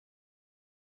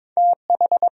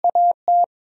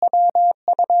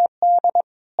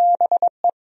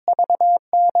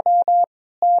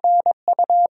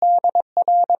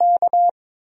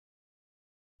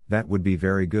That would be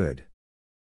very good.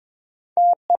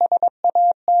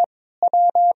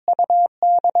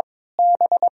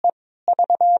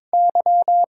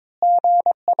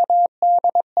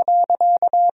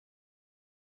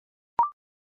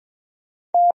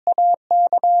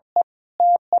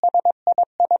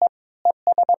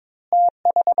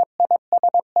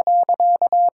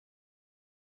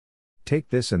 Take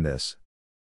this and this.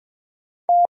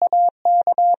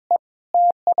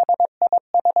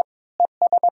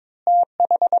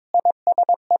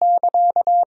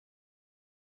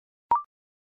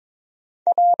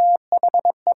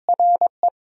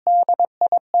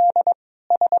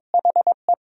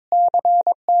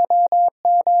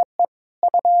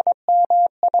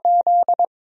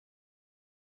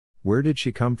 Where did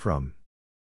she come from?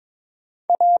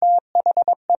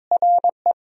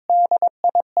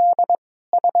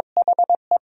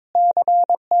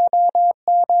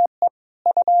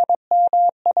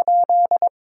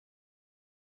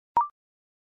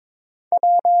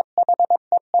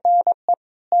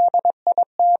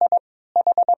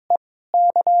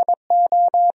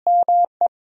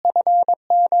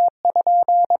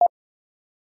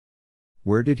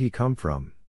 Where did he come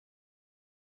from?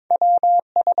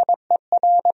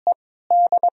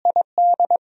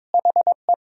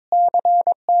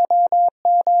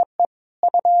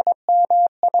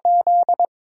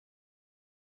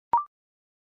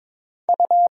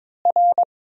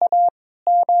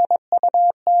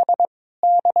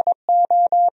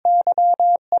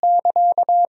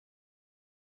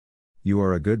 You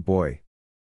are a good boy.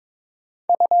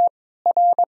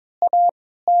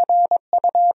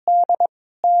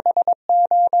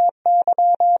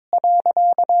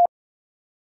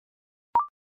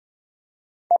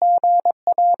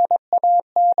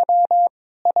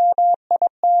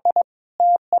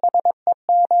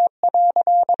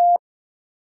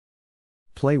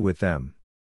 Play with them.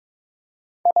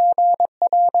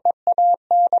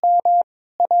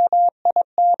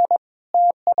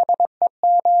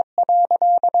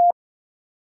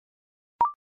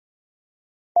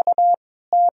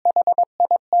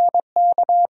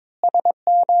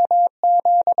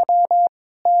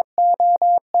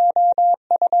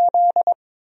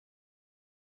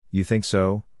 You think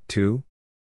so, too?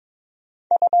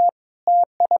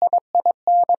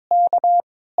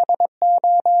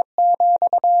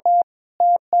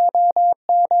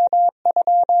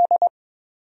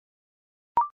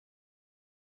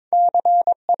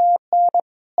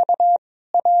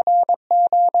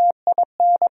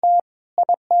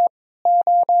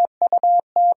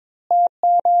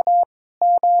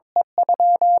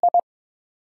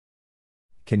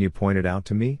 Can you point it out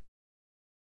to me?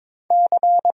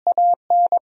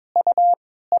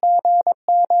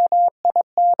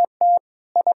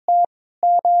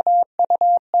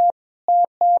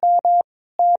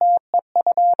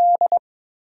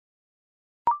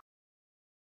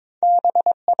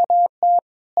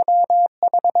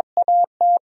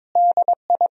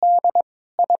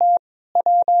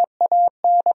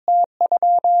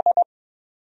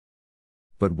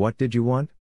 But what did you want?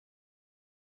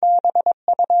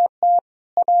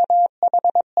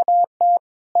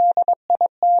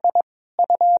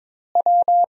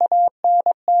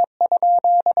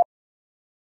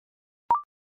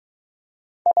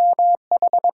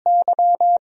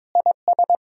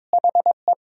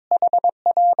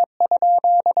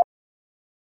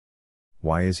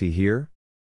 Why is he here?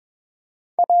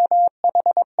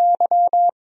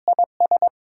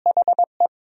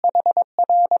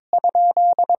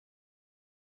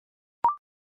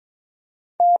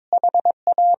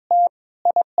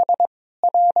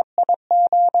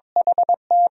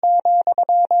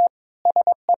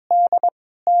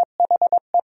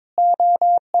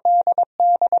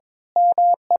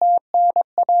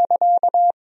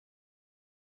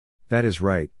 That is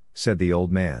right, said the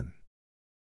old man.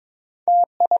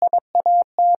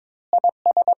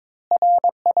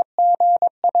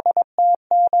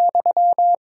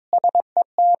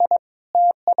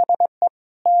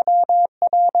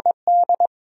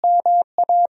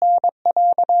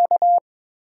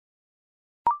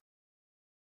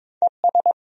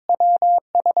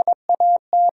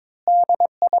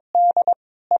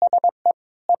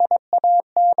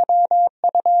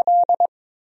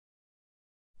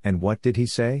 And what did he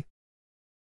say?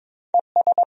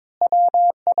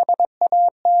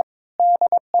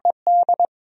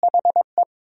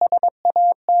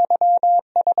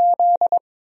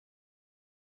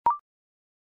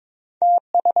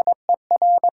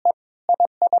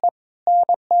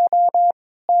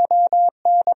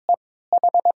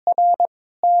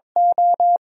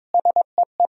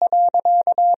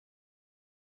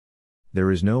 There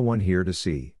is no one here to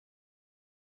see.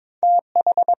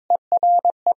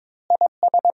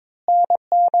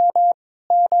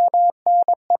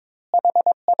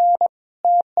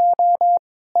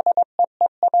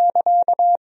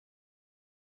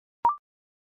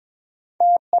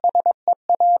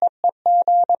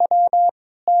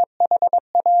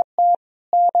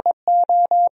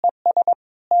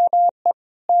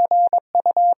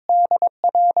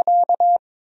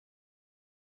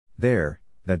 There,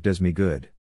 that does me good.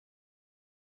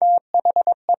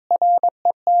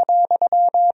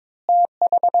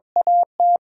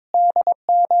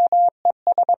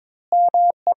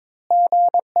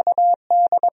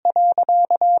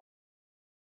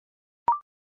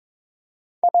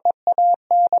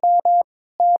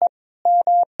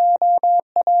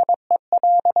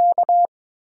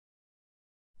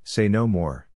 Say no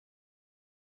more.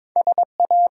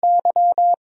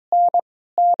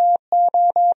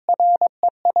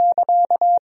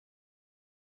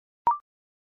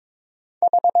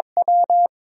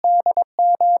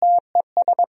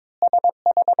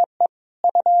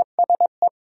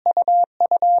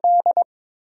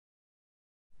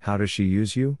 How does she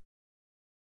use you?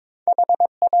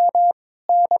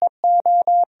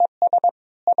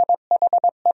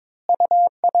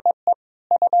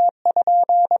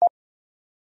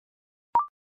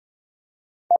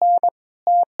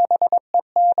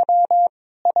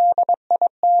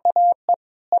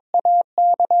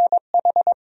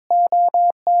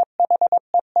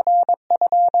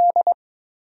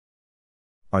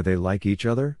 Are they like each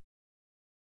other?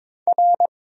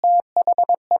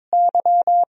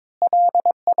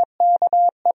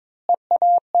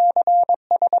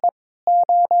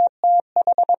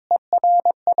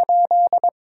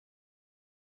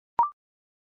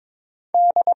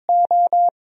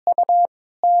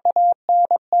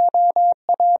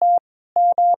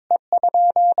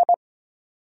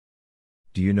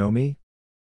 Do you know me?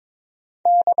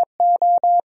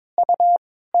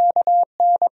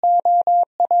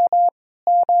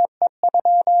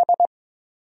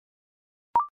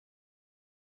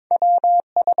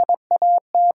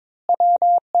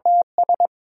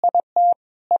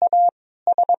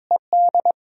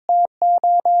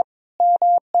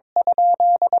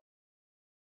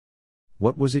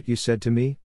 What was it you said to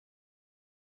me?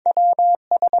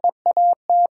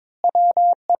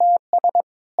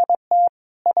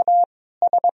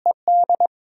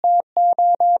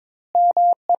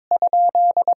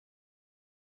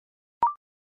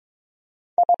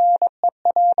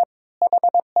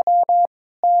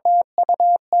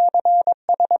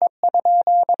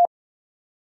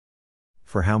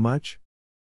 For how much?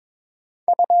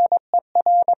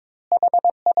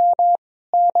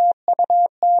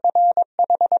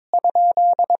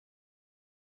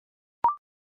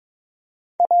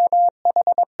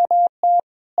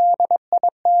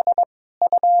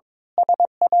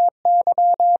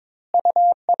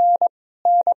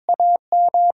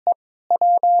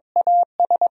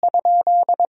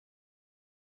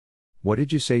 What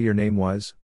did you say your name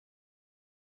was?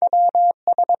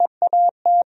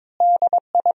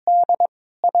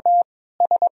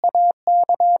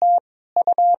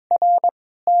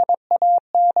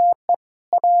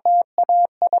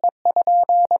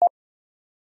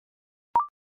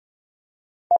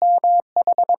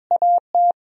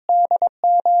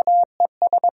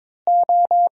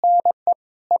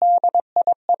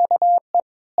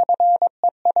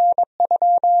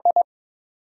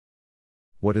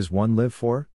 What does one live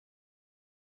for?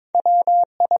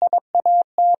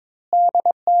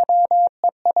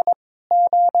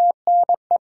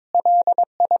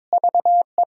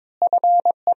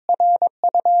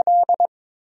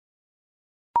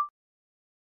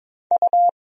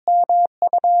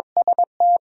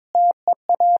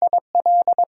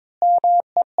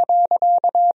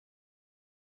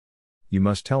 You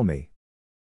must tell me.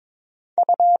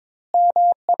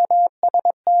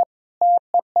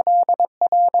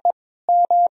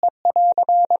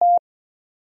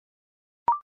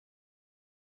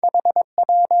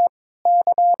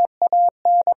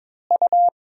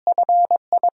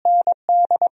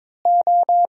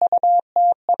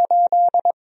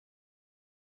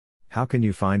 How can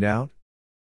you find out?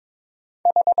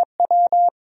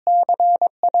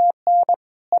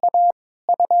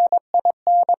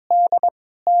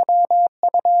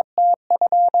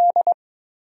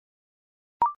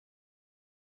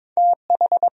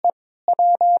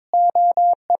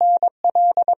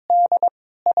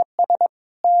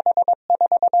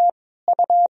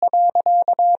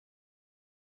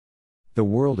 The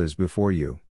world is before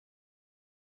you.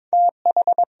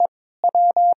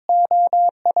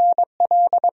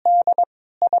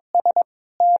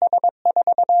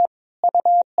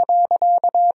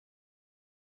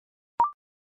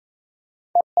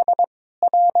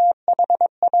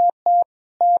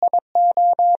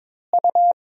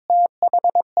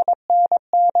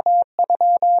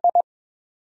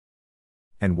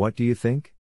 And what do you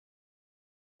think?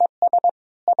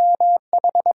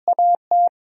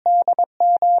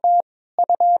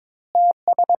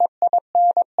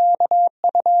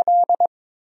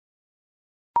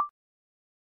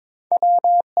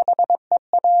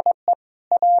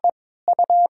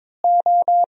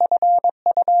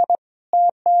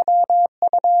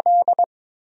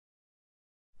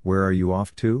 Where are you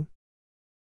off to?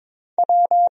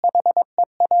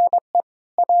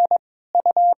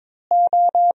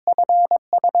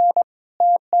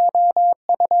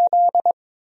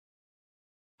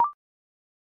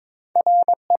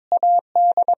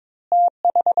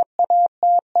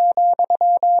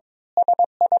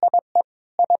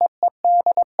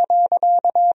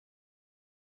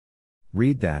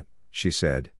 Read that, she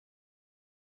said.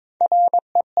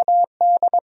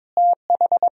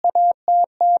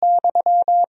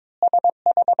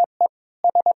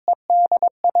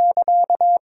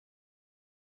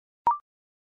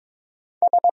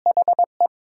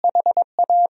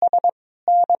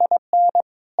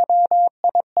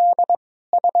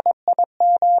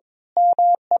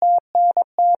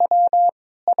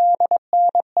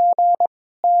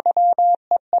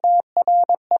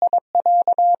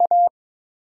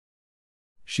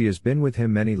 She has been with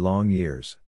him many long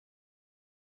years.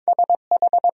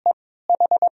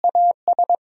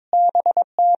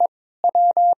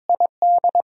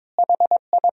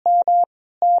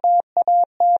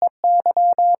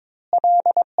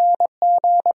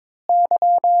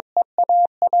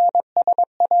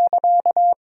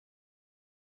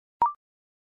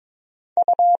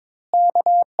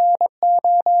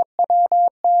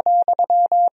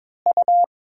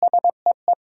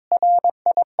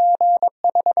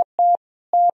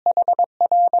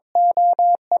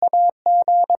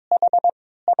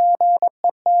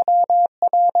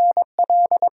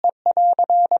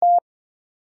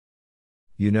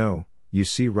 You know, you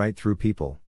see right through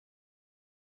people.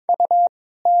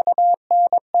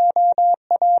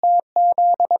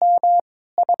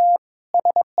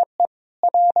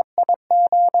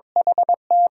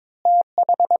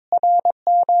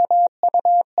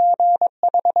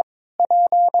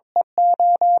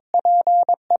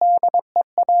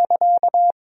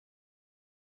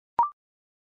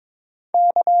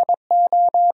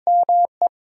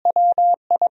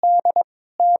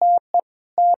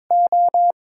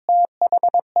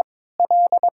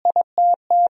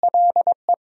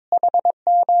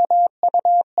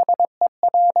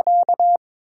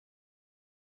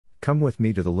 Come with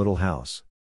me to the little house.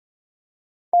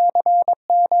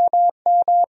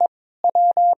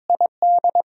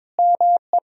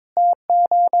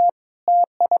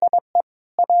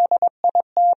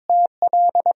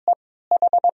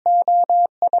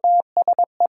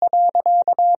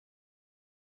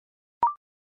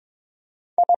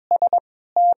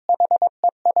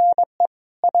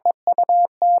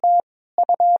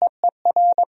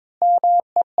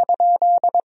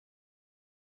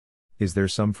 Is there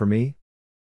some for me?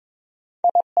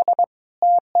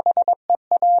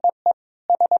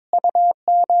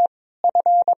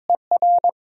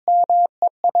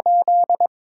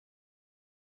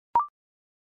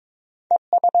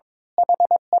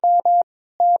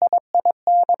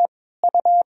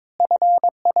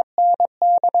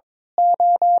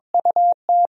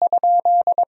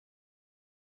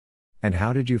 And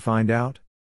how did you find out?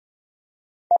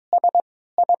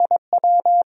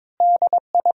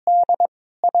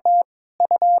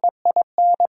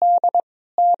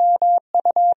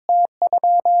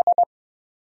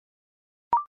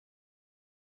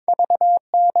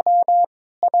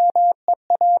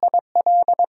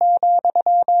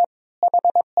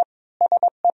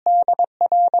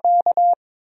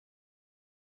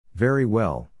 Very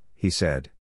well, he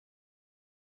said.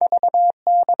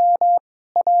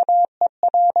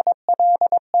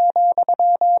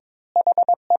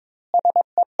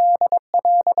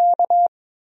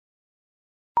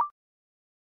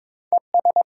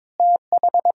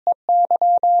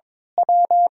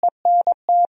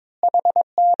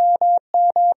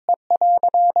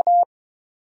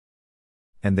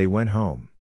 And they went home.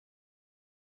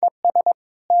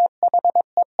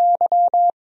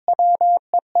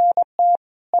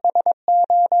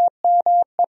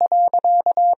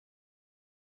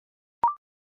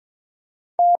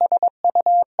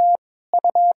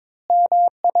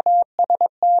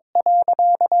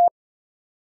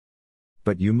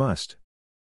 But you must.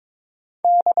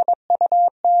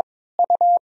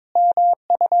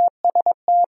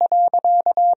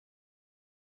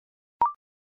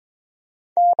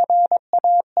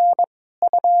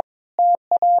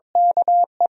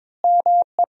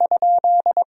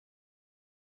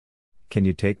 Can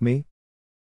you take me?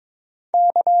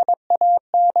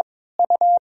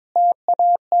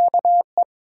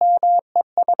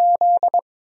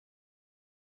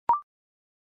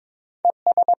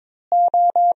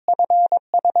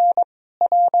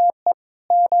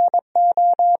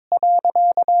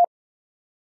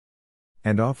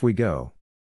 And off we go.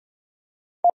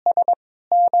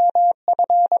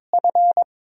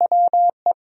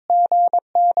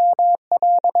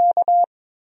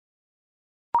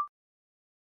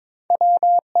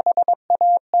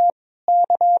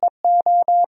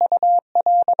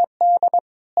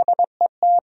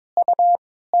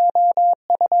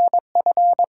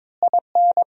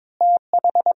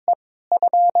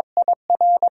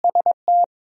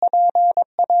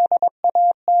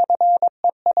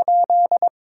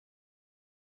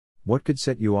 What could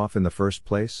set you off in the first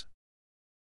place?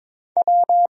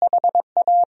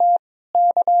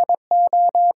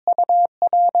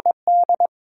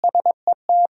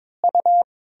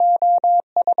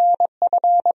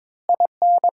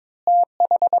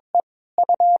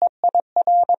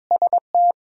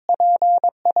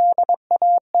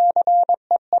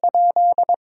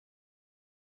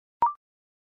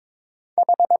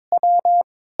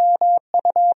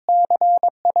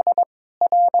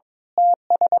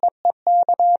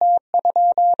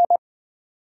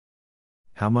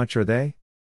 How much are they?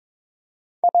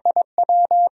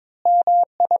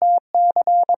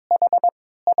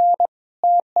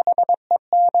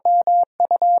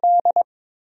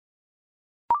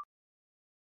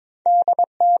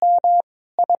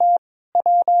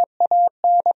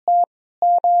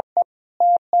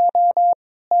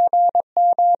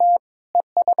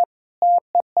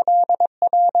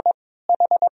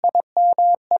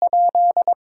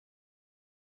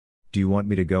 Do you want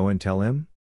me to go and tell him?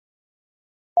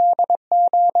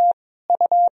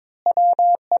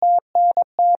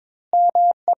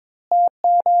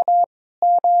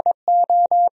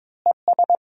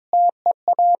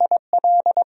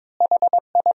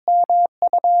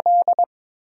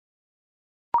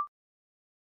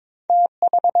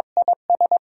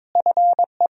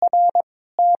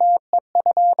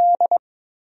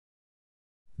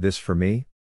 This for me?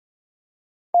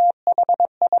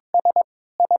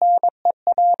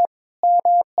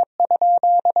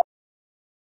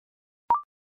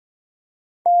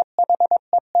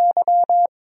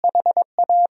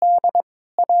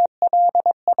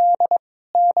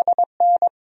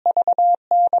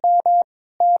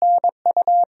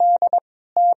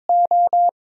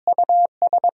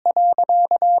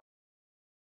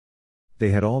 They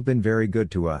had all been very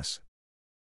good to us.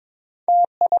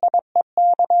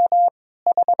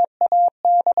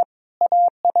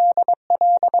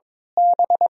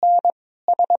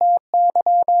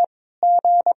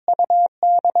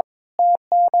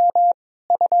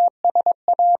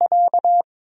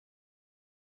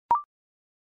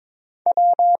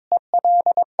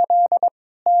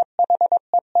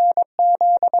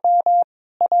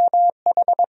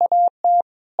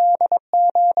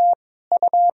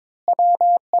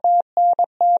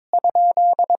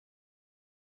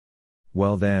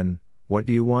 Well then, what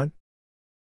do you want?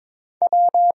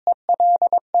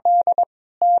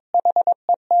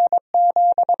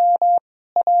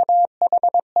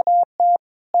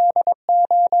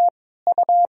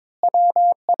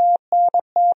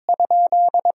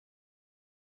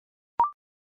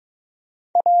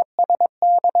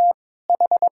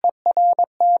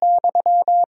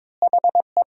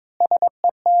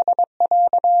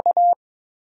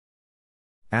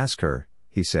 Ask her,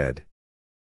 he said.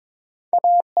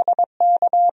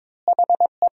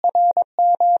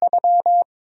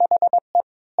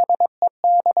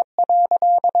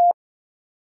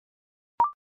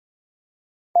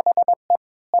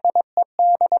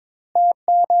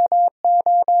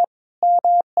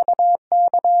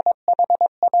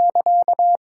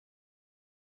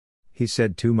 He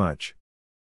said too much.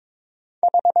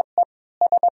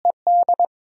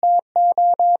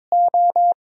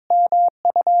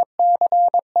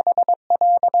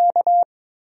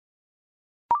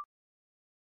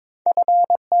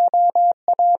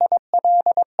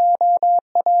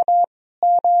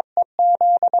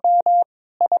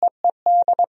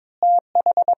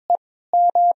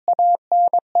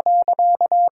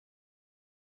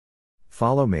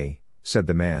 Follow me, said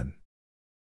the man.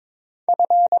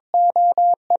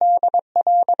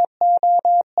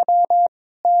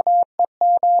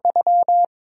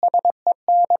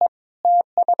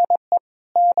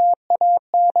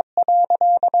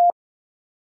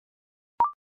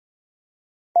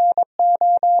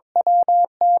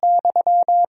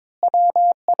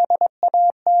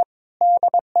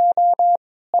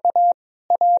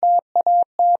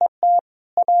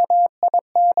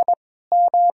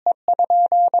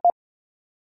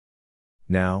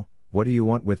 Now, what do you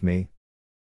want with me?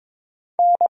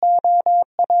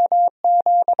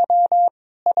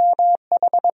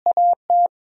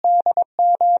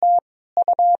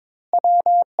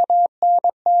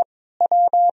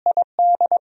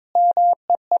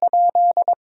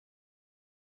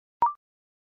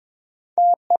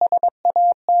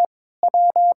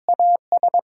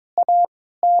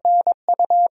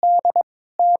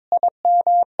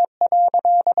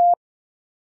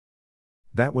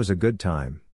 That was a good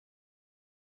time.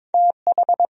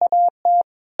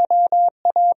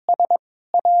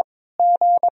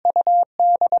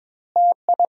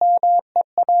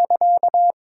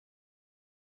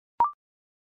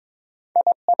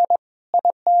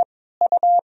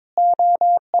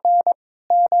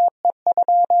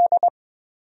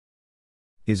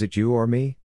 Is it you or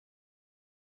me?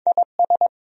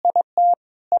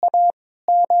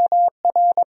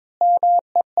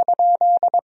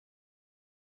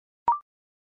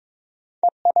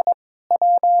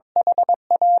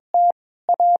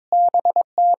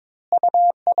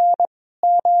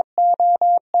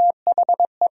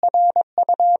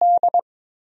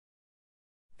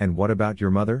 And what about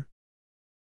your mother?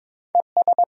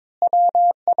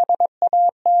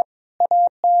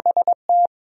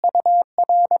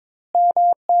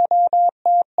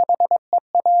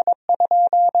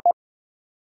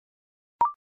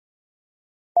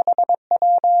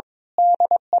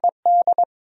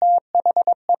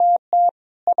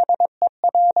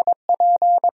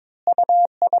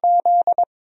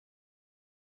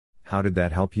 How did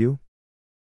that help you?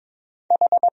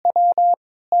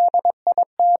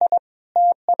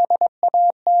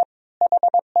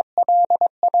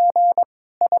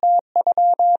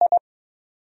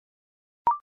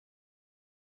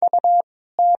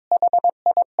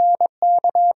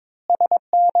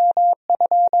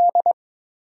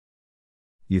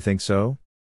 You think so?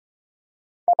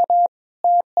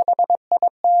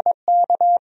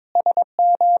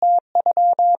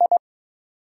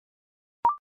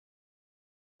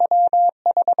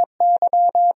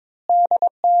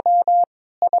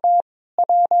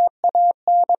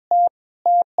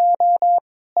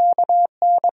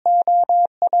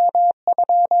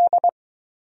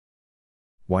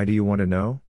 Why do you want to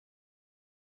know?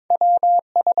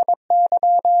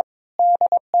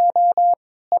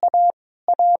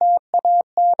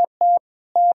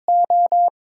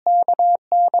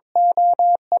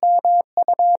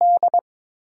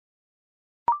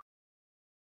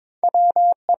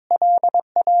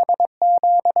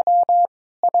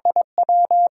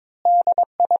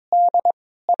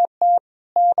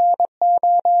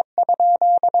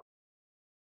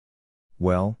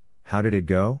 Well, how did it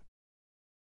go?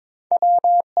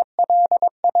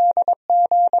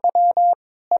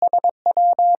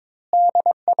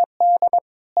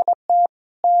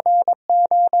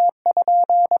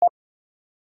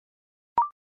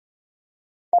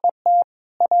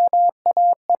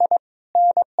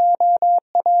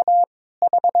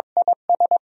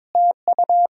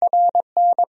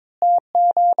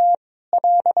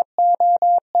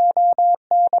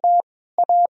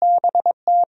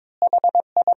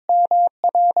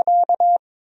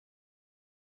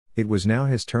 It was now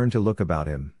his turn to look about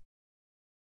him.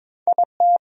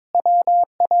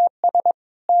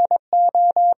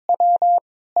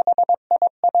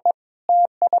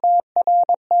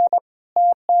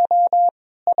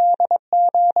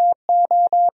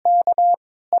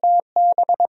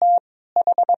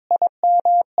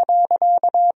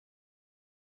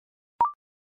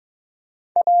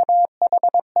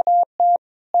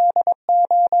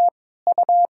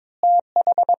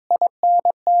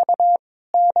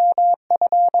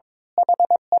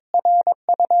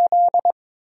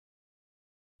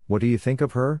 What do you think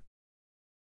of her?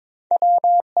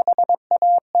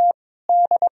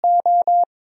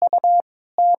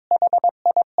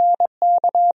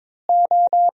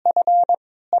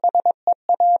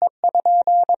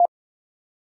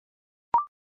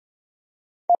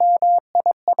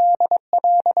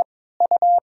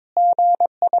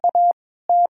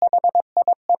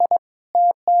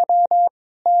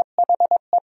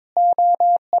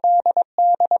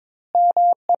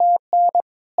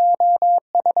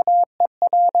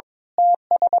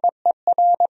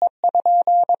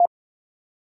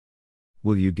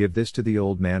 Will you give this to the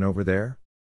old man over there?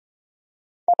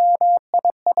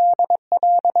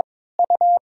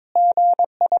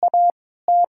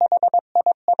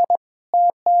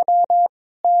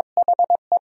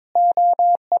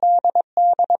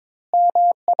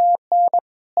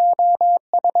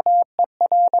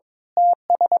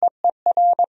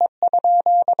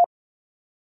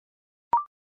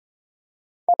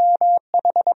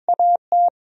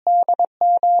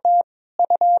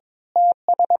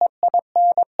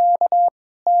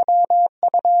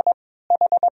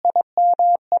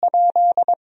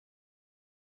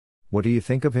 What do you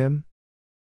think of him?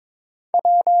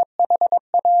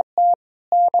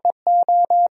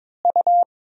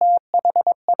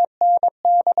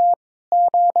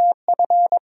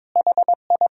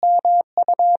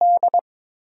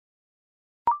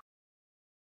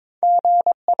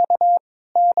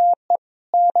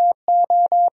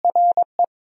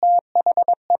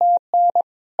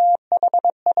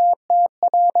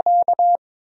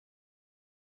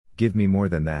 Give me more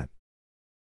than that.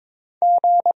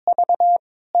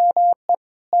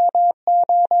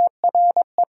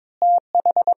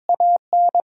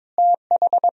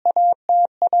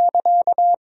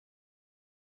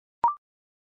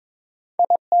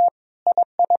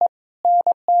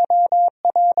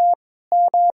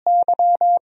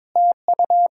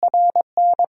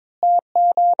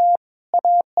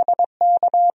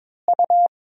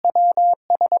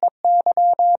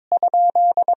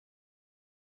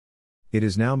 It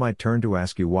is now my turn to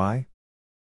ask you why?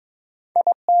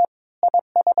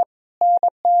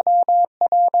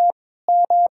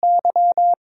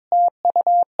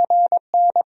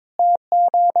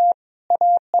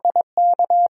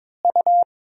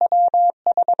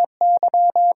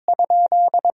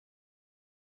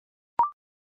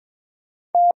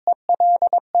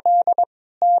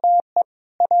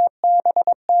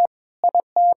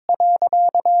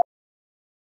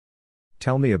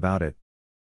 Tell me about it.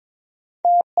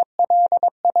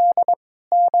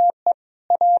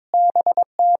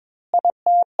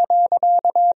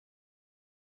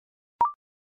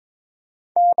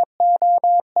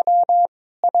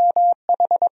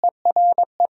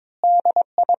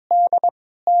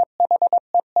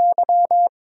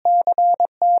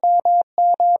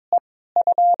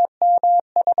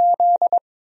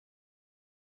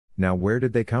 Now where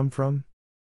did they come from?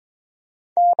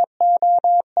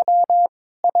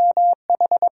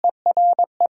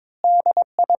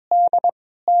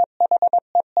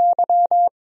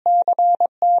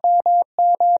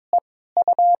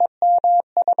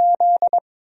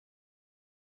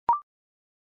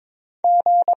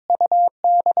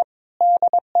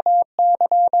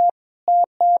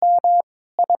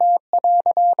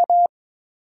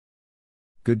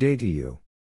 Good day to you.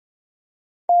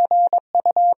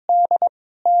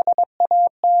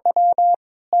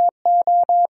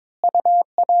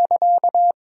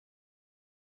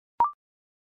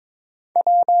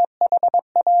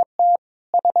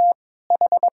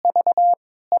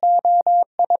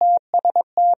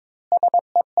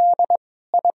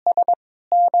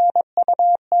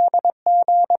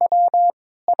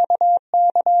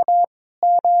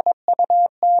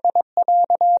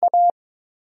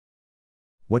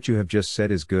 What you have just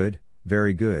said is good,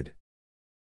 very good.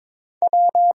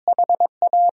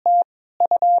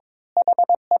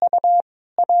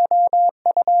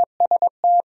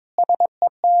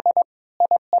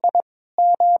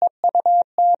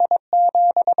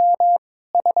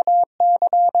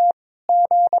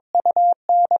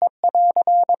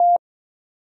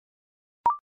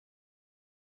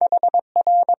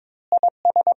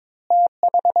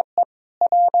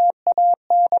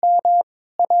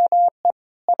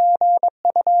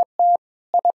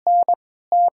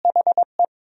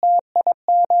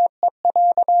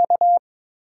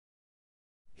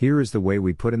 Here is the way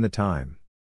we put in the time.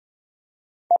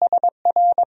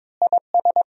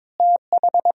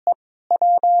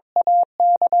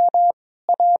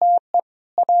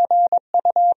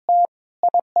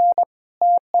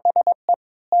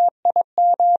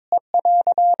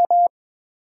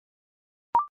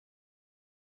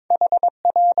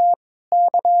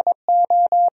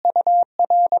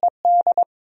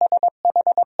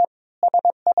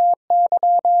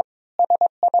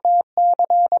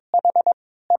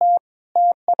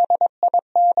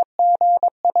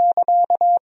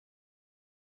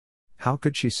 How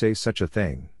could she say such a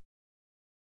thing?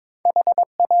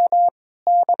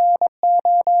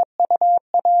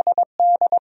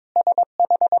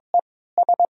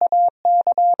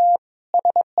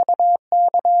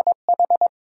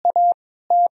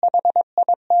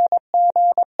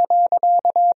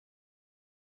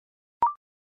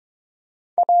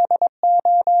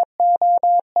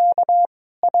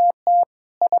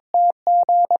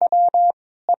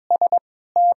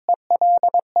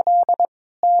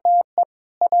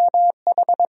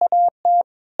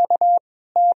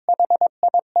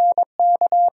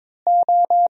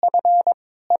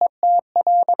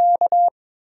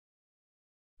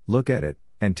 Look at it,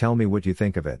 and tell me what you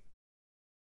think of it.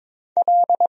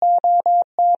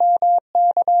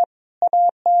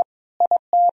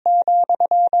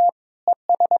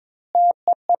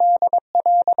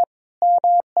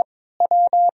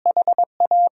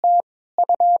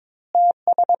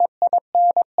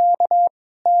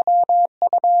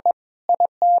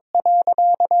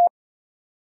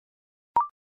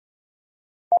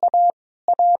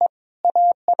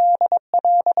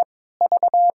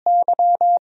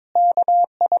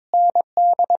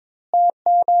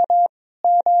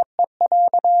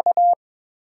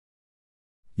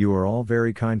 You are all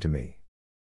very kind to me.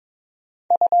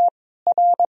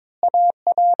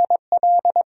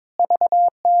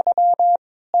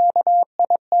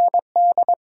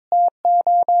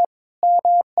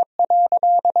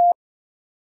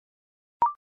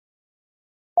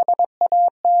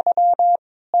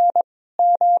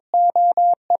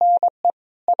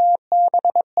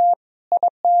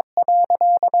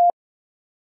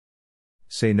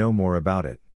 Say no more about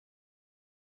it.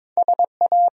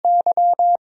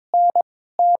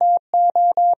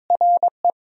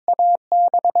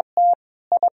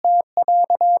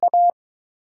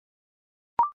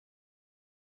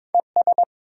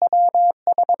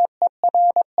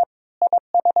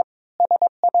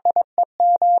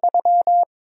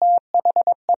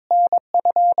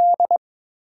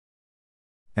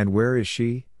 And where is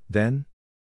she, then?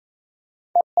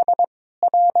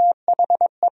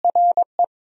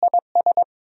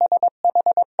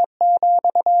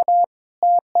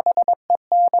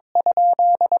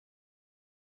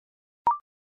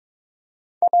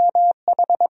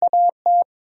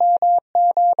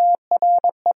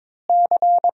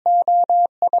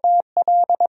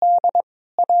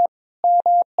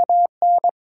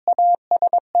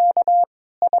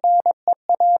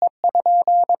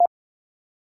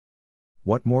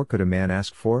 What more could a man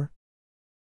ask for?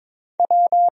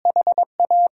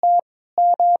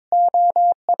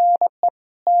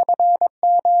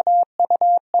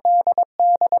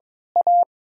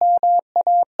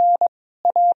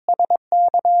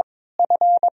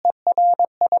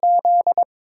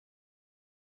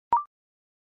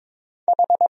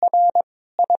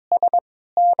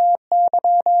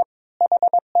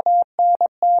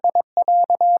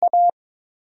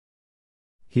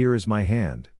 Here is my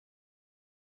hand.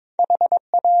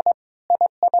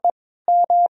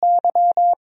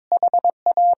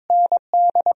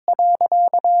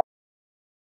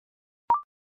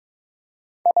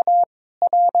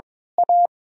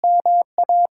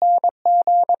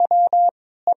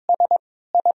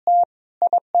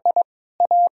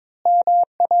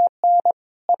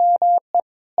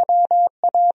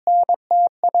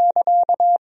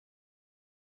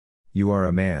 You are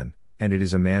a man, and it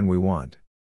is a man we want.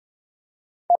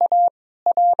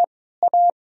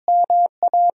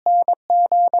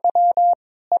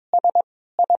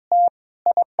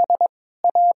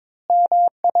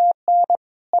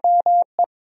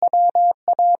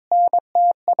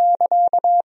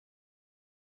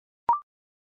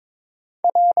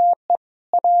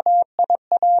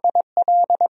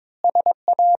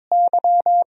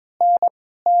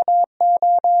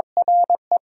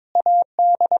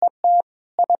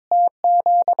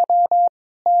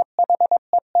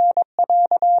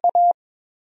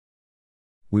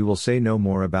 We will say no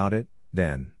more about it,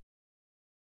 then.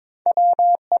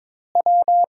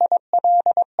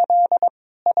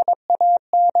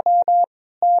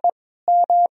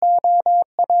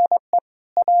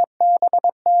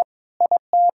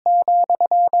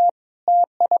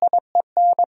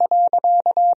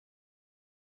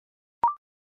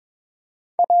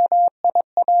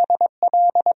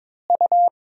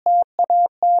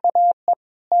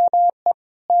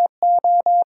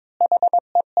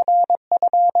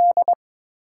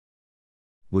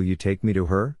 Will you take me to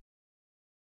her?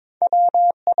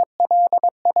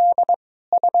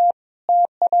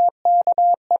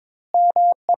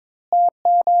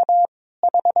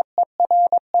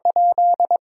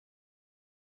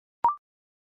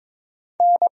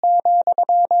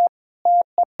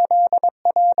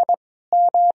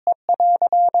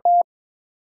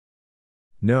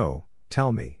 No,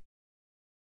 tell me.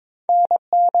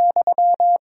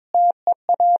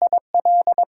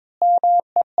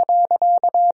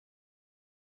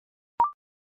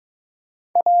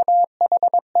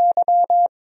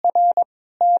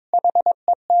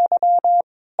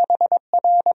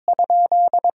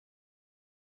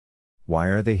 Why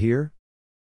are they here?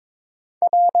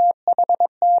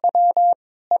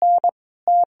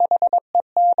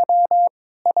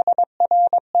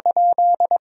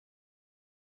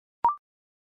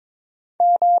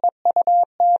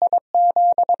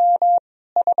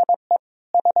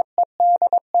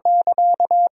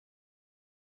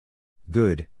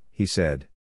 Good, he said.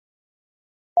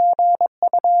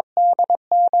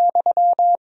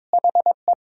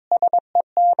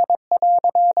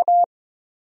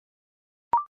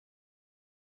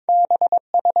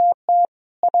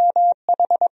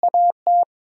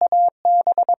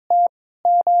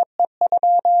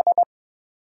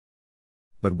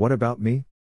 But what about me?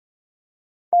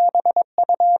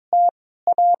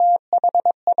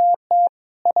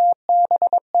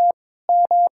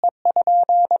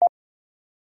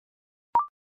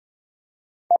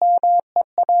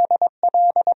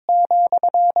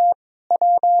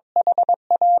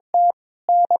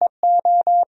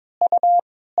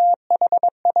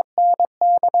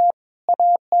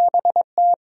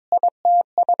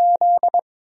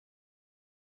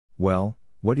 Well,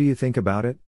 what do you think about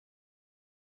it?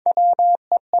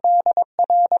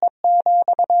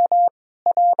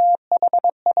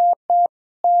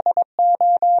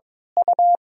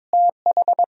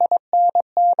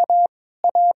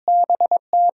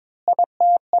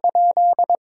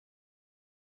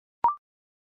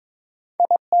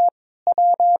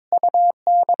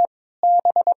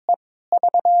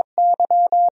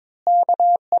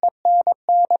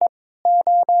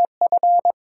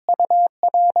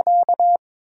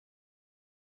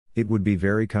 It would be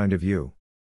very kind of you.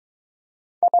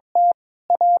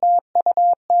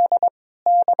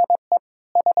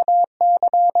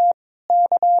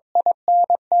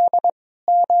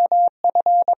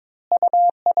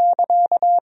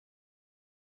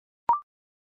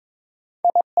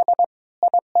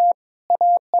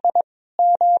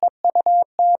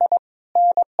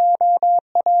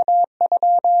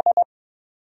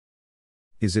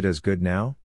 Is it as good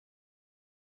now?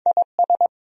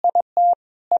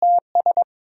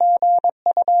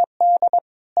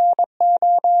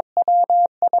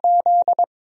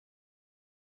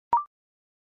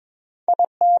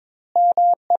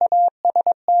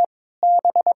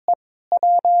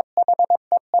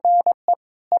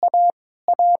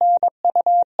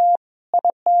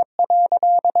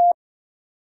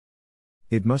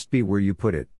 It must be where you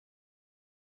put it.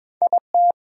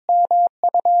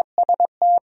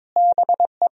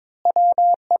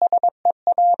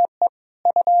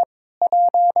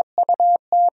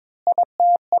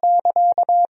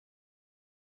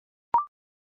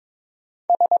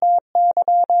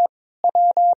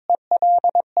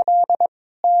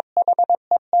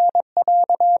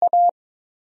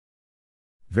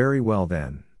 Very well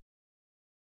then.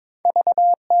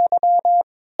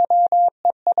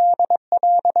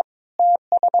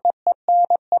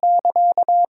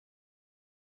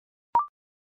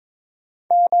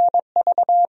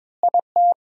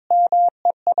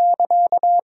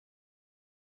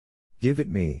 Give it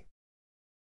me.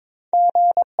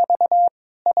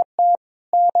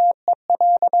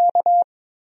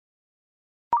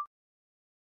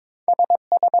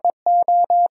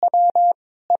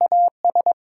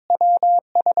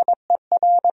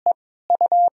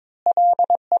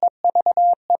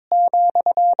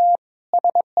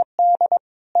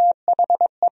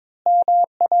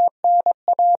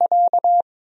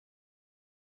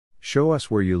 Show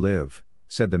us where you live,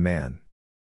 said the man.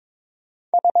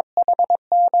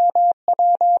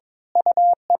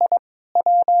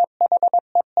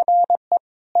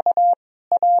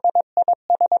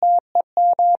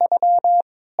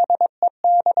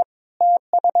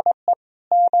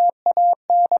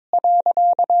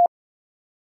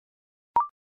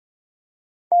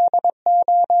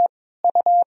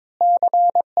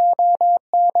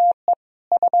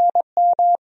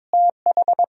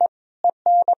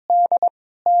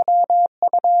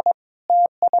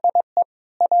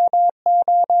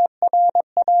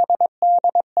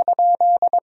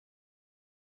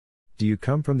 Do you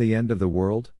come from the end of the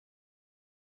world?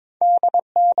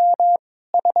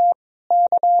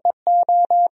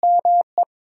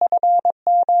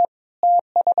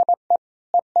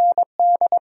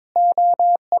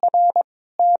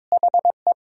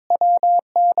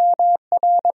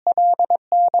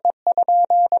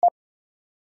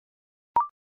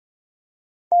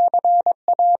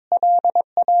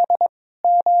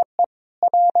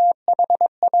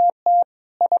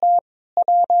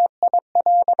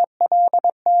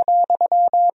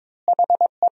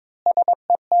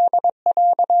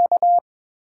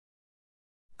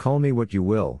 Call me what you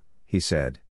will, he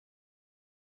said.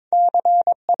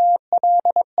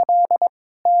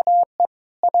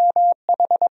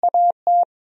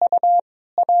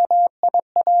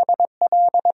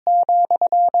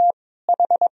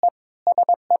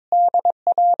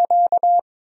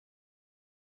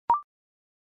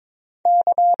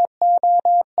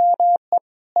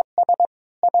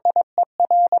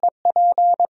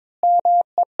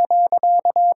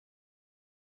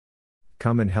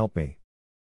 Come and help me.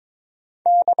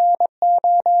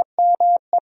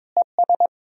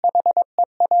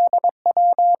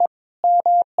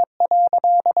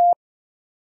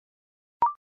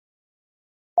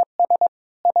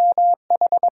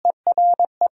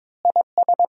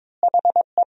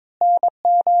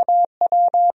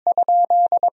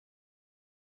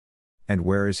 And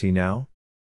where is he now?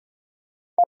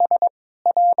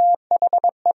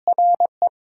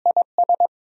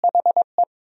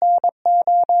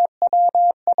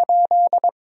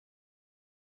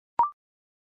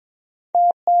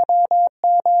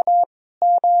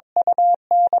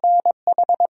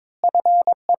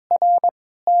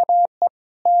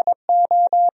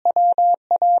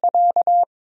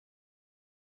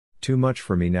 Too much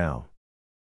for me now.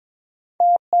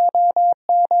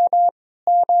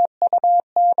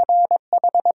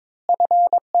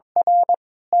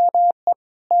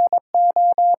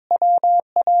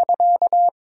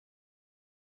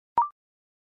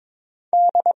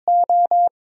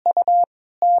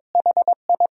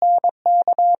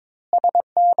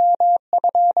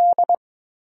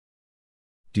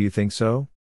 Do you think so?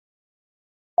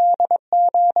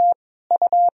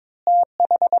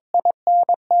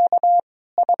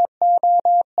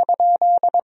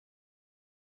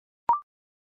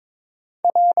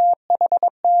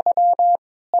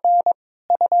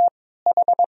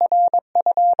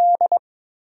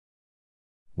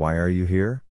 Why are you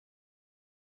here?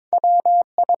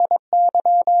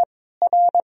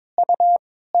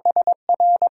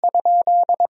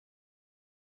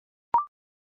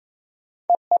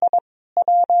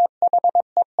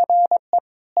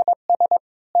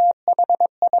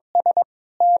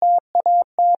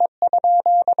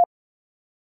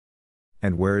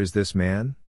 And where is this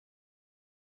man?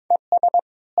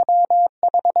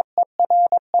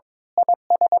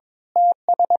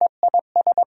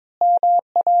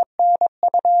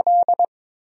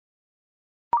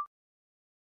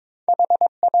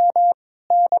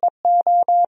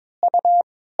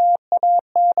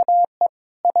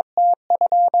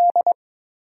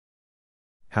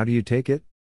 How do you take it?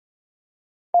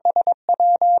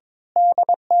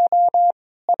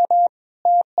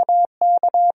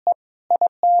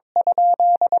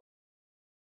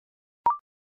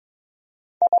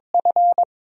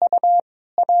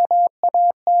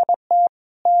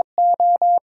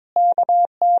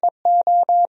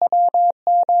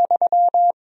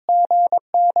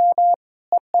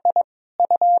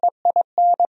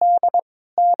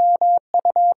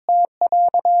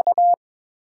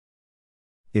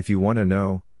 If you want to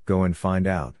know, go and find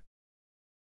out.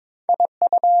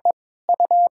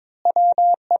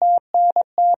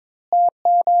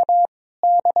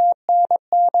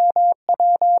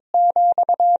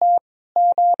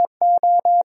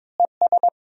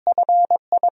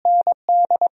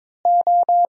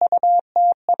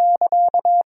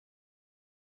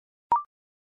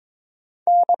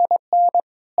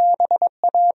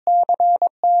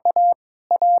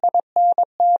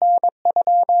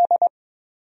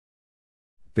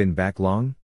 Been back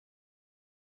long?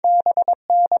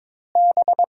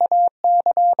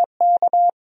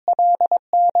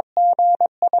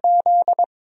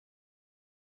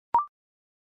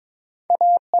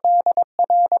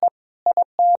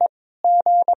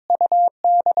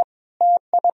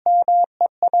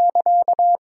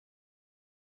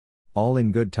 All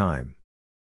in good time.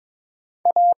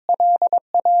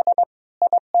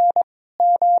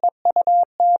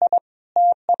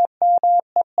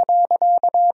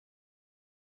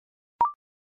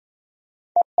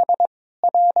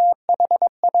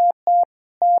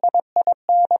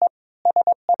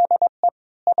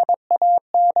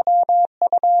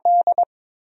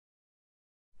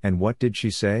 And what did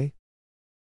she say?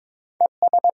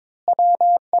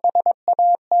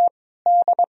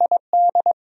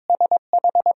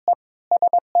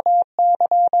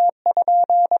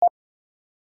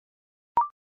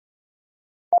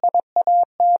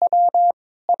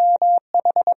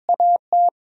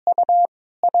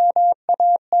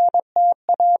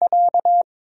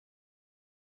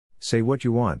 Say what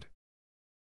you want.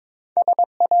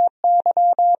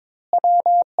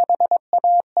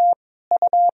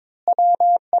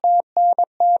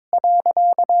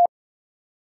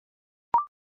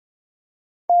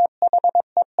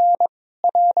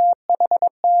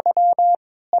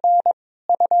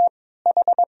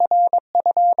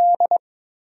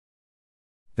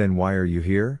 Then why are you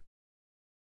here?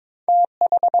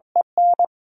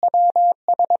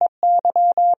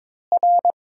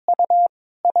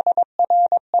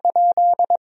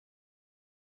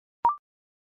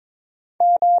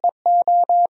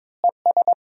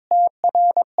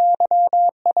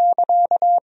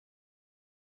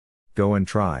 Go and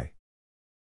try.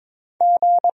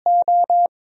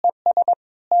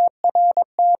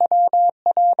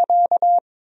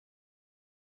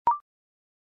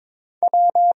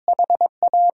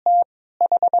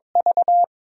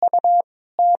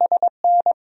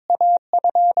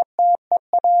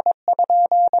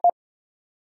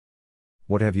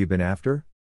 What have you been after?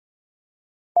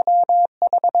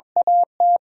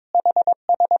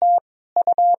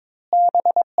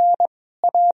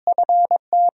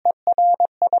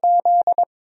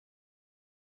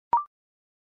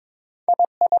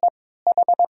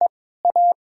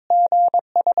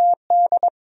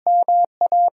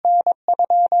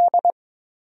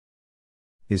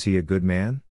 Is he a good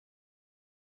man?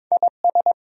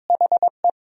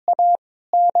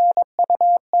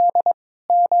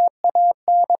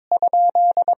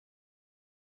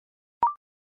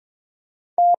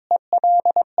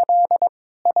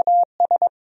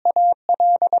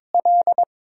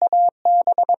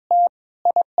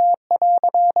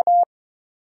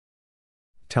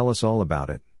 Tell us all about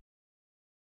it.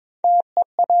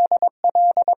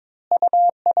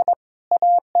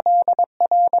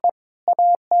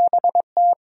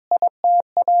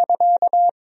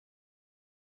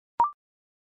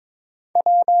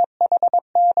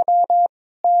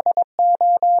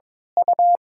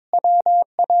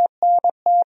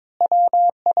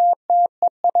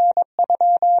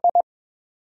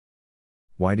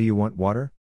 Why do you want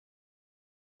water?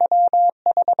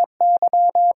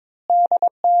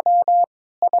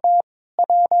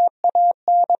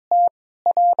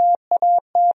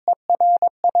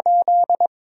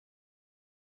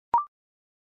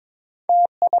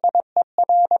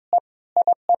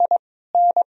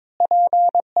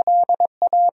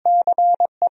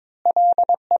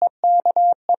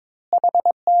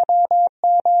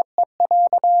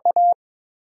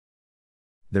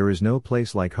 There is no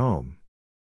place like home.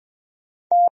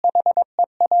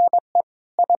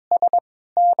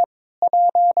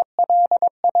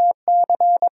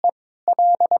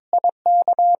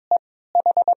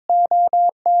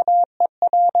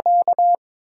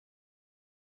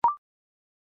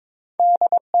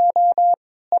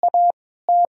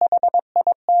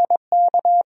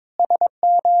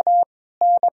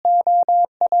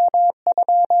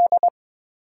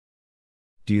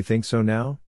 Do you think so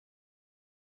now?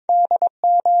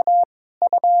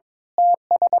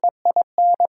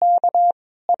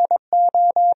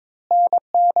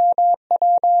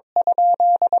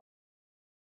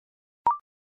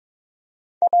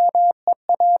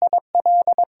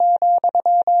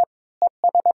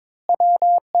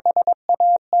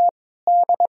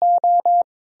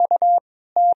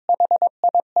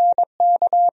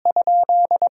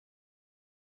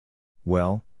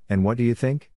 Well, and what do you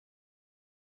think?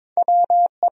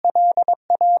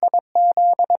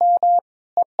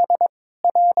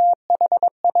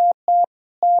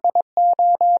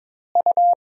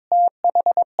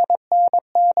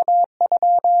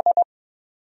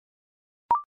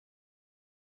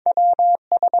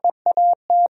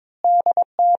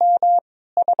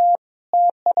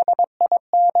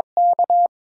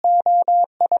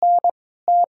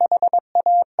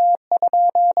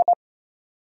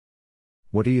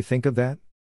 What do you think of that?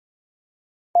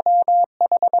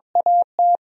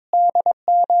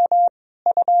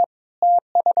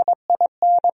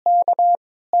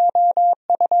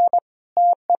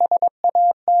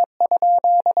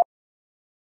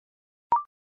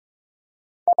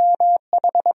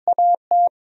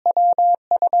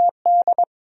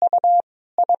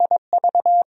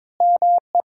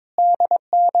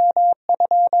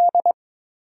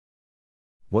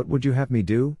 What would you have me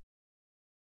do?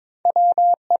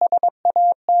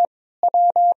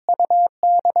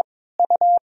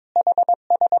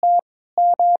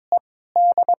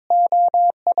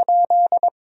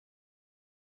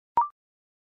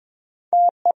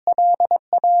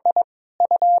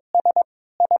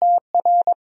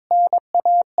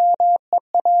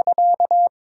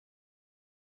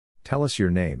 Tell us your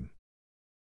name.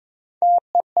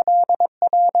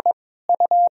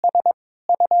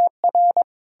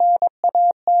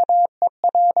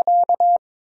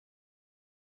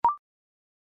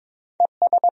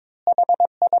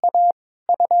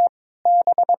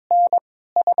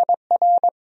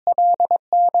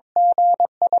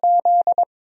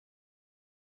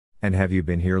 And have you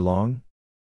been here long?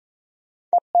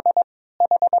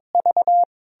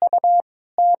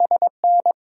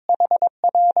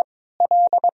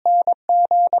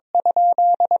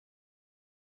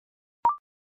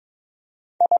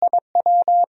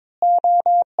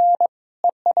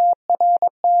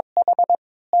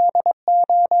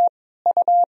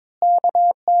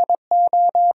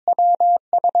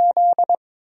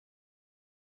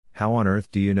 How on earth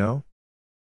do you know?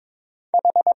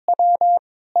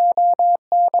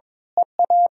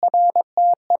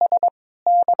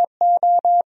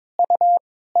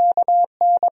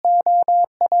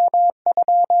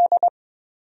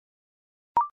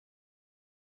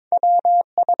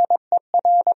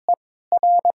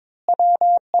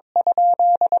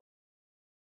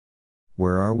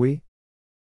 Where are we?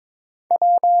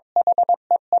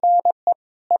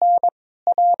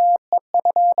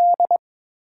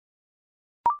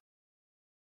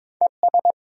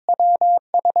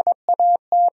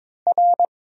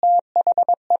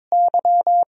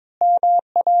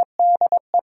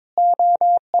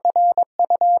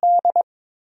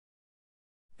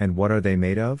 And what are they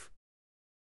made of?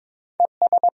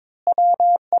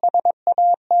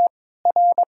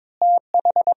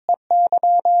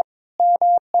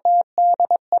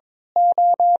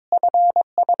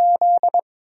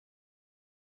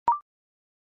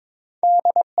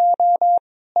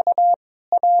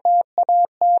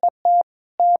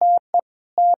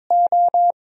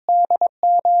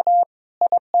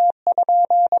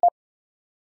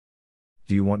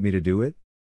 Do you want me to do it?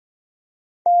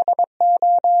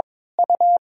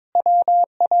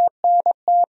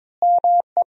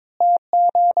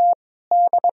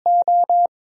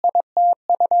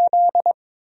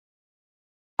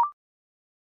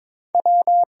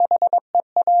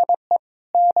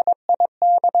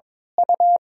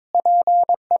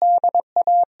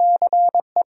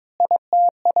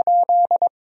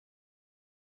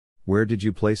 Where did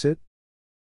you place it?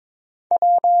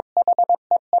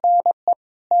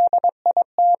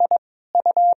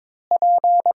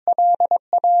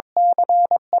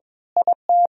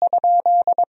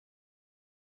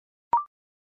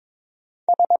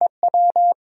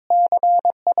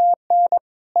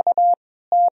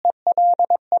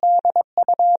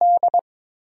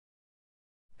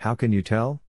 How can you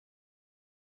tell?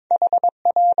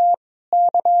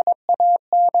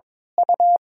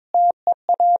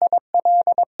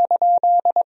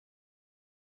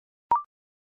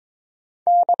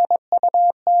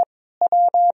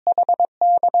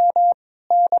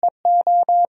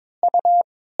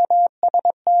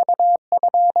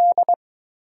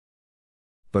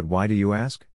 But why do you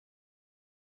ask?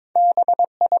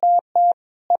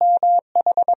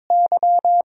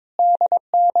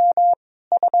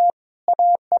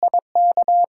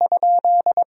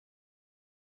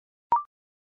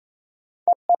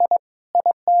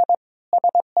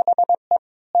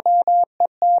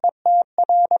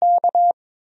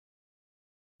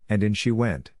 And in she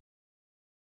went.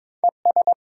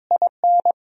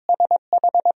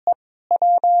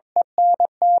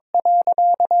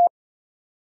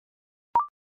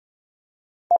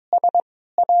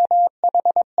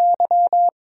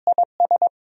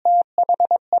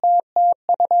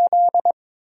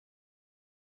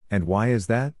 And why is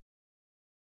that?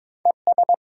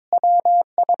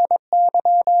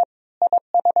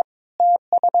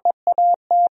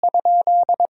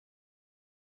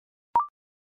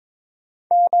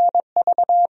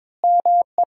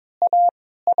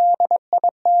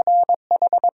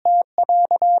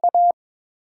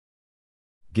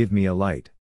 Give me a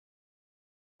light.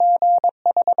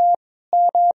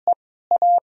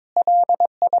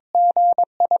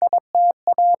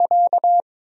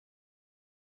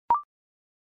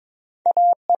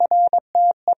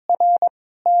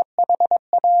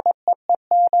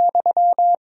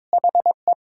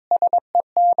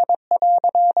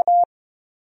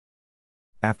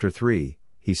 After 3,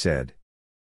 he said.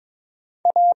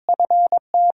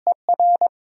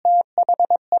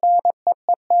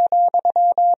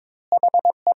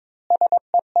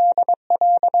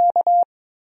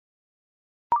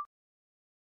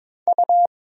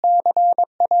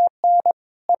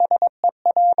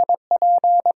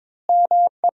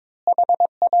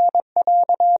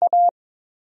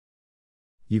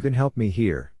 You can help me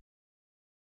here.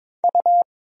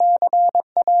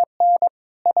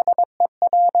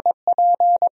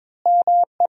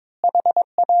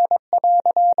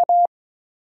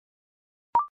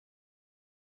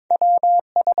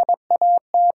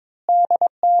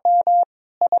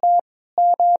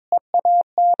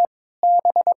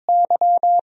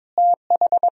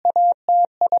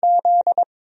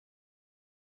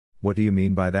 What do you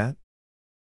mean by that?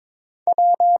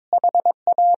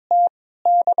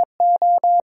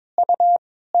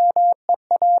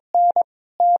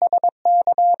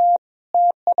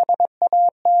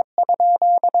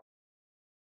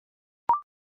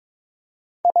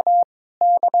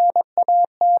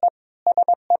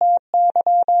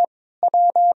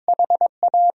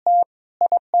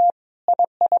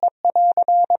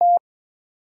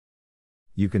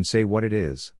 You can say what it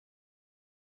is.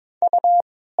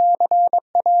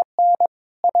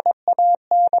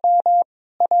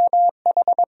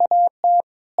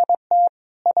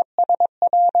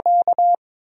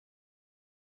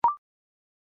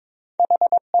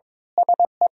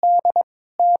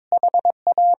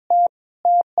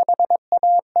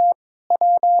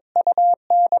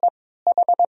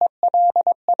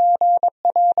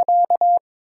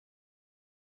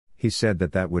 He said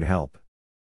that that would help.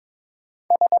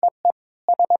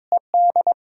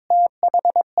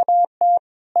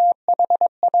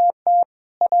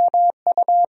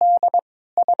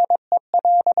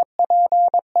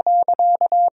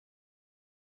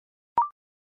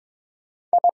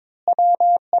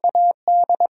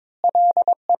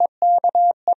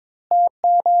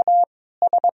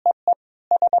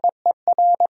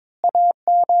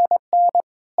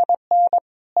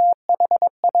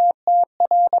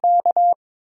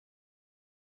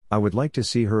 I would like to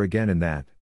see her again in that.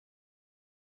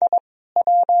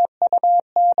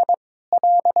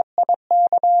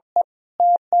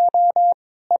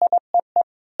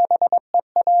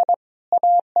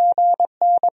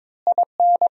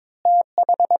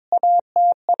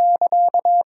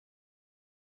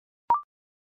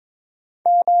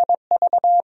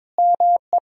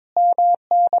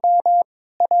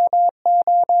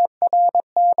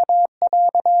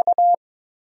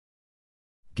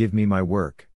 Give me my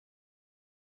work.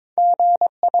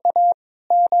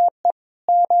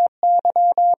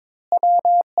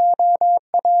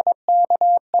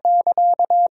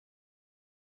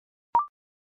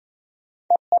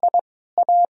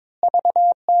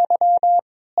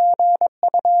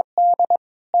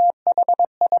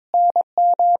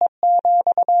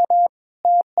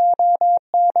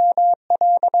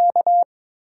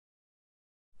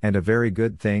 And a very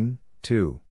good thing,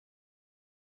 too.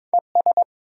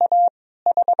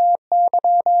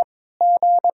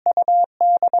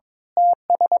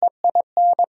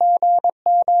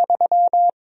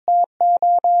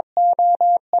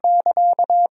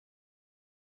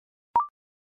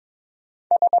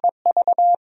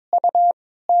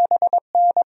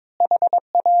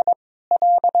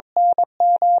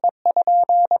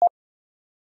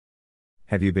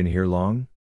 Have you been here long?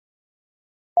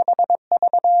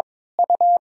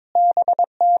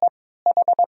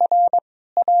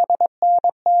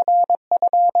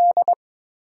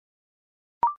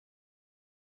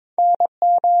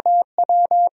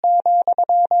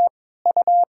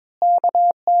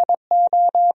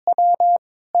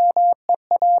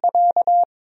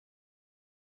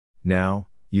 Now,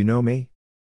 you know me?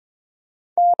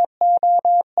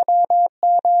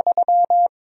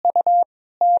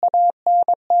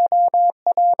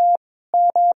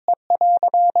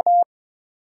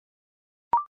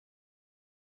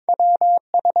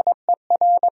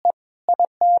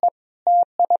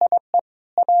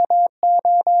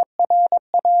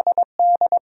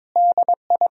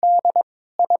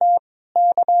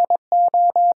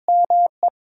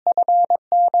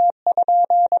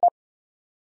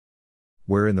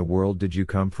 Where in the world did you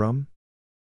come from?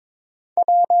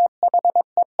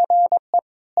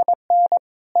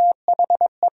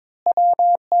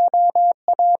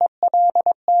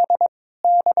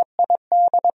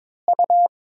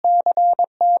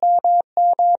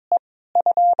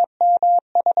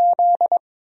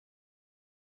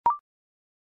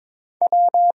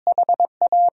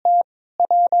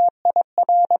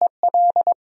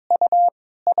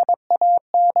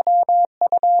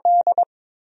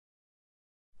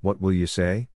 What will you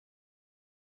say?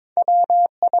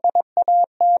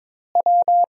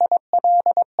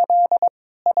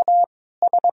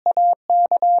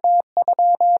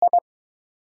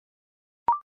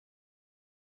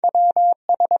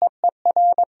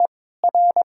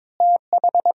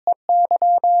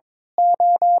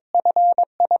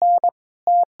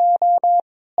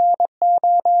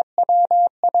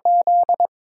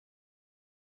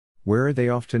 Where are they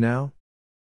off to now?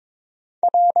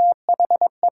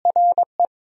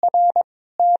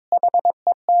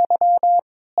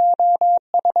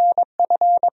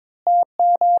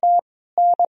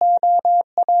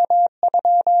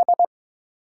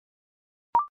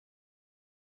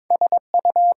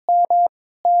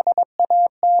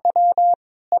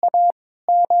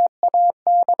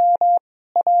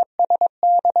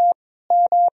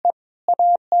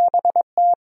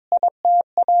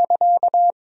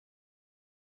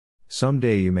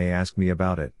 Someday you may ask me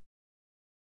about it.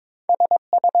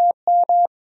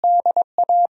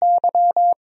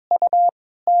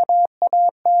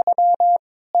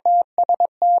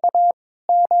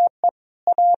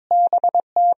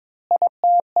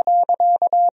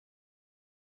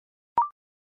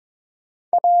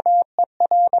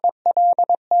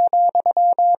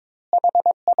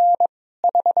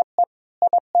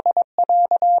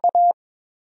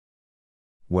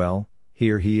 Well,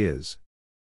 here he is.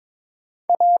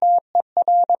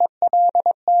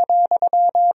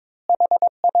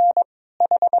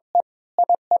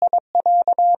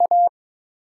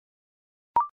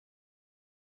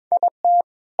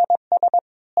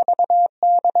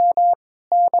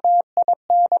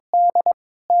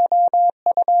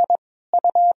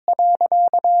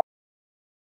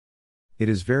 It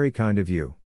is very kind of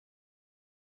you.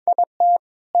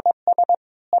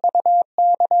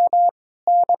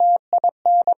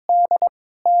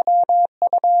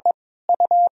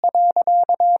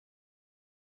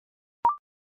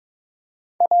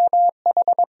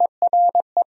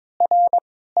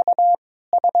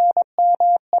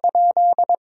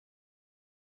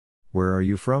 Where are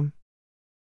you from?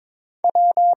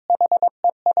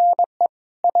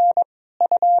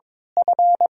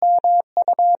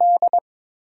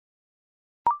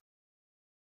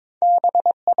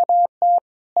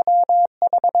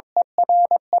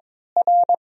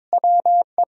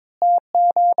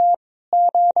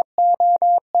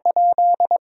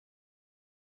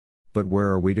 But where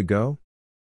are we to go?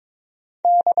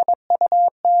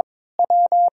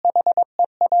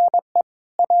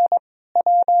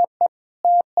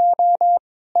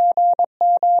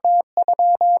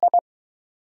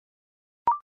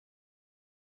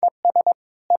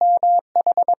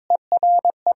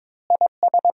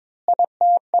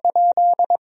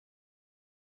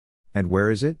 And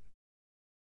where is it?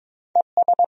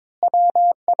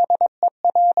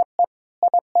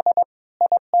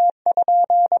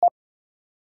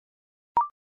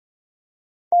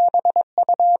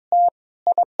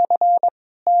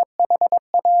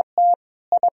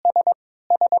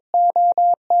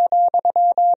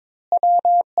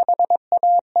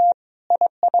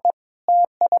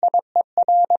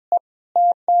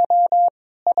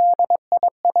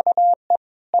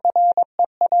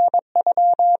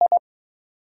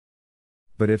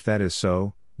 But if that is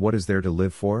so, what is there to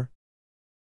live for?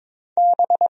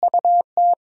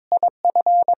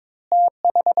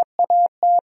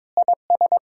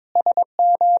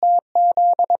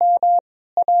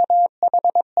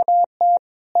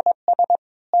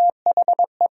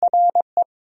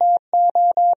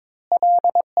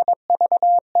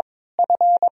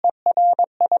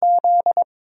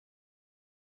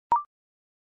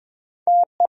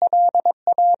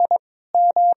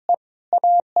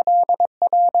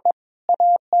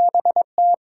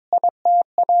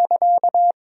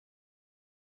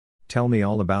 Tell me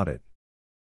all about it.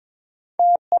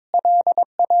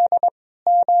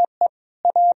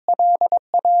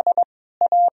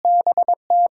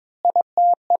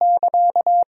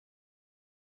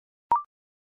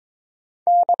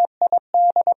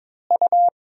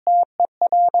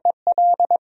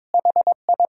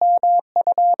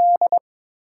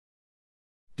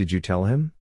 Did you tell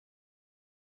him?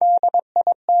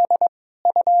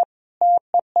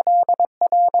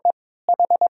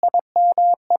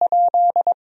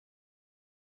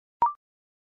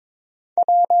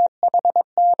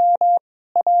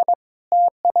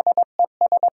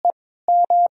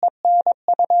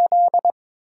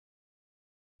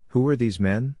 Who are these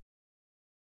men?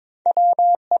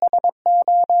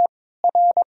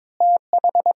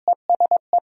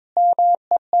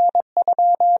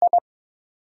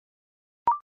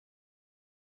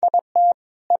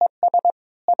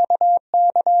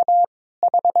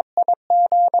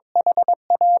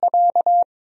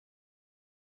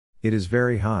 It is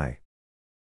very high.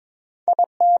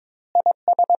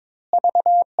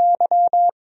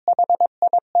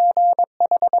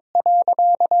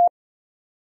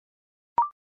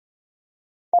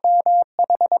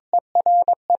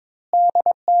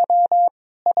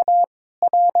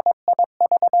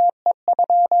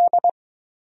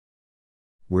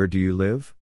 Where do you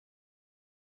live?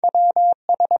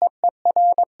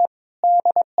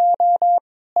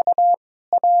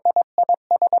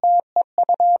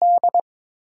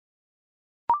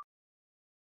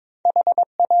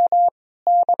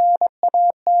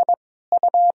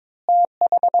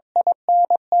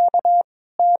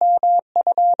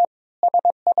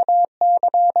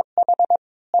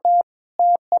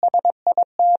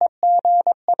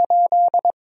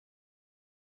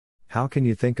 How can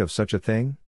you think of such a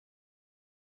thing?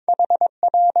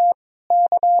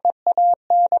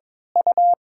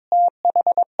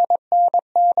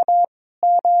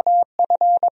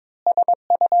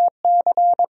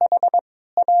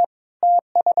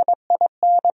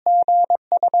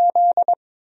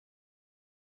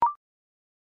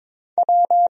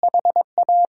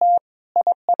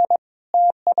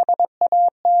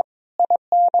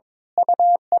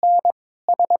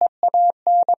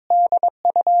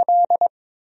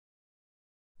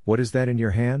 What is that in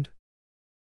your hand?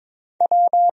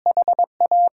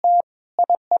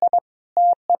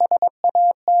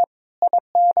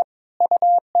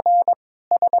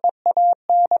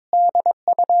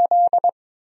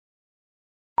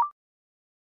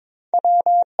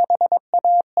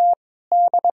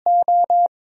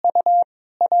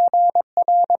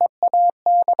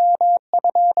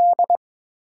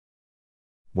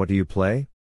 What do you play?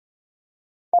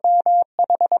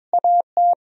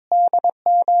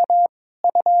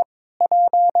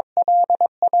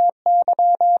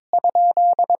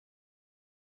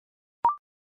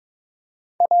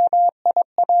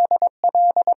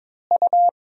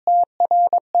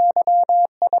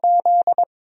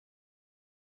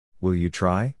 Will you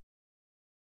try?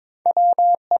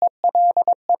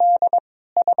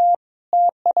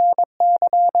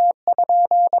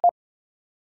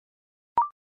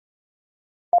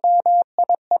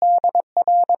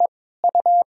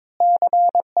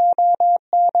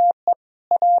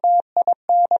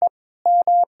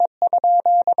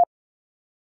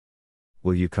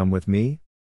 Will you come with me?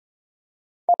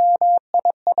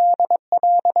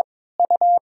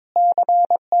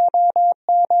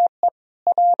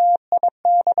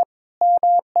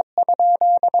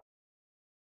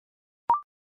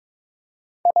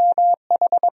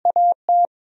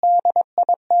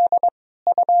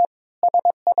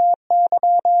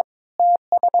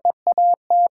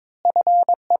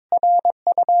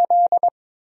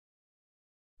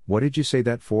 What did you say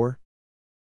that for?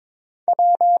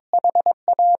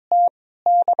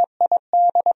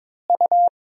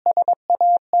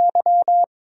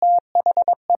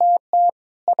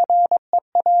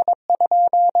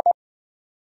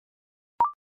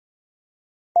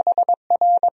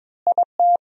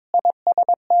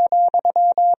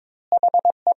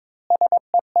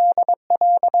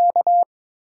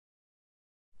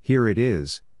 Here it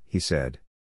is, he said.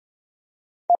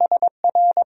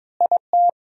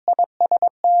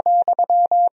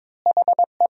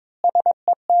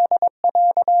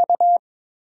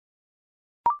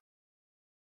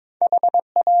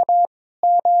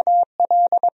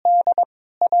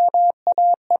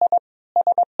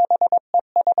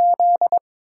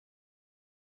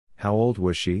 How old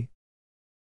was she?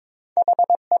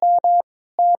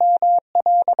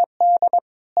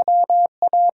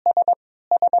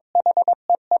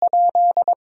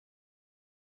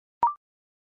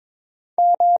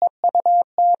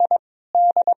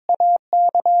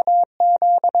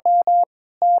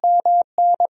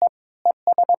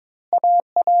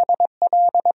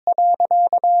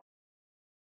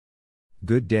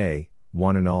 Good day,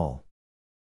 one and all.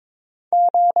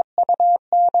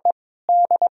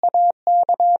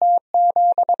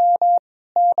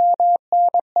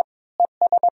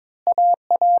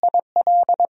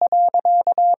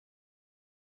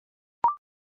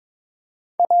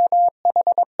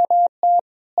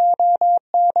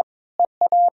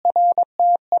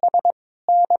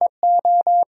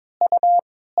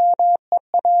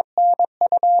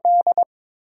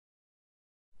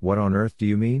 What on earth do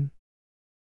you mean?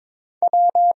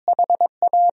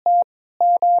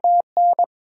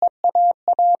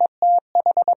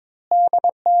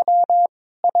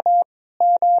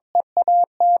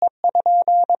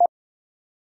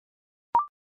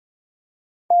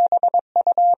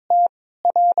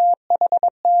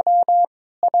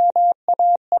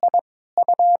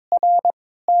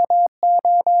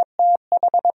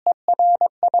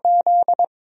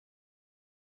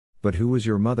 But who was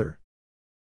your mother?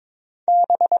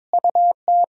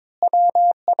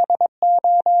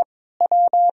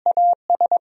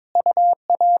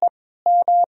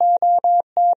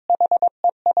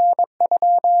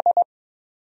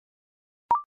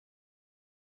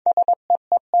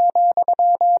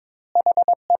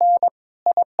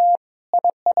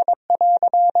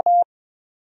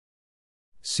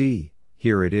 See,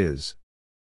 here it is.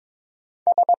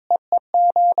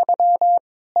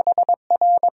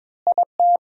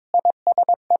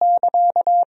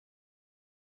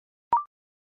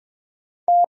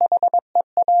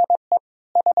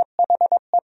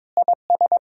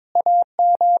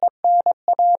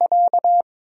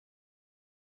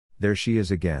 There she is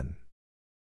again.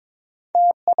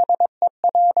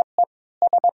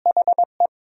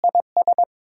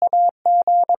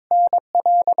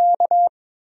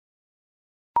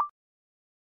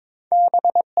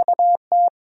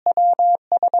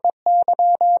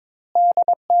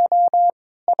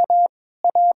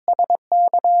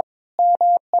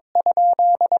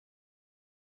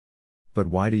 But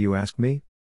why do you ask me?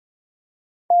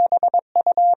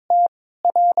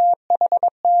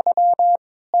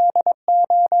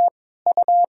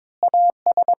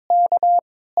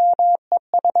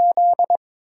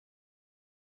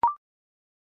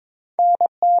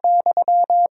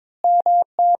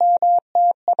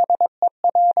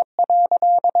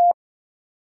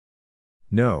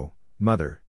 No,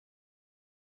 mother.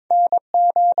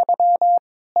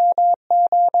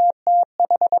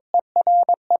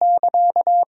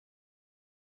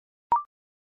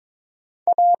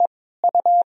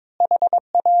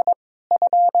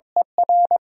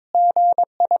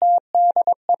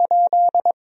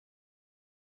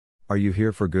 Are you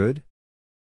here for good?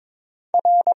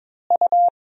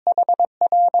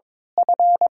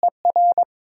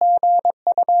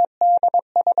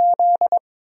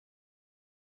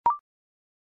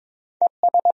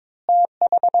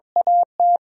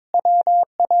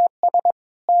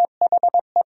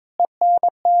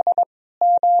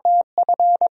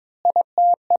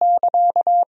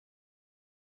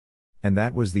 And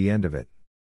that was the end of it.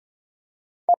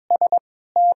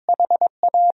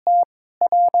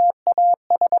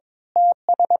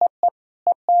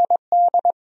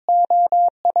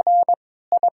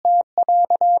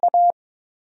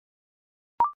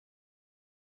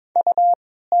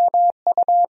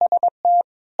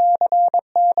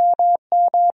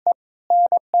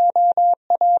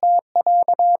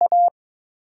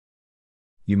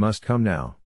 You must come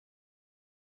now.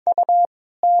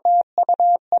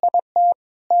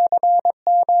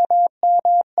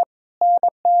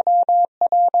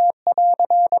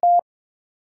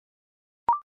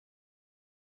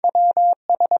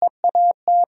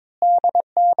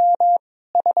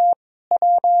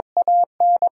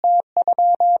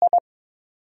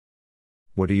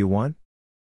 What do you want?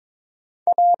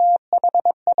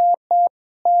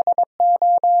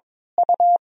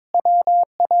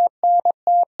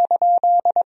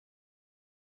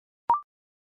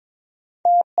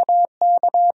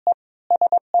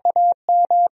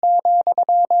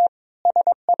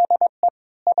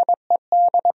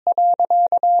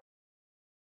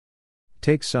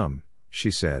 Take some,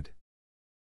 she said.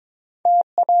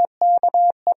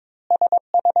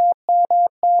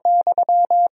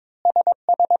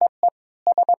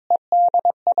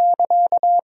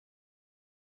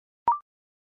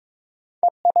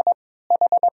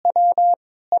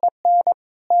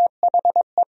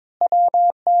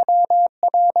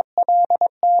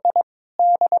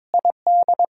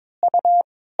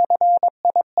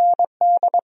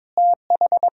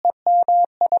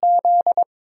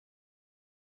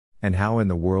 And how in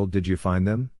the world did you find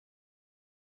them?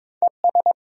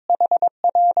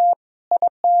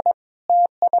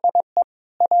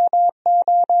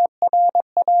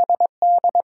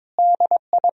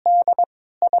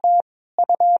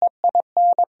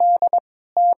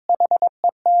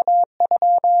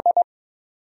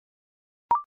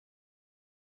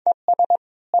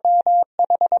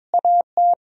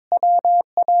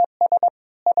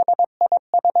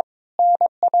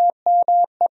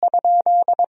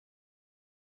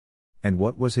 And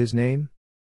what was his name?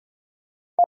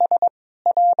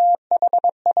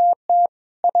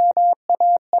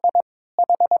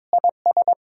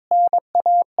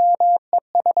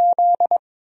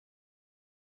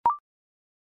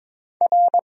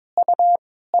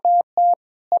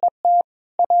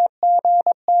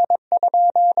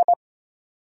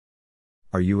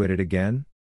 Are you at it again?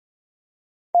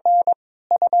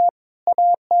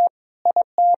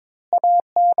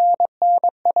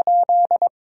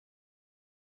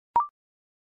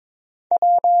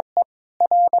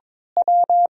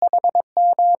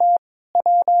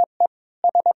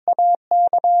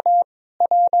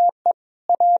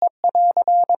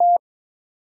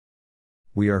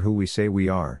 We are who we say we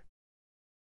are.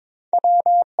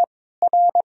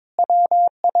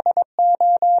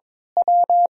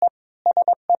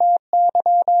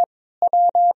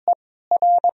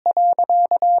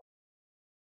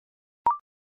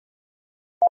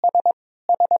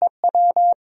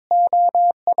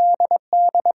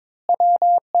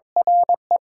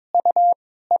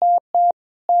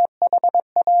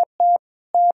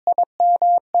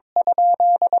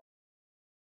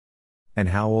 And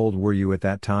how old were you at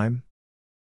that time?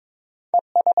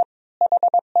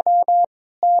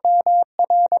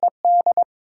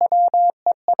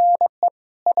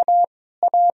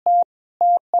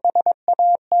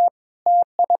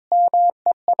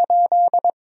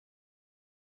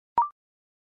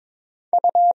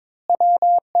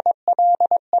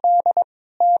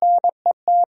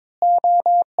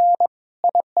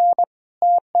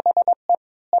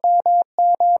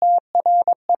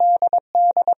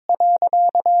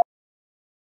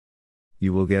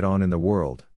 You will get on in the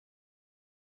world.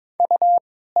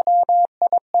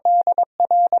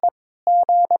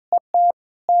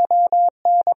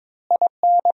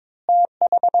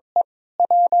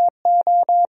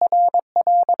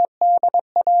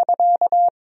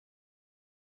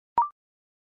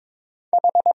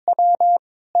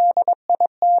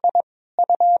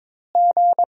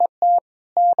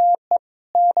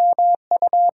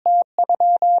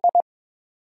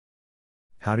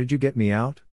 How did you get me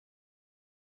out?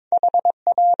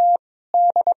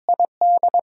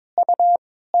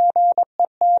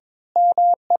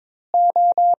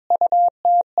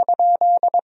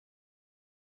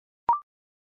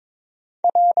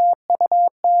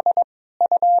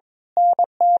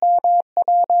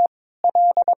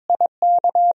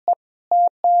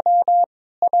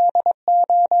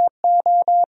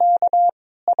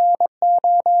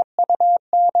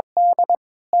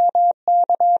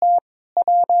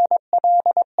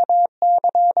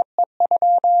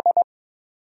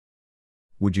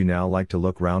 Would you now like to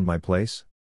look round my place?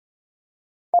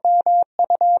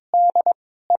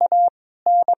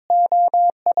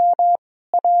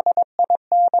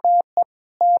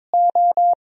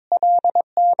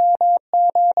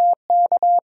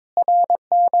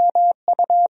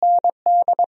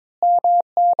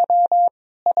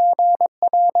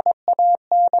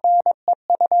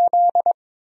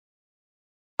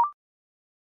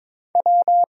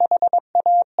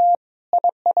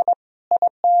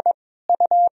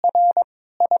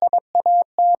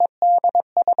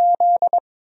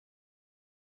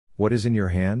 What is in your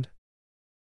hand?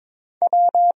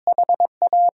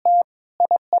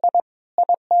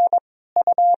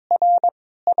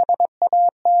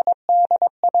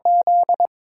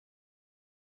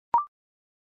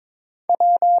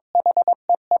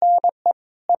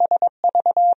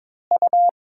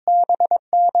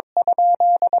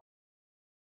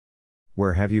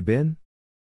 Where have you been?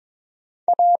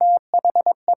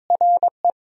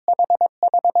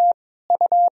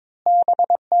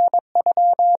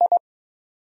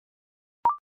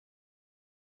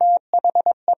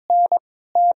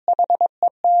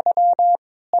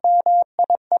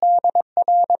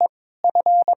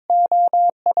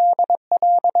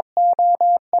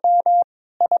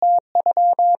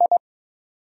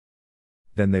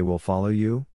 Then they will follow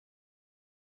you?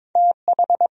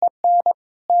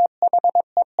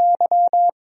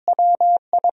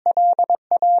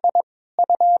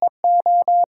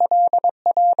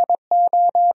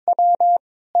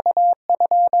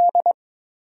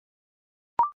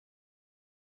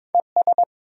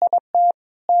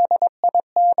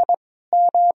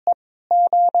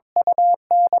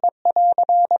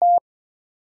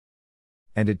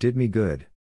 And it did me good.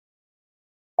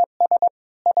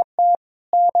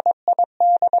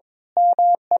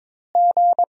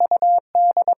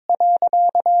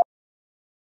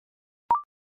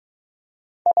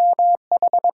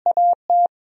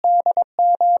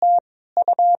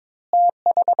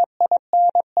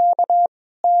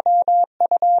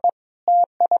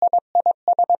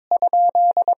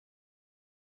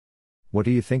 What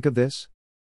do you think of this?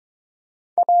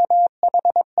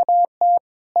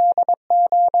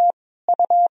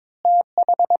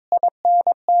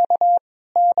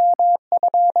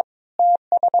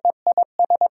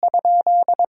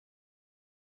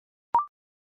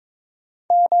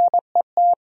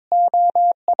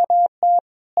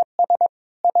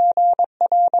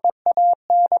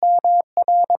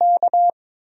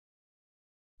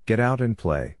 Get out and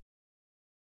play.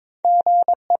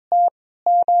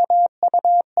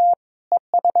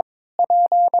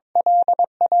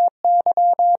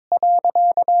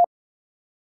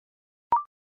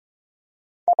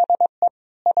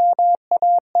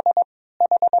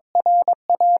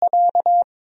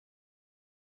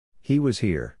 He was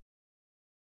here.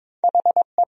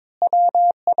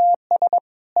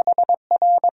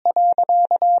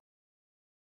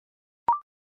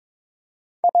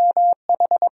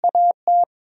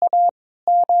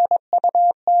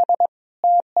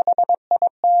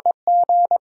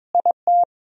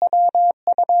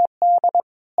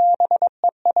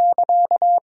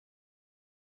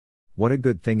 What a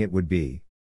good thing it would be.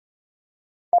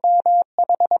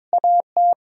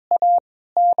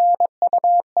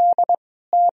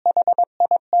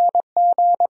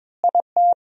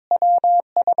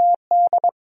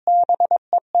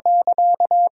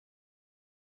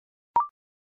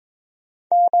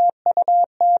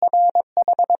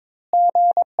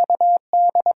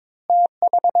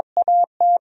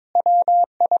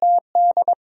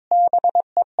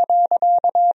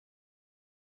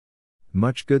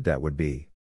 Much good that would be.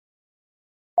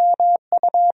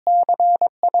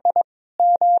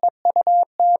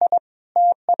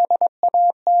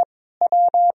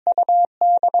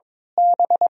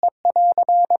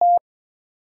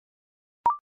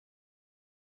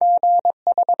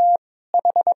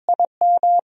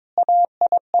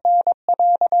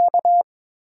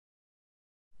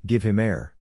 Give him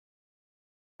air.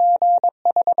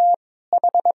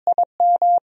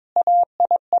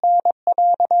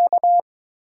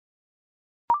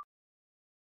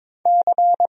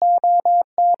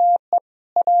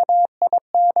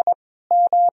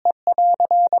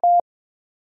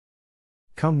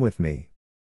 Come with me.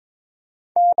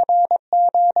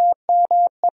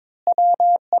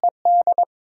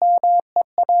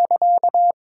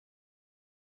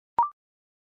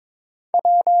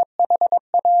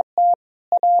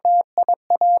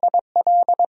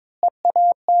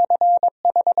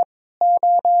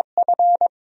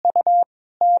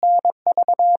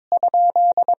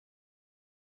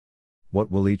 What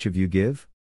will each of you give?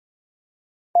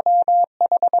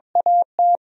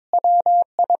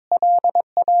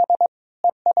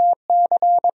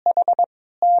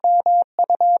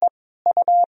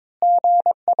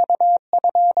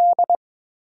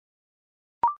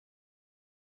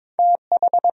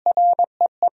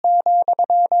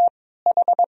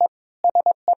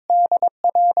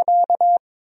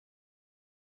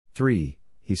 "3,"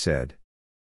 he said.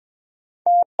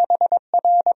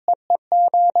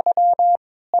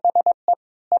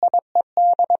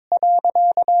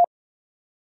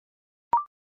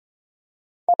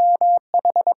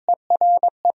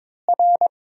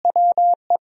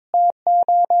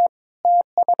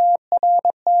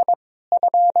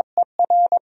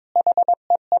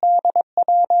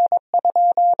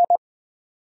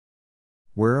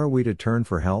 Where are we to turn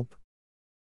for help?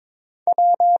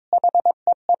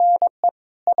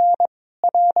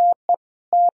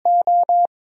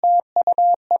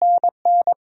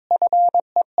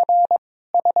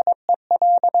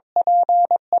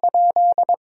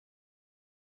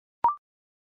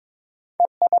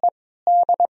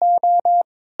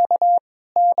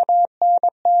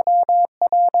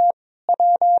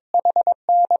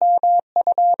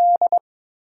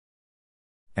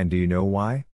 And do you know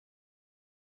why?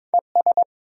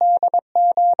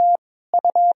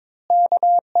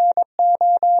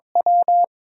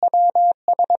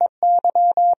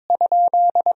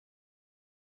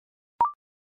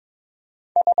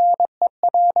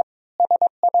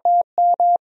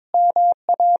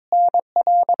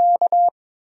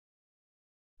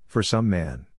 For some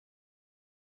man.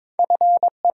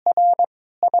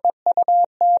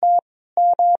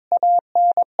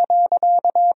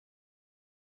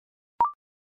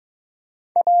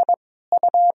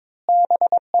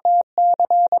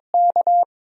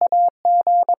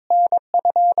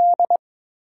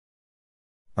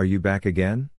 Are you back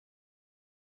again?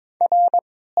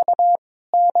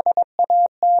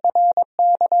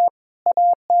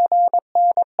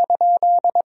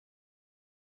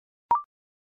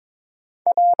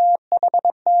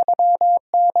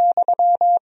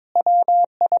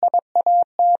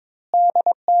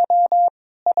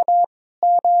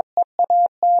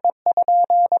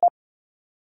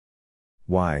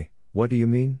 Why, what do you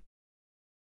mean?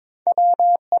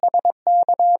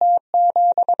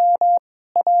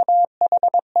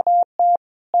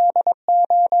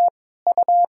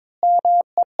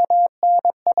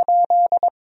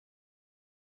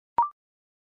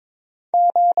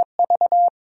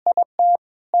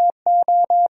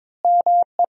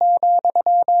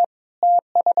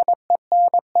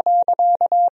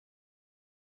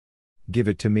 Give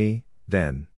it to me,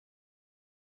 then.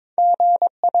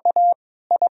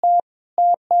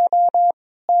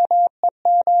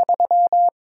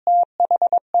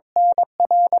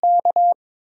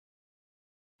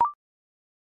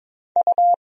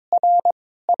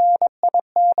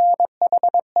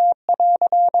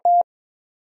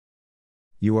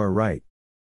 You are right.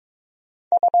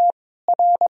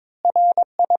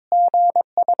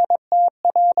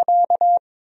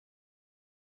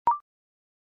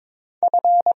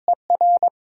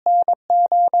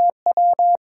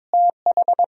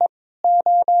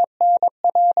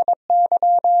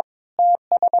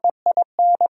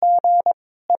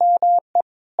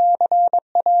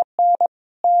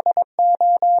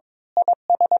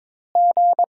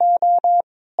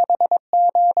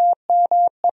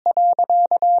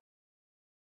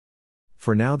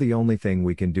 For now, the only thing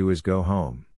we can do is go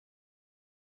home.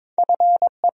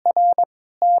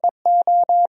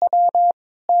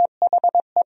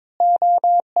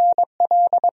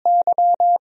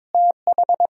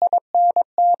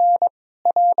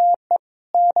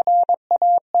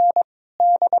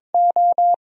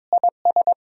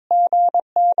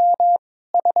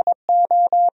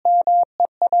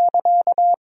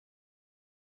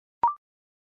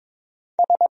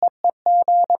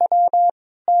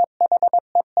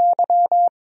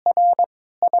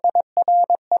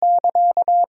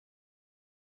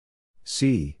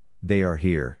 See, they are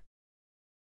here.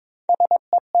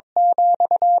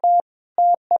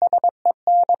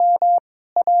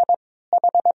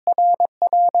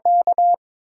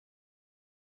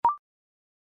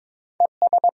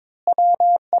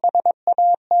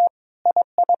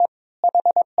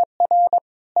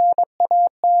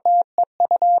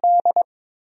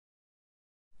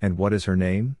 And what is her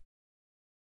name?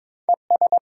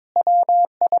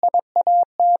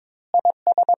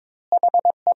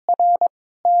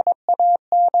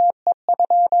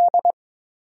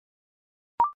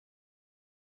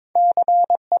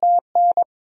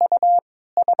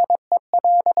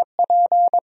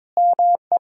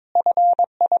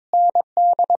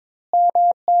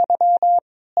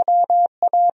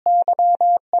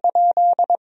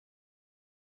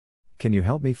 Can you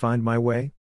help me find my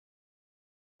way?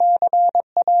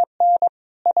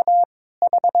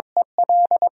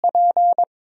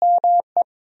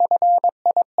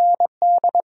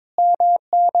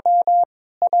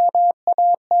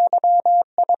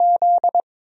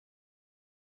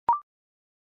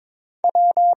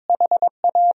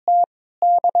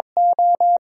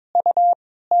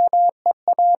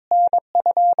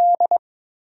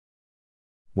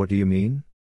 What do you mean?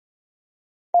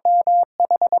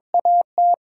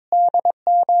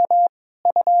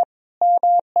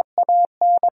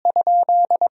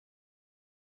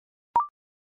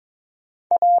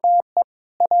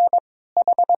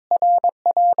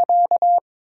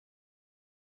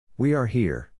 We are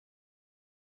here.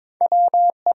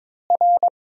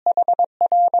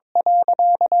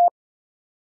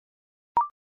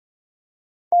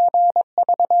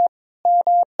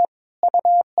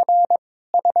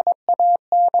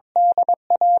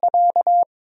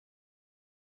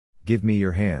 Give me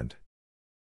your hand.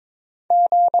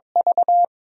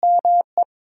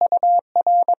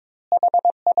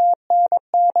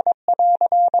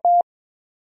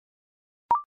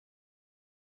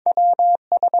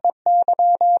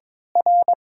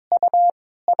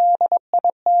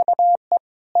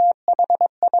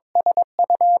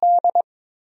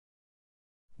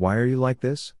 Why are you like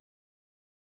this?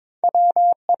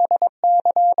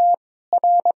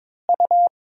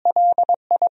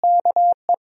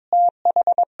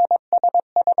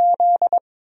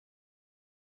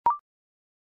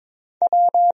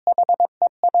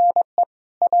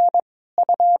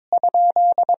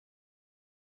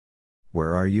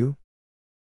 Where are you?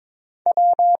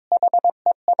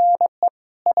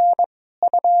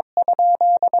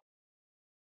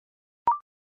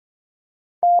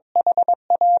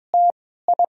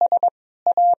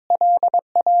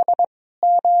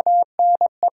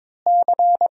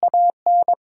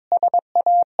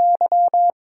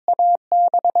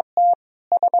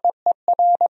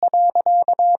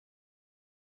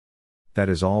 That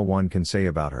is all one can say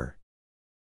about her.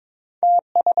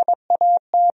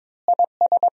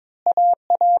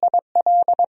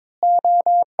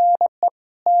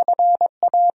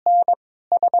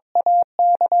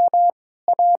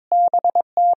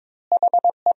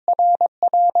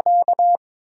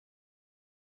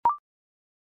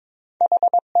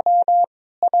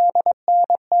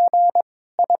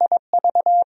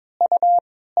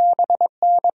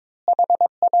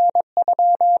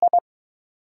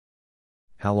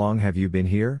 How long have you been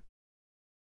here?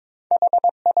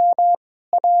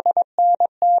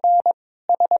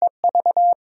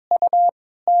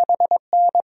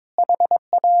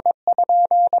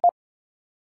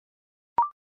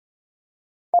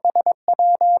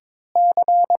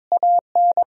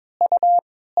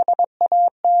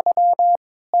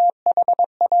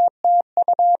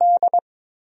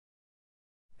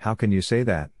 How can you say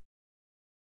that?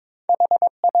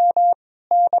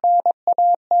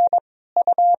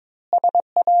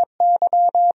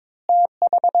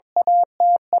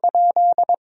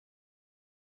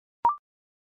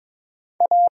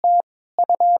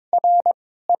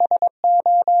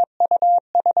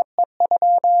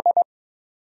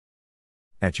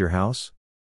 At your house?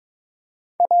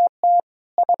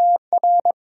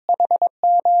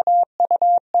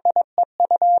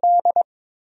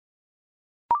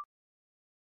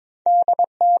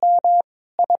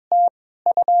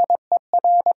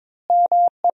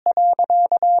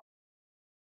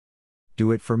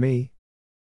 Do it for me?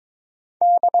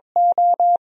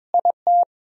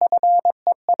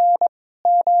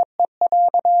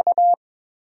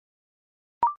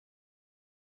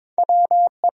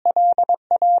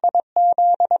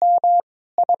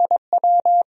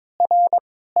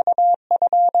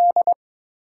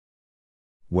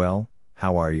 Well,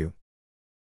 how are you?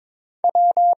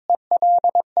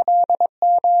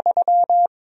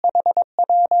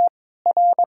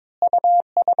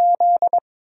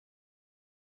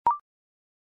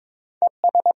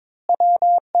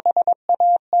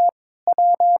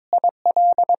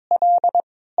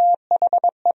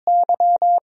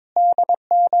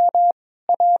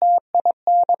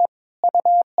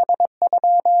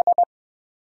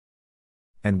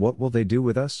 And what will they do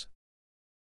with us?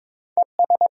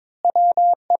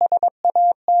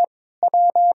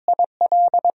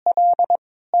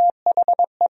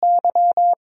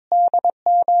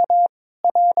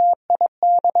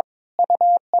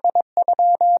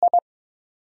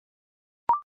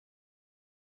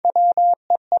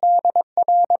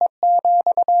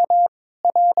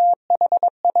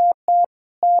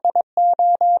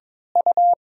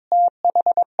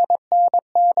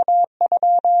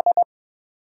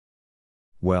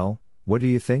 Well, what do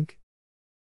you think?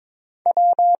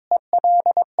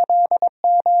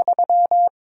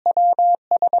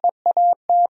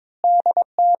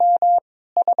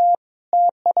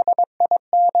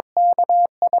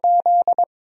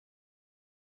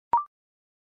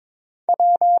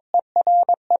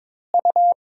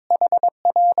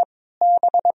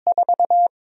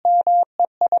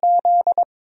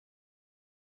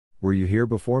 Were you here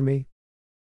before me?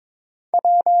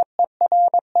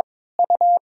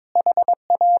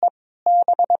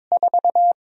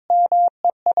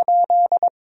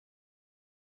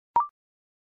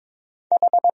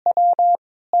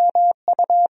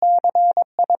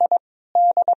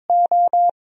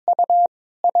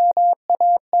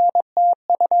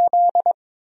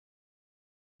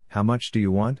 How much do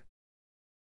you want?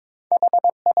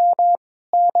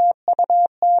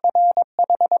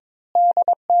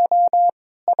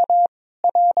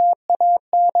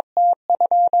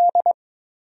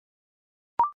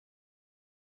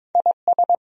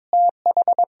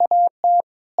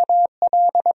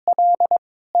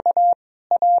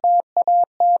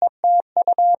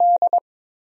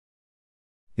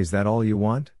 Is that all you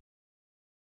want?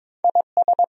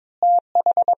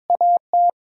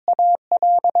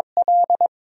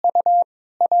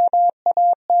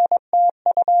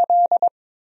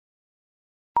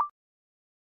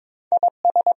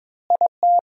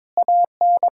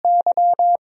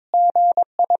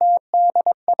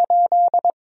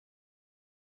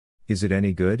 Is it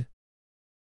any good?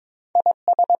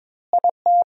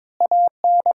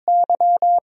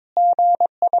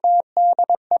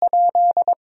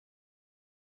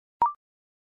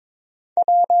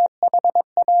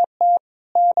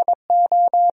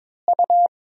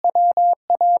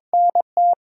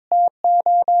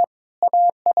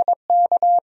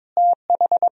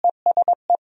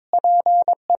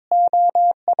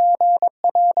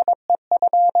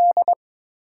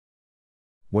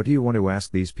 What do you want to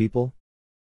ask these people?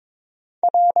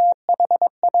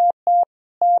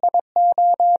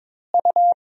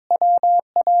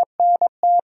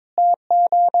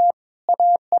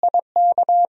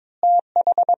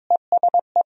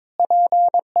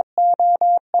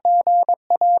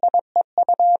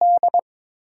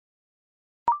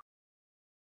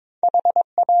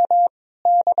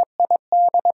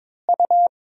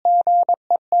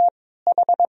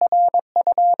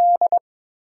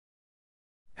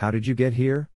 How did you get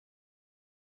here?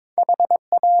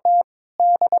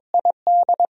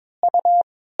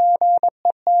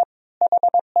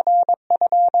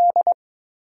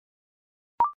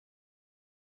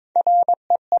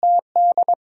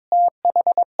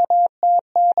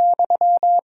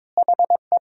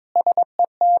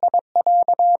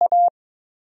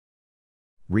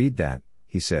 Read that,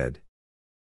 he said.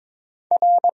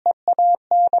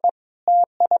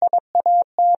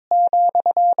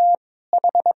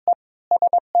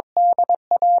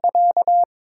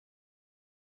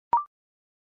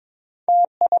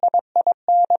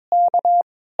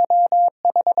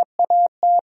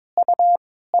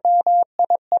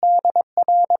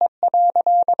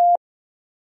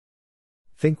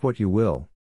 Think what you will.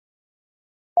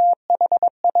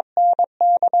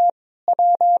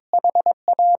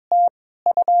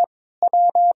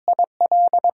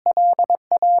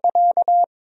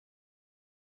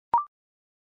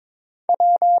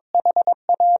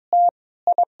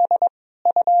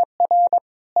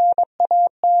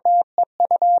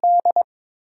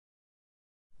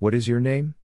 What is your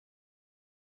name?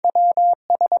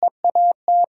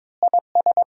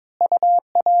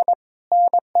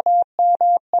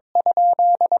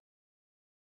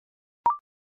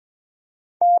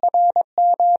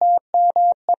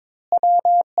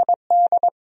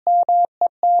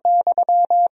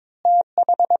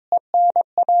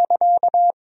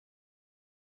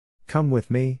 Come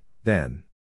with me, then.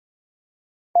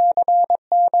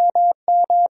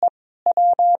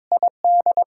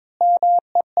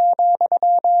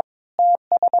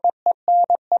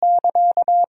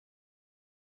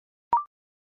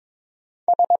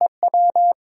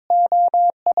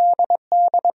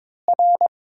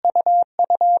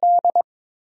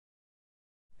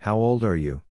 How old are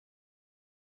you?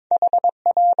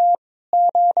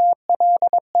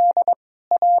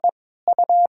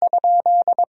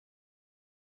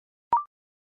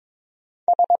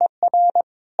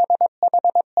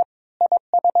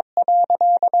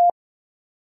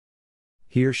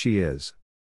 Here she is.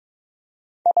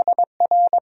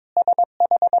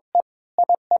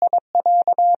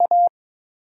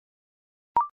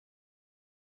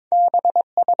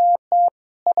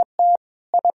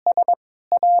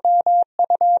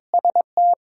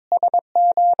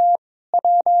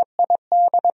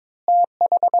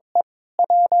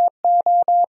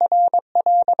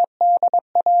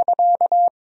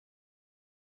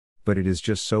 But it is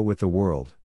just so with the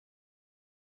world.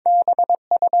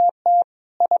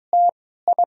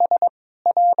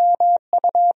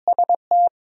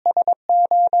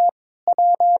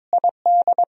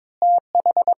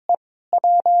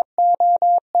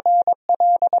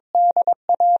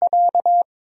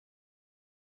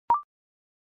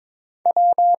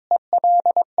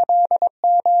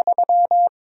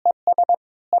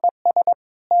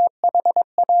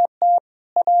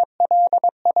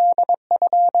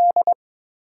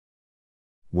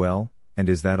 Well, and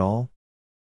is that all?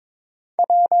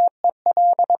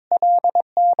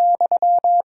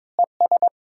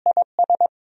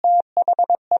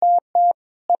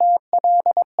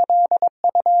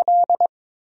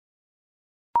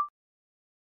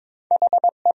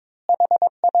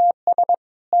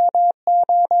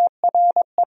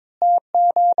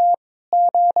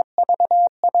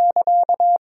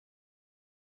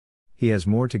 He has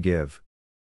more to give.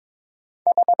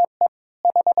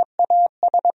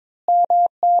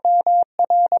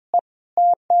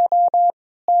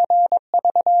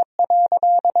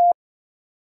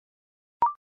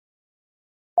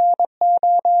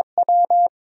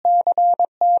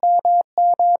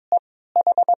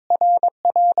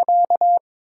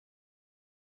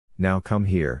 Now come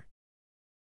here.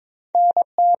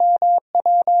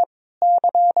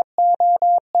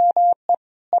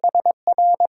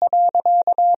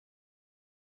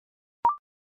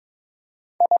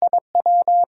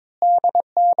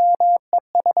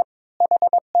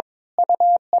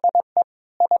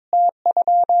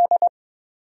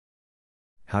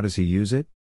 How does he use it?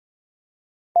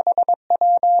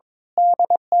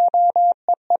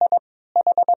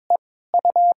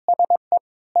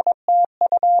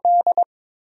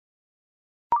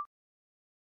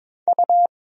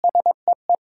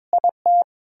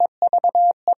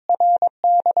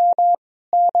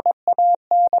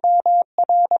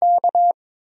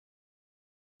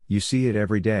 You see it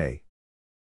every day.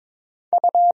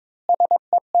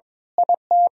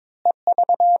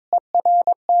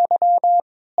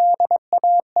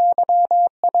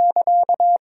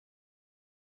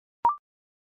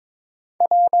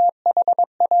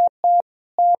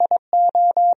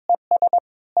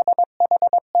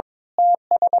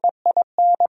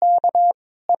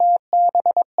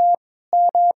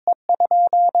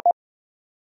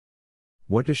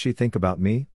 What does she think about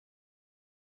me?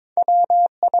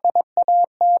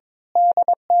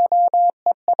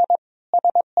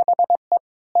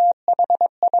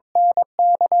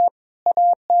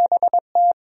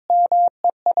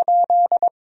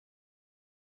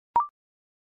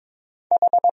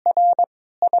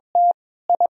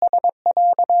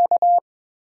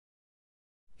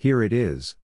 Here it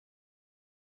is.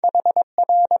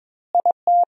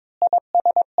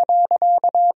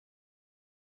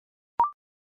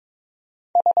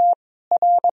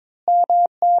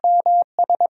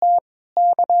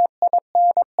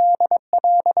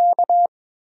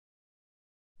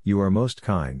 You are most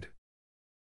kind.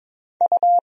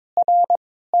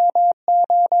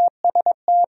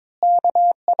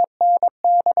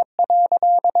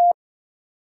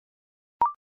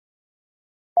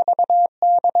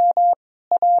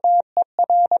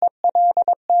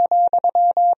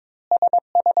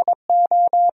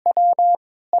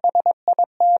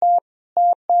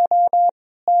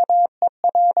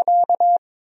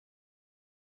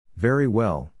 Very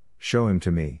well, show him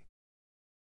to me.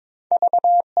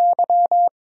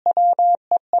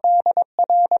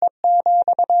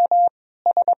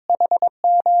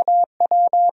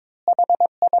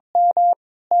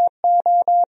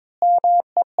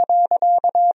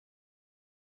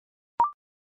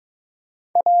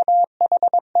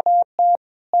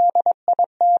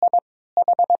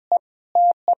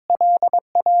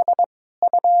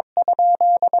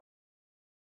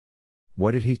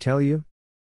 What did he tell you?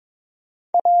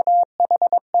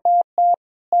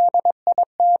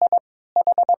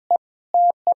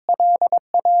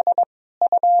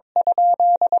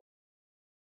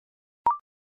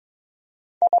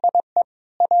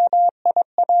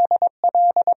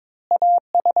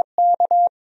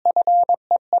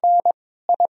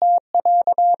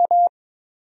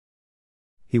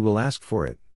 He will ask for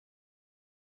it.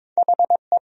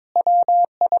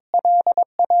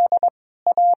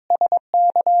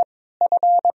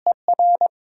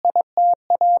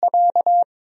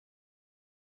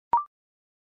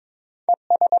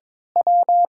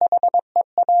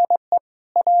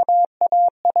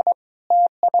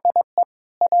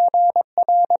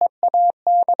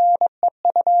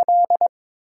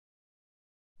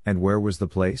 And where was the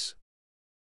place?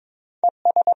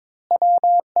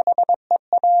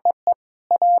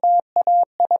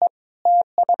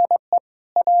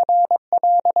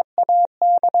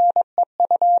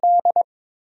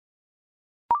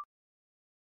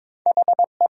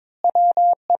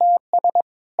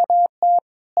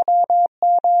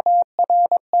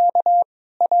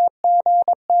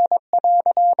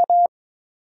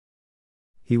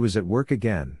 He was at work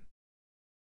again.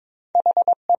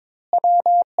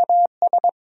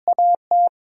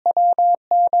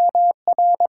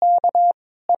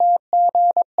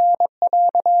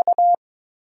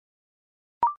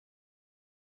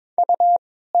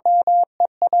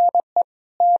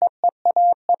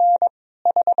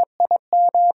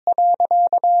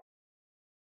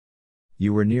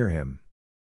 You were near him.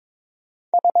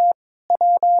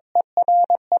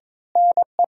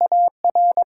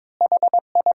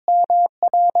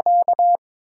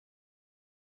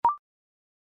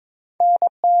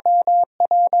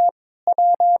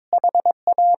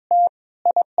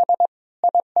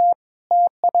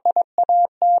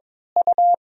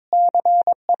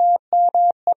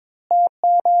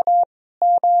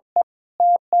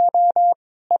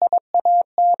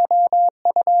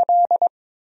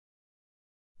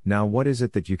 Now what is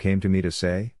it that you came to me to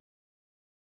say?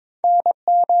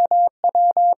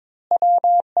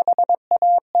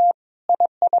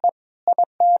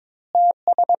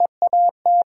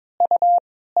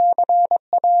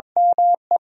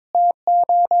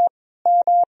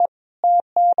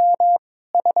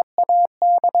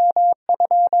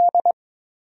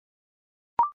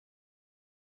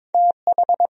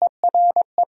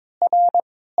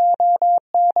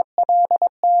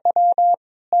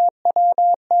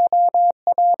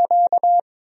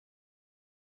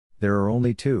 There are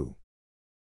only two.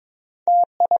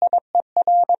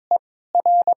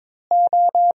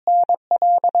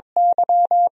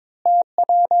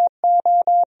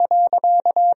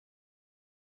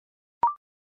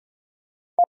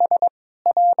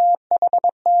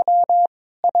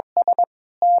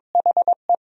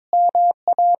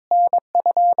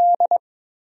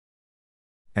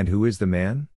 And who is the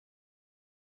man?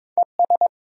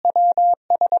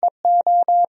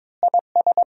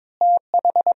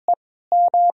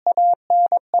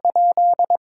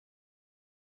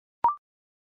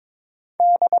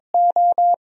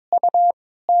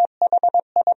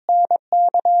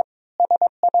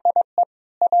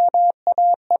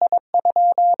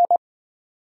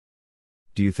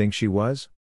 Do you think she was?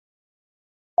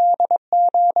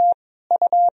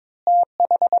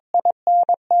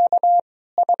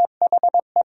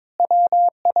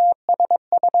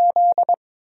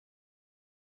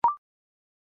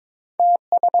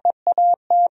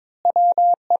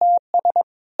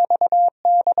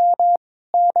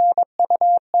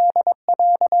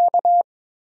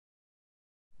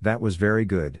 That was very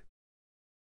good.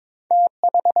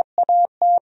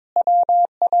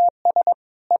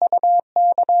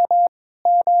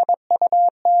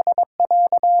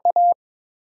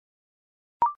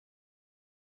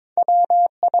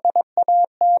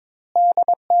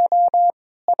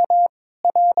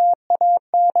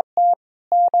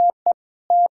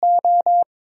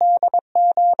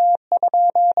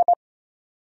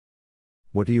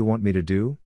 What do you want me to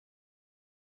do?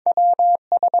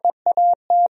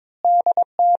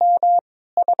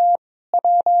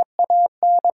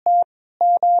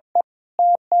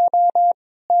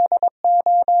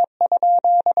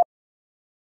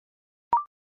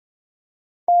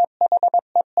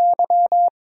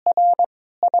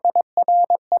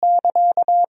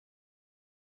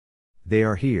 They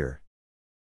are here.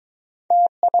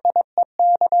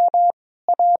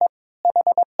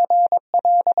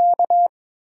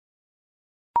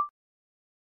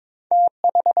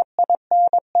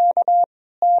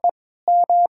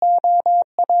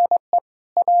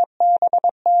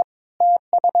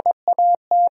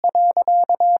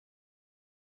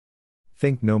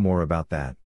 Think no more about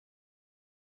that.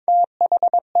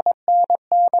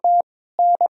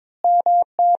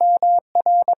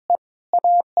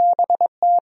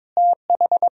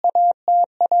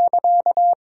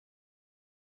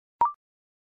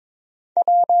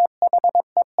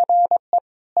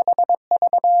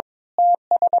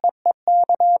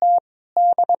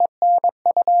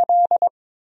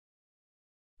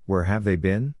 Where have they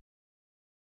been?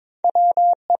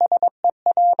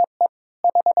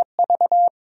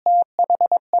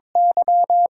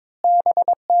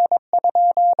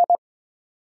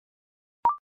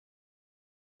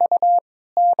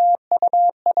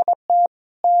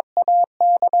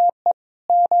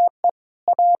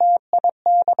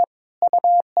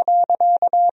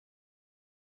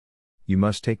 You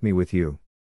must take me with you.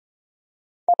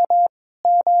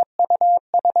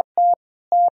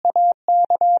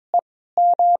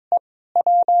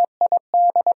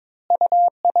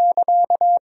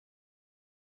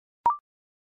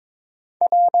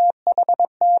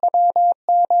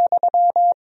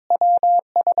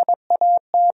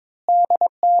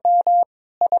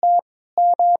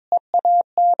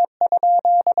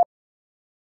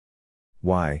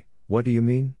 Why, what do you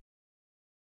mean?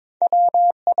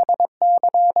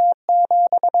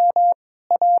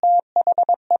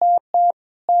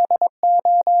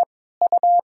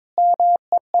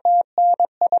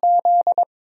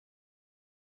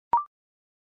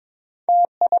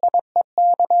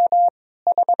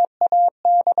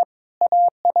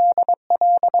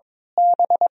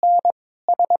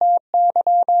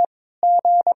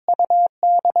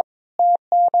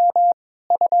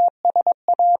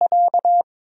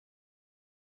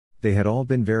 They had all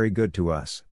been very good to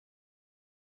us.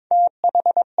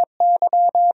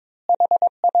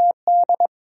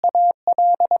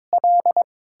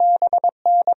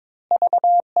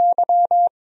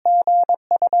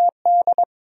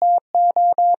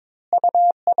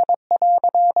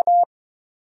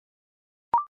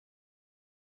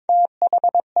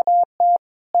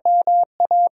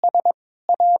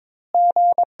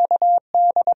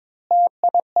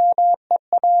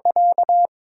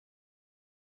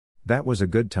 That was a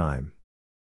good time.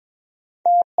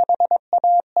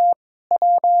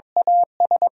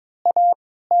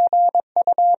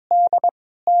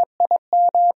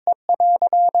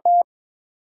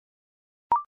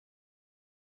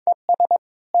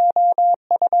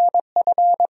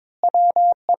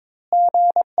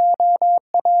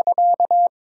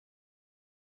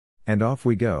 And off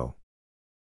we go.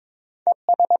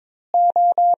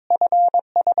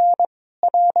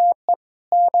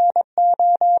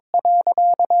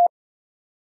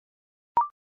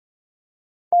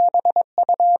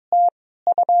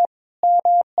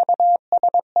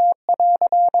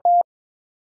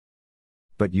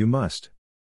 But you must.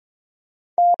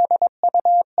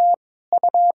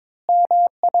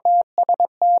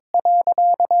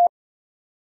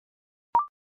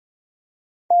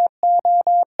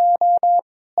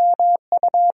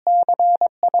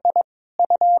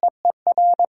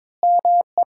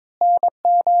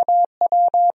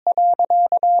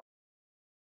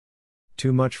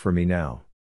 Too much for me now.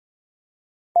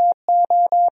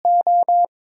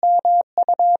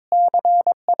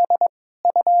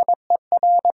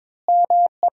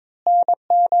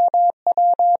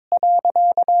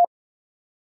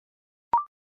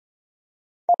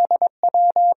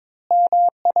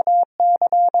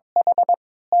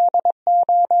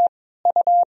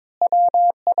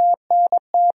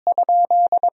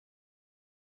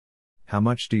 How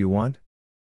much do you want?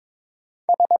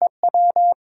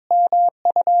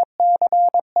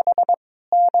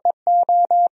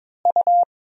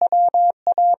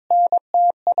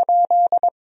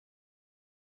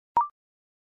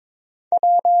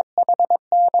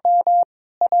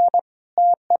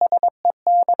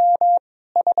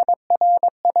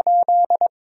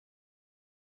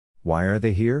 Why are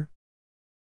they here?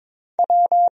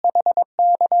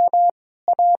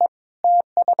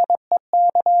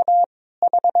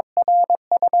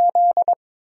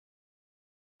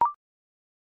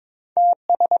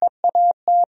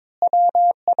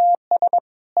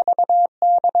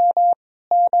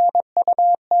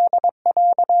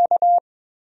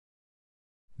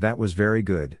 That was very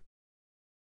good.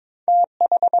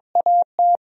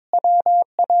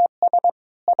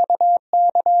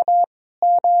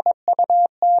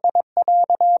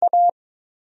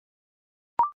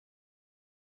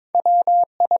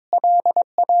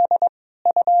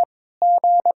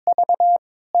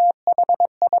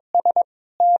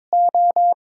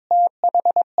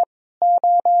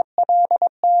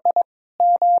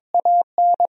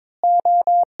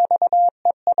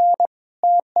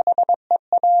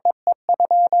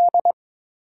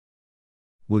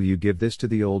 Will you give this to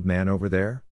the old man over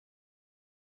there?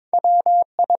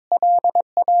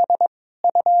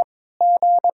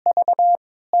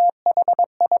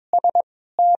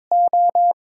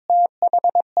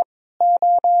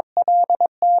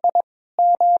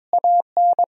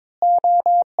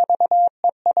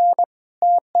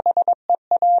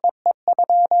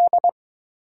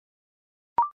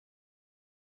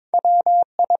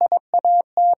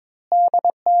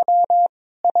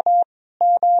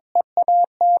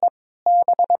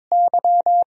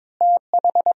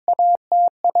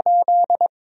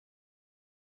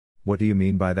 What do you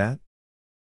mean by that?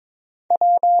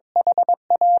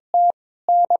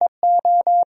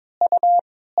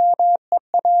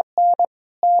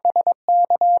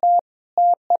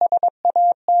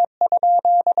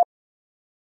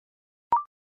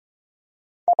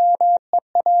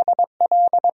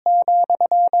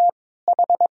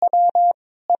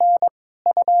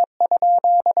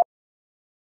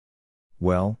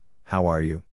 Well, how are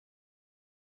you?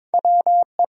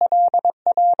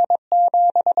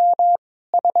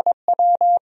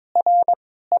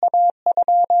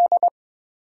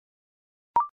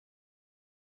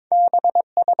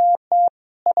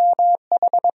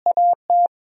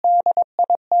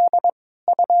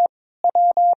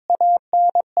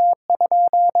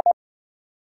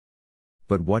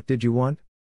 But what did you want?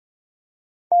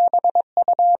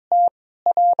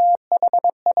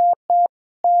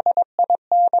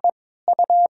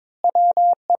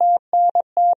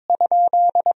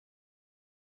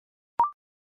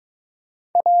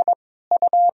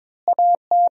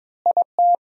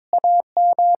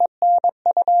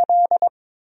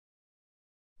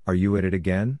 Are you at it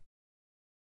again?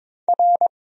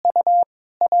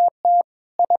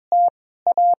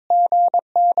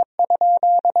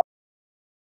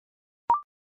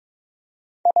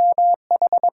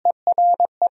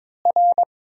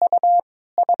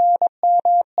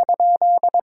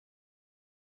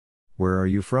 Where are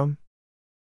you from?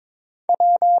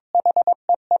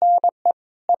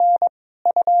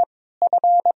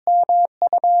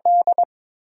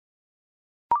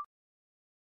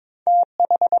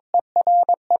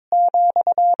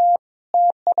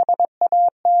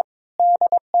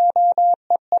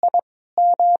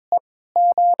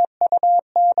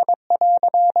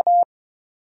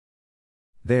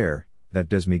 There, that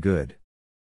does me good.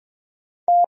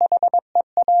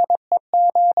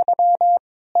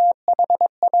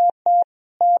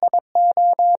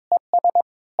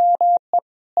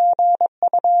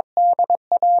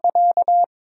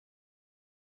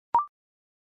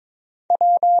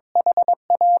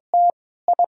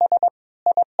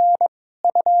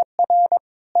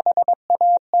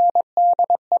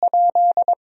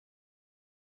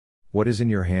 What is in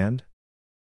your hand?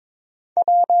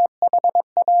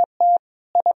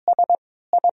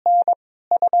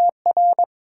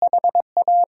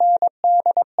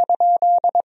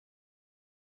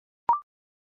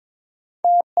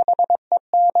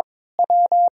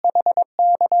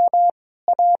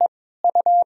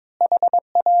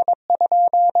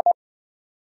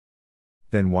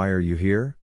 Then why are you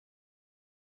here?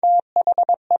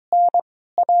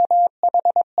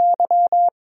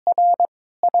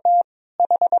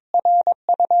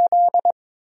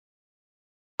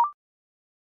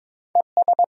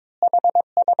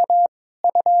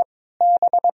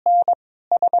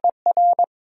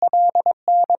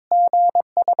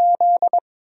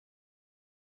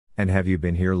 And have you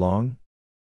been here long?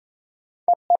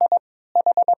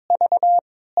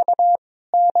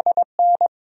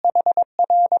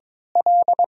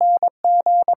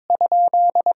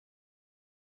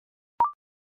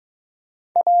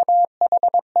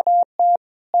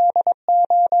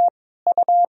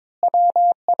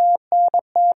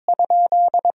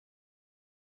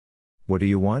 What do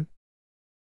you want?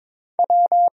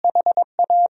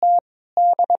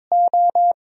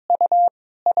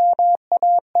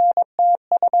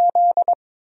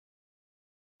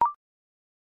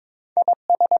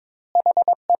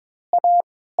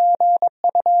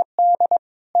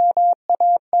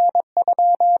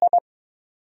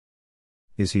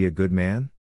 Is he a good man?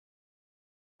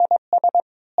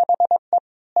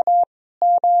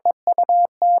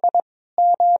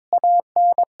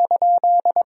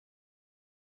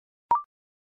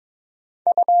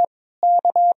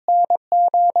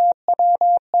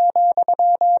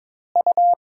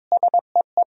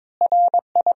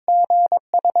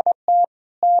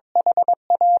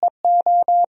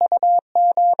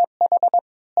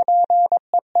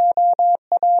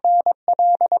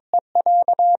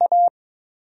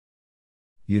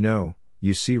 You know,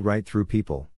 you see right through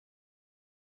people.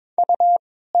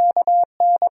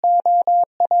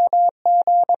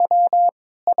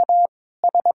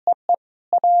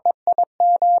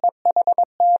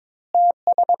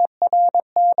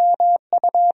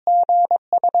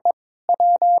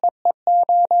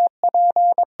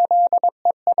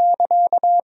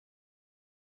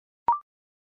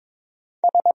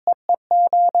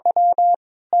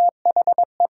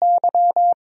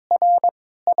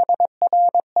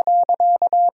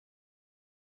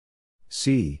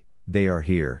 See, they are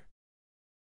here.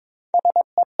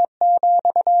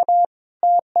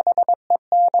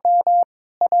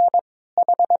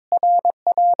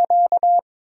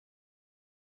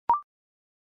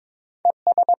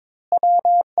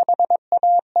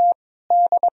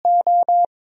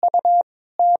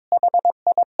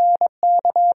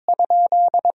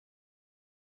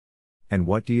 And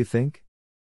what do you think?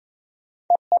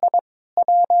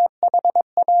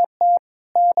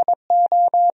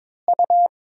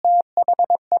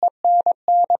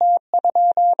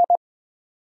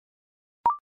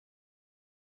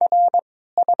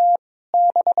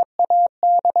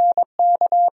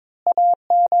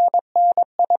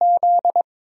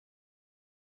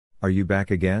 Are you back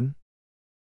again?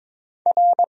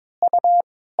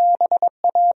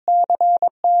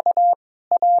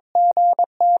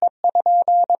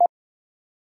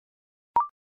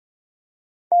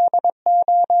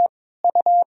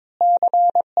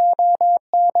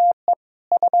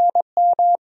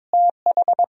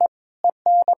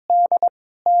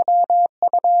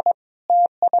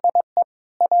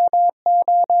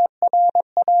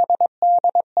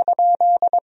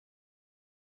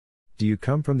 Do you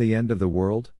come from the end of the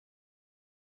world?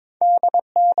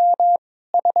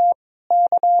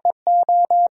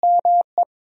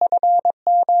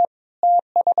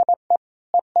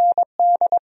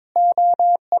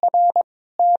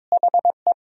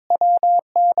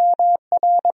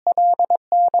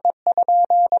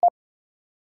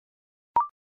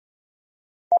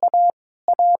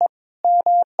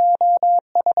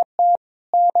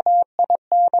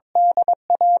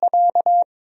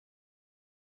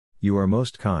 You are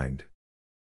most kind.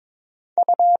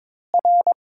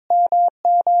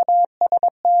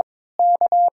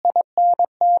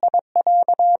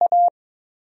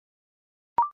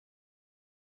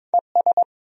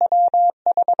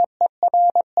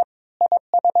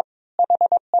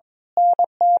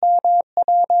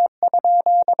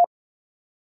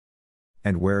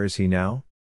 And where is he now?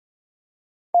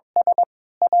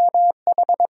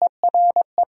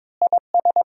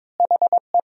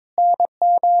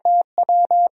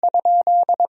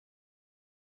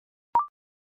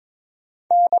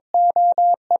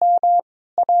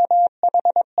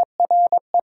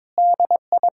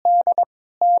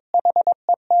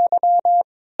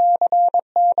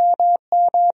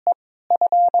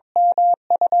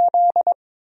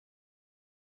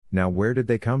 Now where did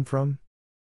they come from?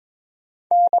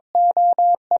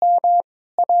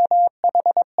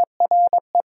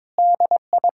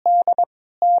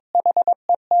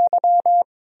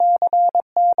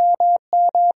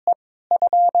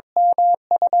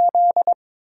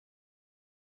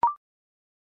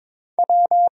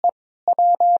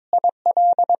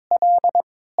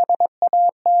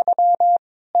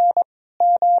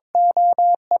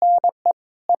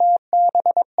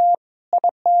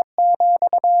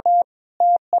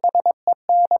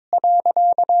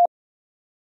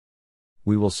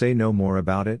 We will say no more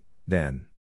about it, then.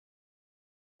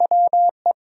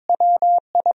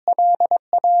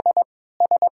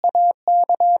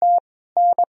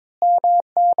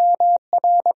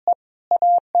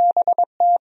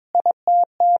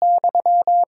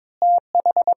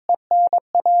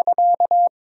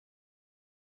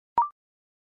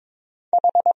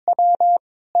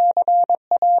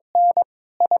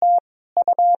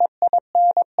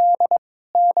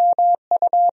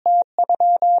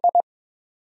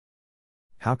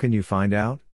 How can you find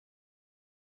out?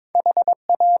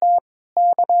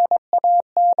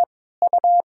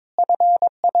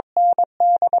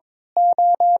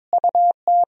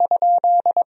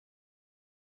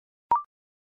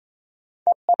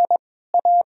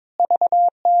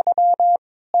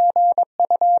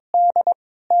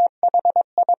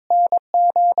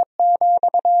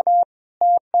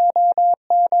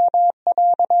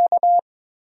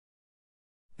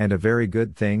 And a very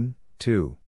good thing,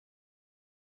 too.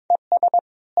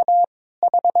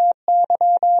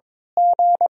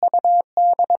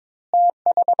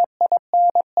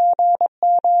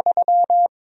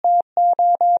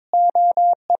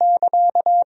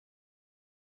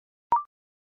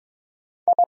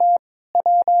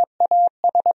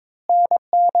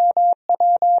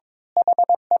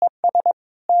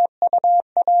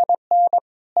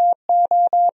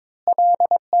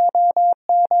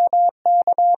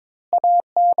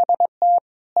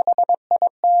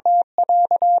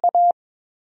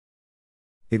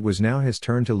 It was now his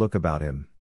turn to look about him.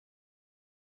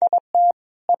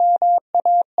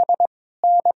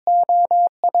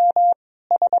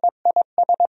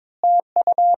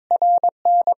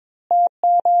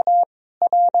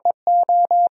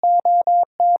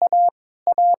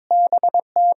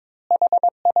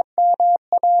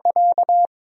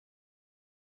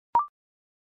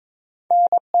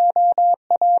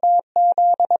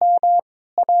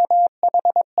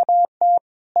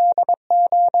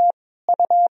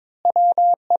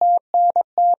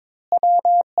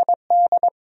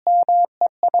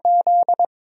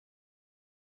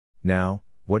 Now,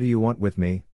 what do you want with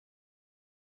me?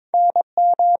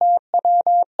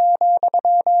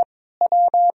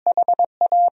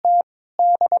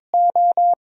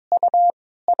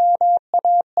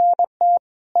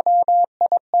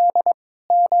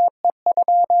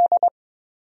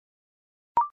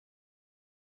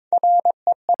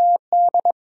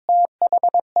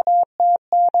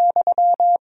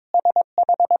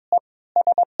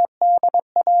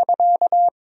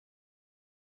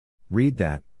 Read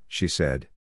that, she said.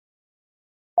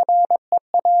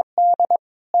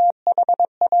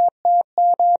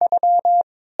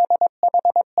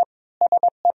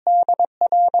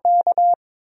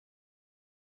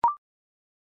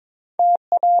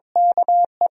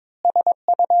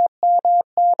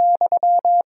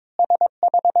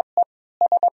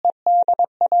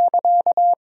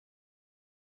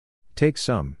 Take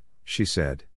some, she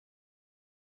said.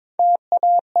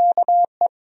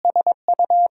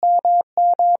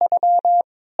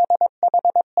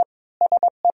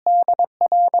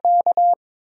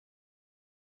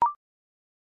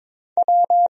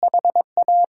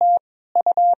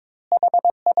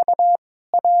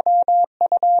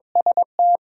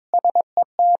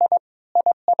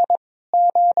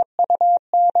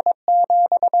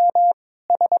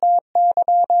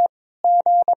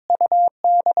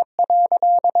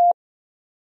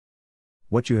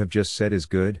 What you have just said is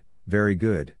good, very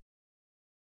good.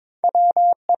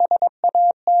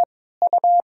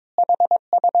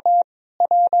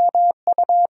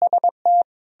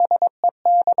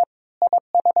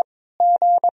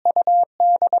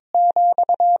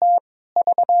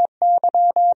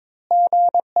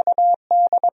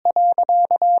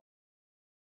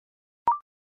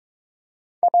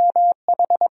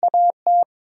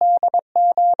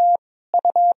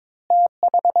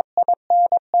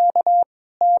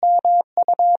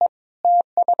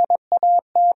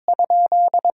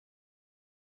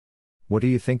 What do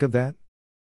you think of that?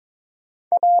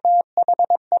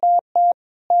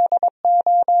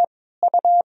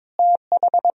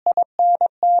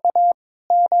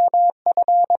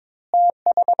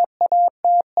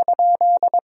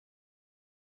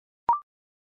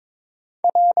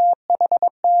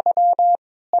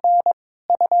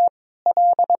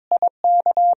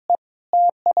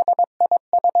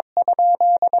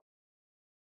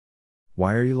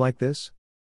 Why are you like this?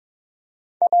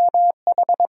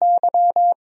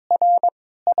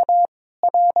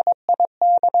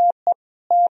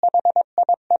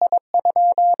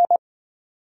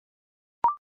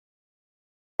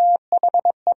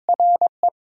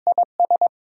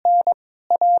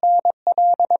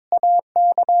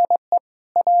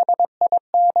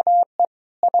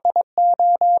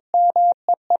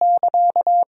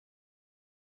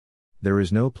 There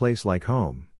is no place like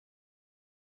home.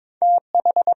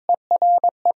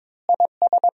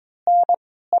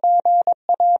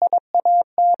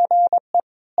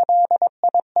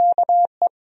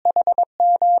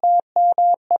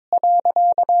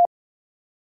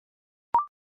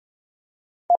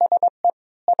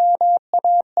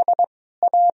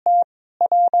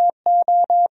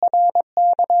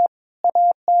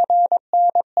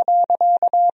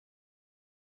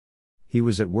 He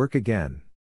was at work again.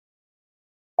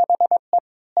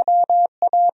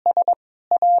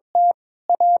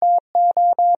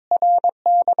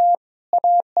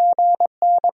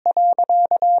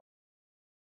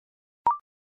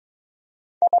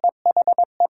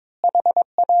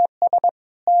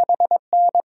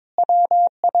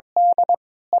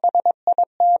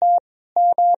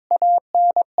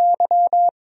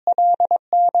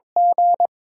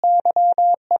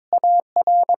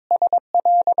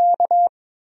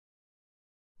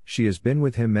 She has been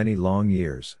with him many long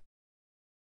years.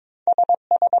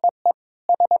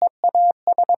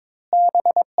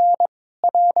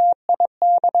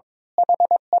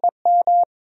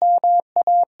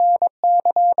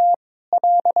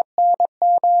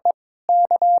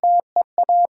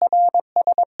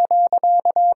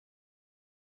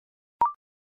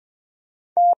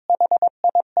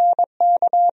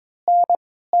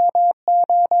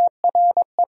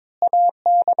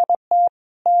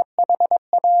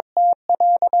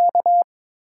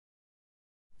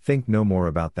 Think no more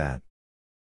about that.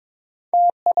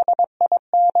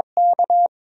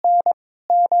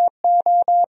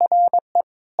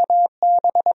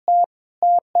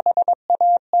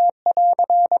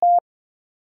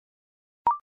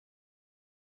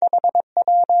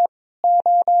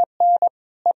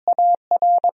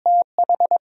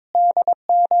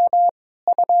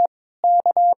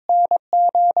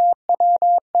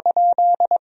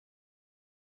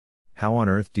 How on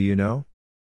earth do you know?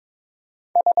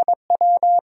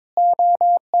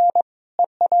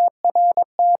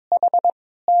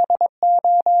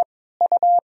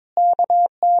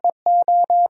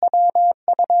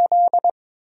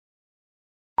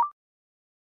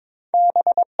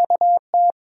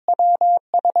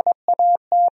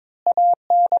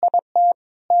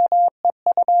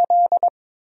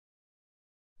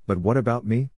 But what about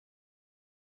me?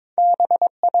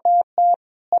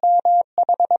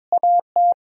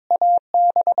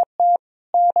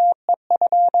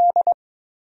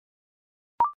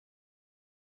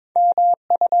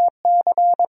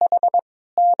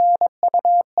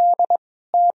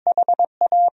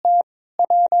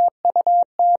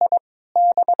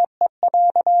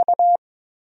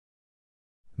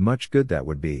 Much good that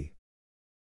would be.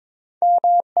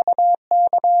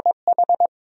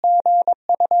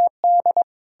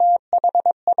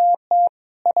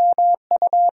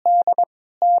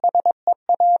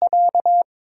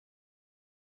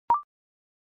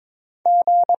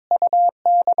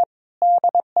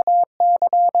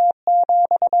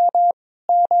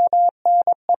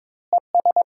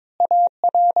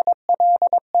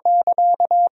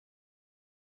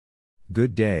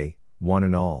 Good day, one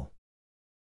and all.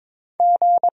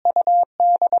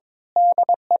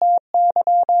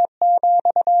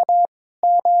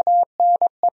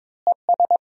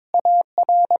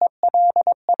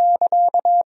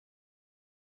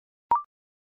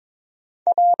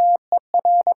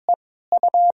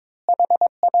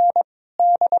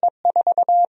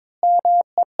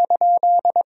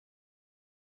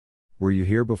 Were you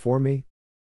here before me?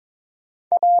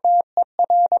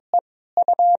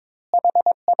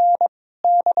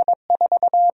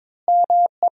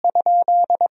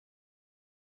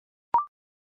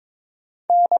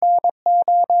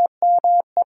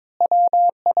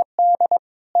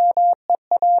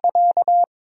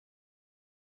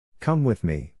 Come with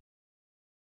me.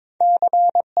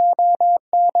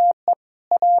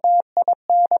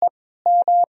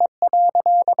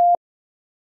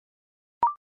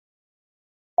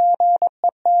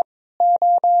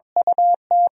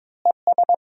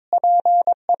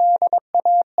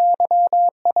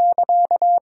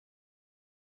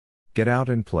 Get out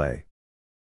and play.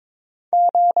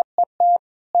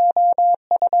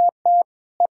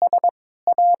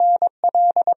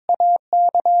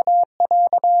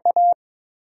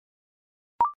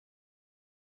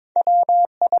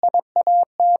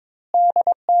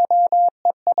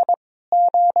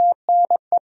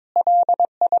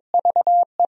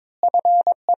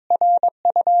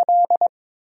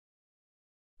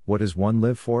 What does one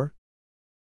live for?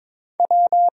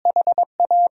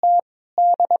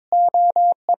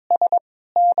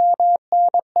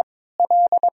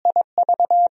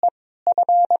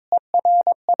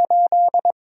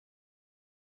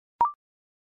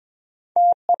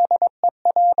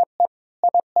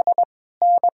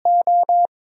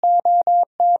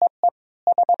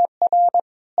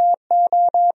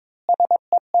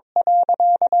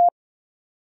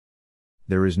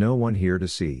 There is no one here to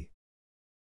see.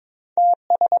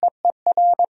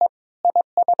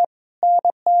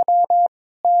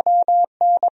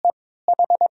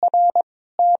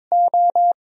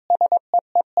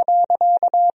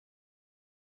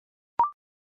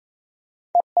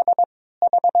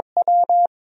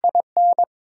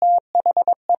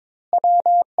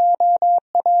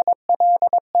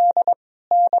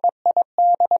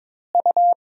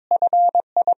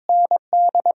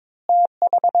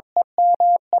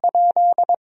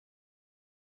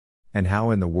 And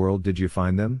how in the world did you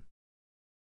find them?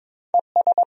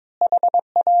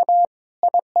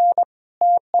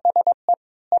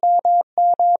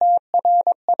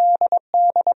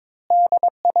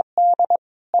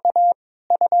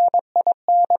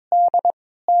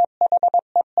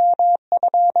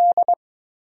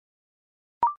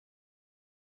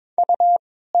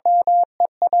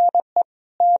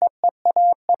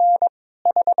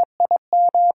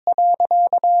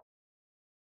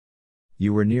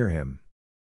 You were near him.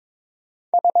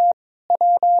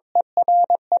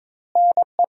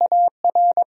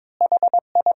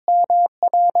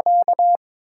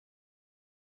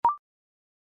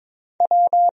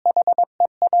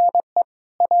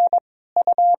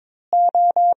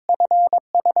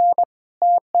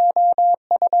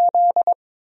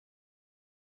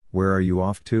 Where are you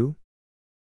off to?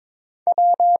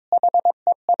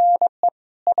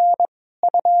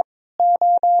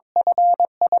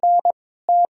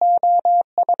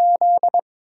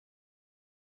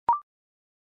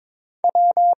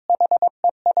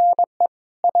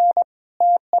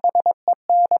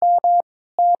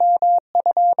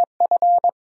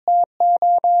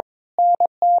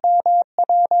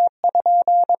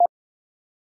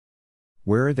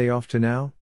 Where are they off to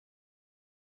now?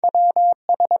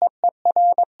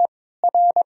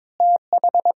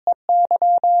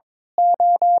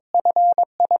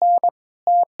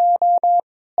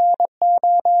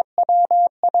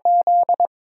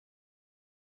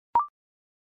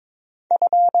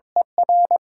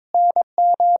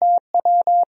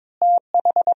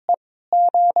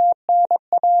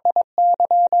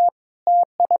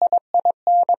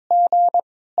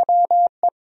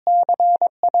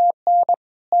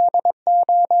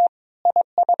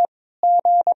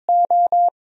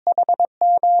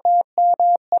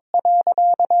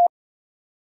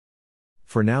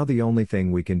 For now, the only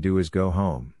thing we can do is go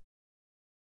home.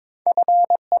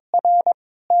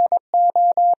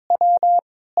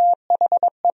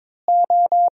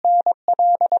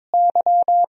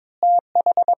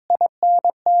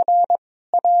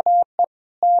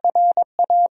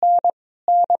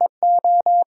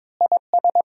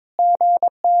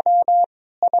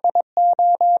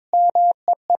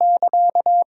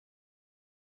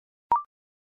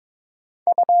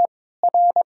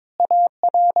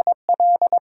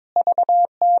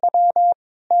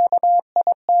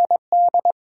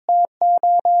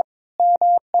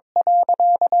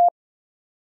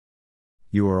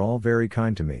 You are all very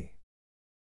kind to me.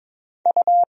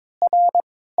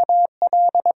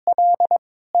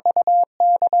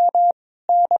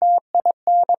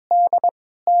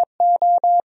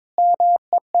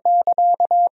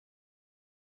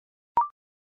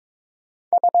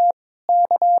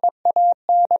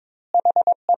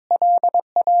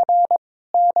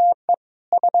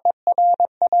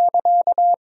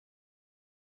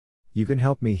 You can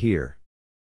help me here.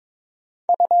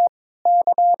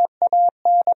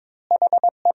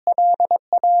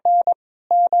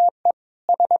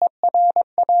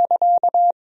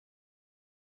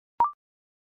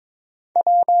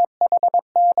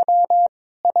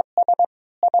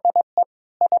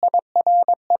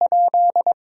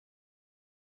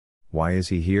 Why is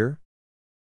he here?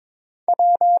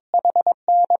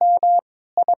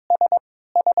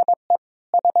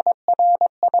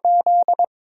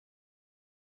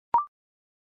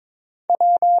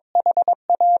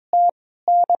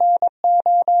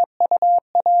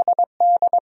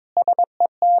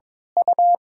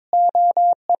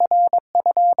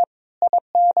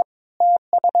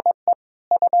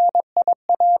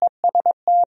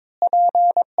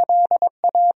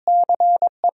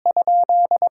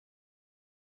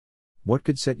 What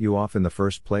could set you off in the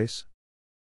first place?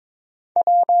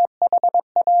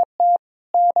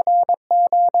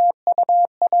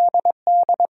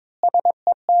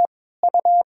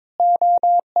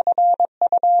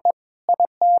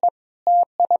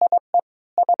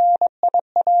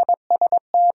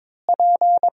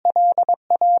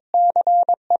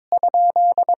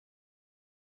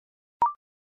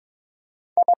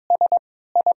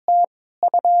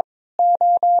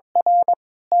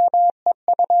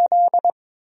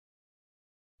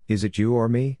 Is it you or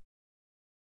me?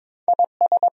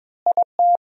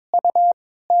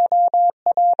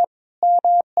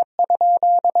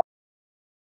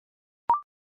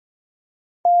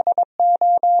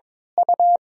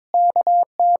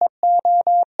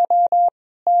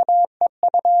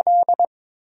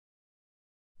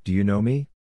 Do you know me?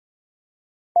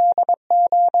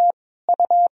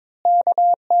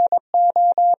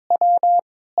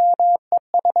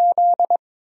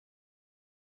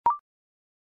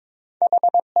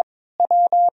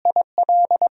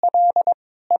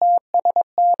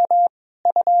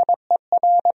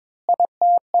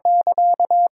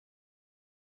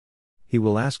 He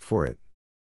will ask for it.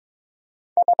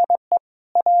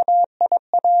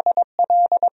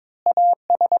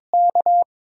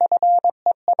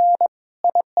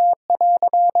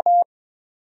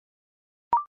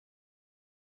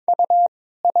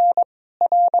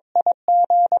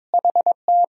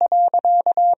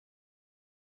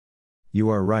 You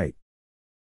are right.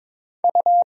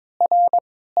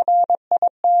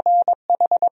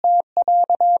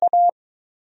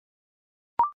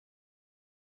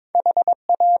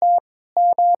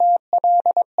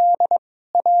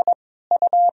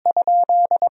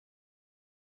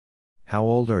 How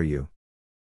old are you?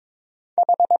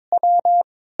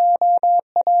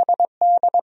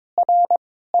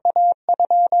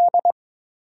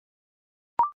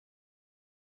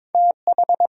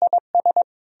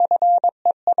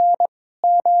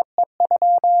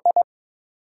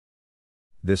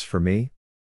 This for me?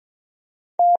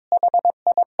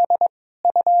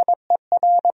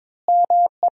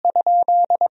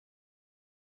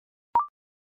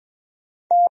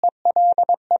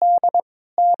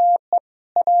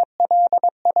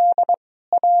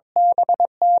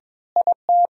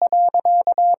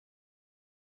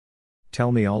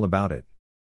 Tell me all about it.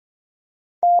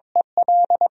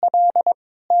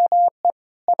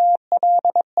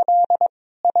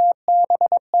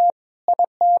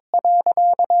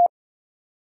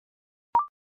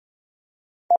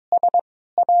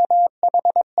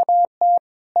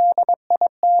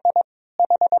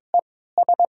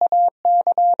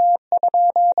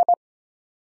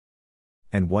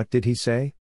 And what did he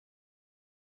say?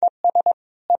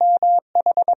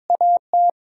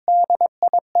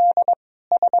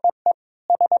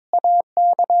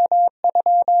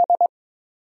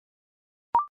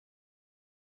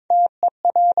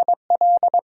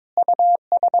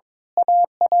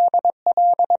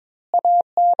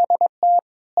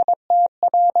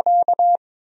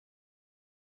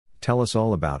 Tell us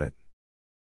all about it.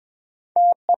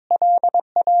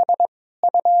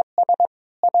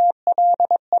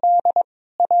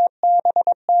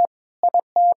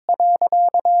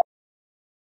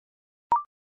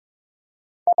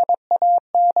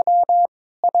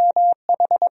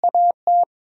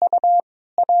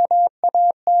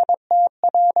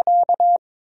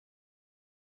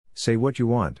 Say what you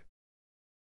want.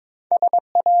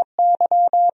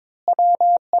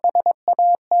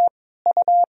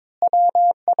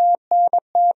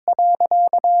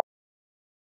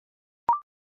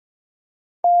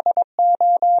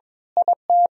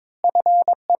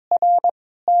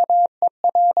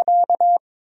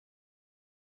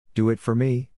 Do it for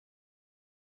me?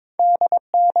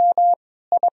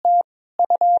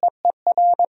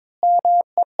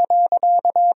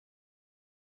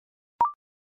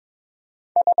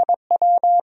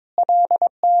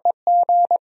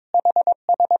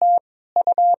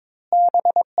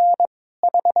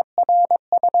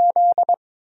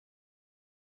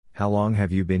 How long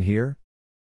have you been here?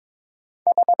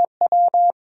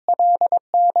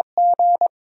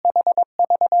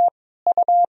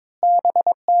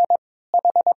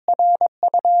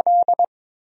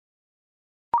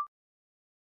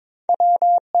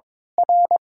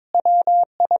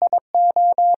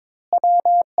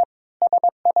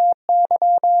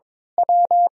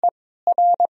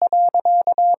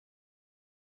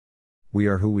 We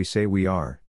are who we say we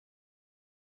are.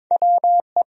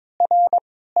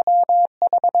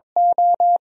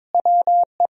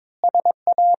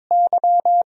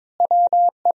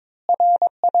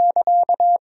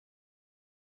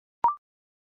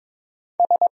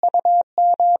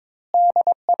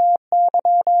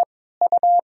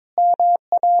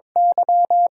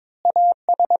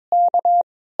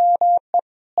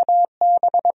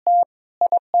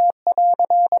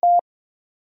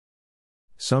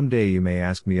 Someday you may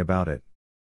ask me about it.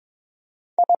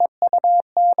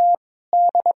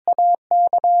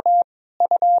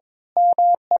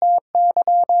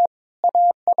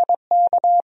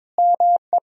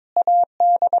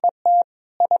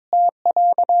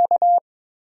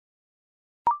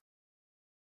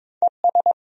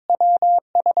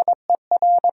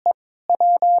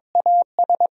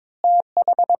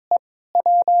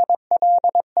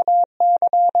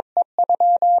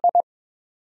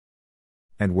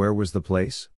 And where was the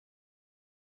place?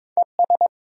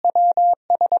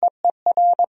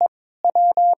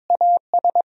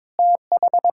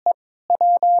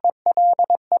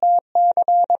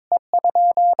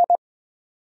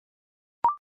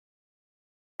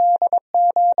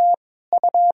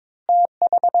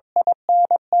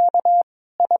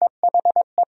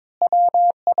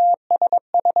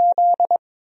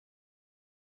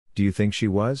 Do you think she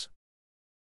was?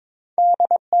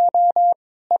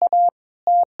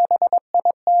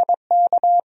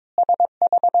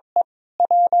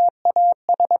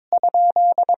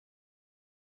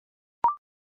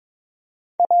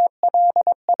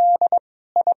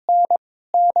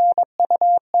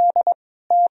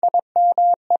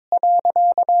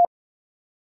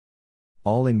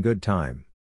 All in good time.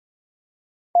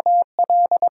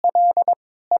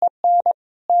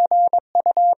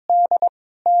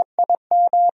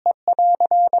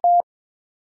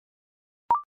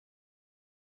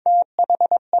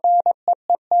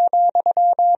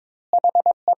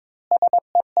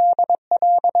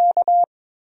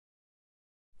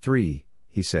 3,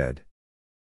 he said.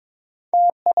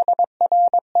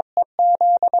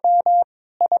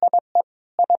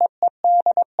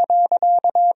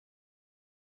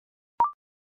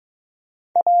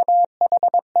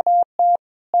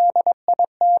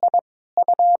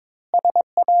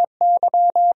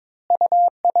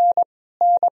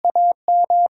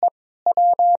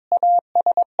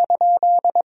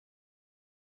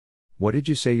 What did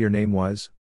you say your name was?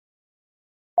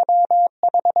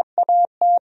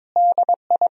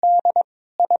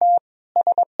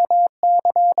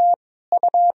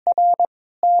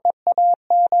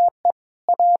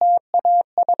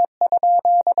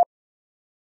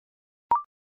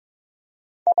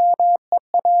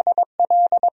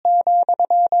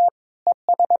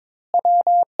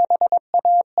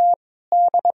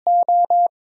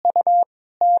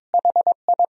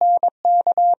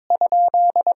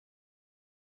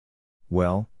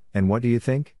 Well, and what do you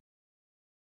think?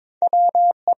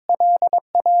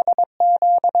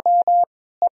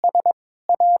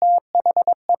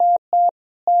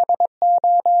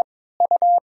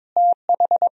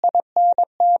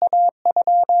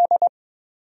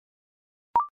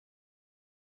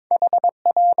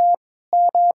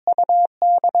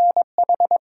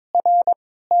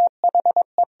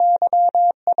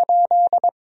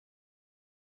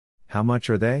 How much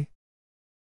are they?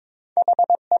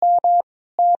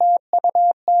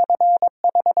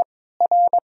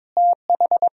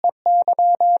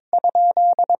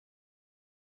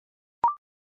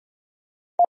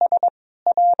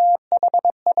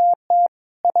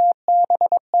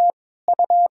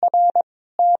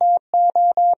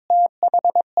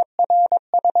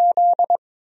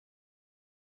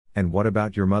 And what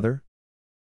about your mother?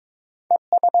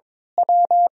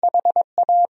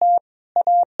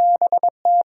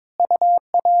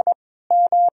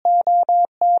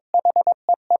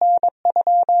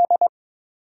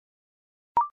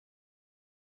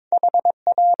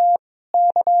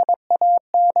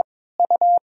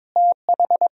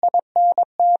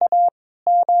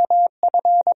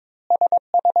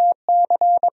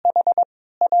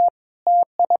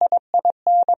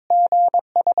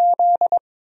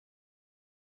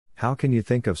 How can you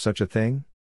think of such a thing?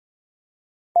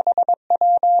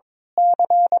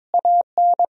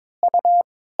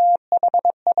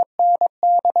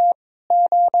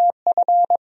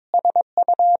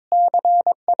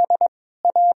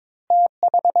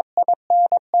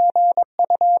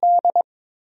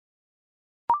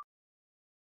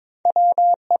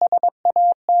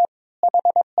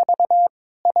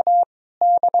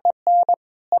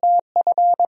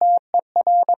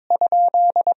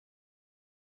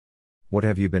 What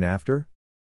have you been after?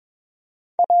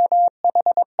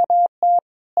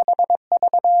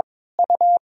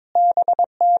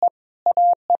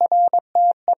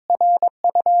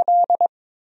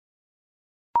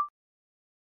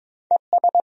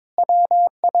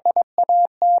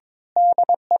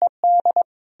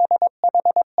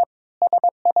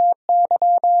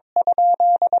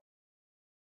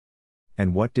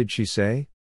 And what did she say?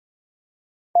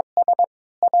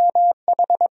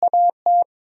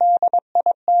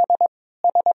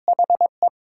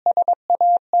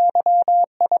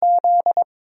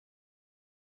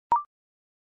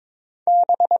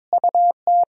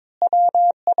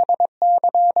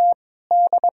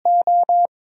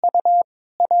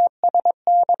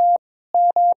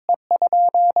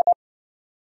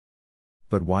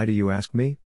 But why do you ask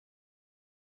me?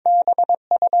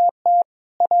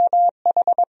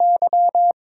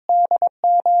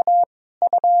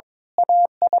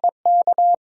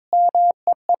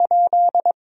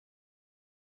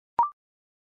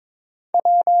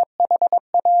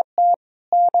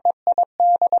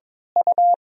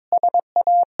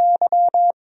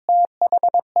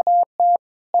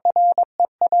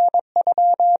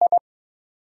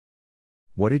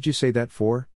 What did you say that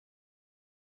for?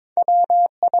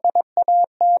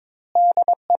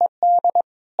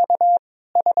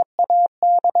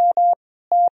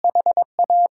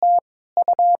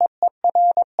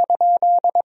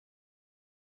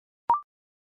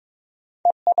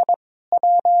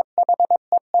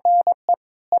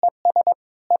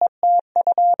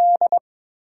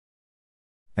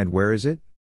 And where is it?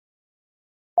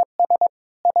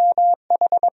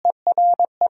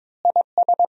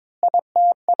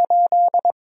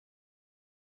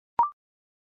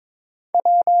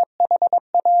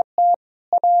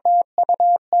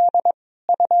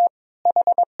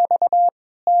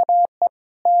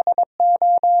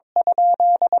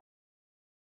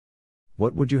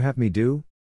 What would you have me do?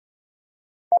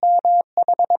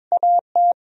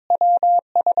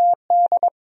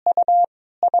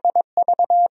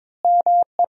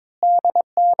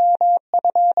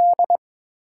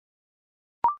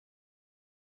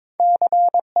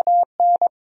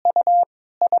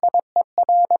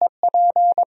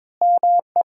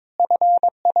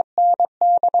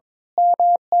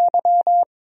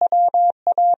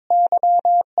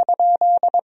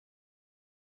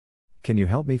 Can you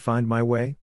help me find my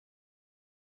way?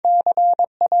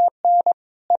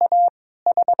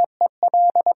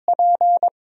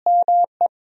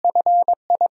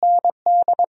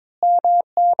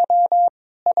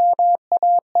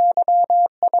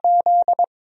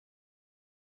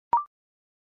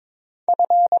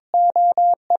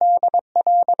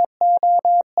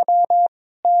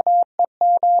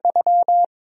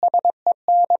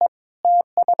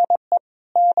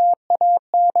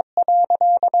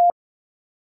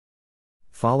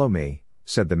 Follow me,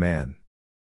 said the man.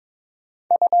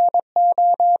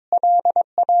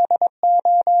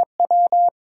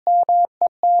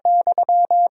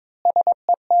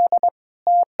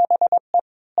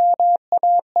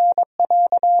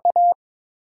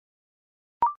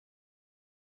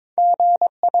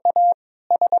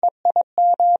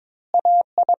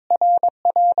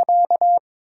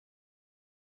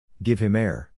 Give him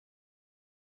air.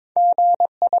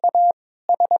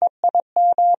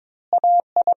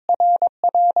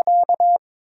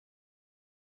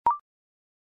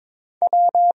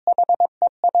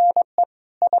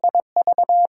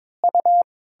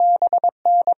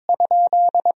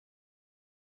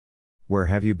 Where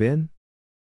have you been?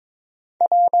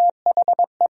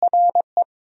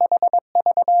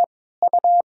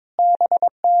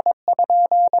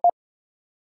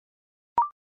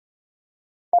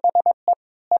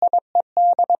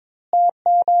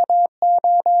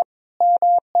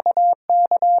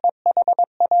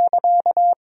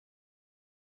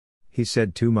 He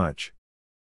said too much.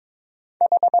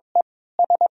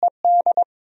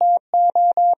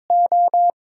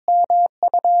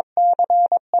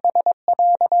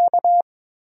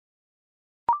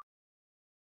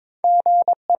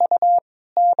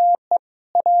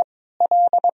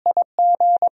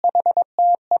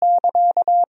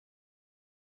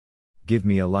 Give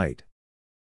me a light.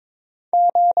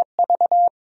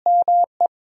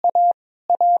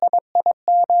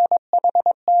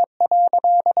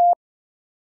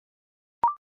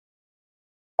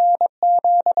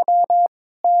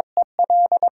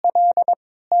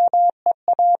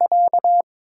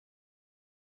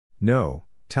 No,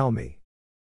 tell me.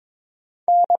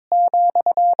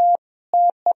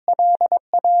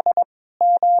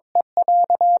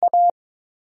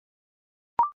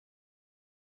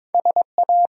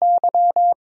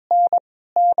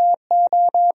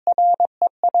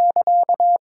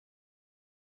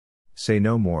 Say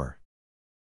no more.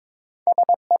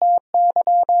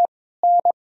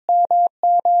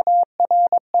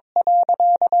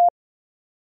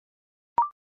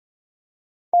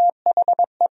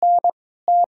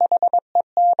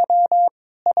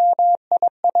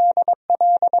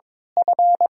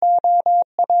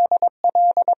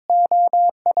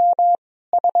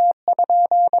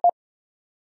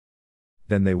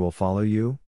 Then they will follow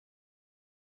you?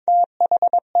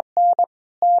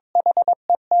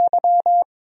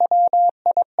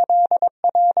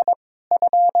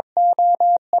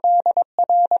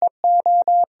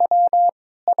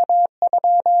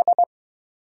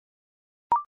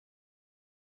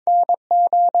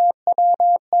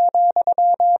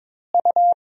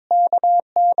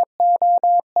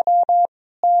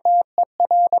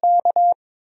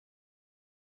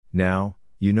 Now,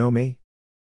 you know me?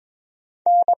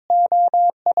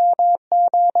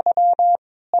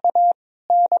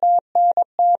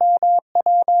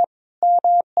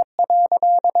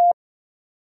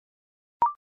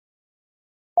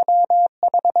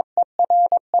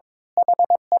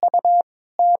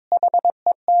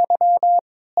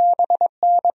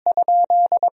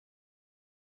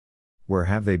 Where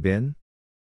have they been?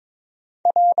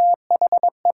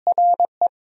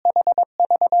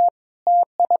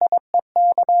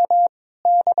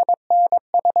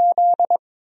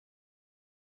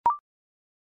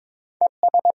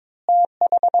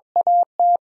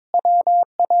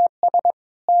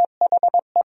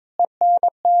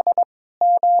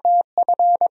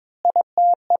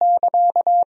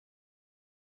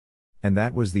 And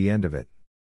that was the end of it.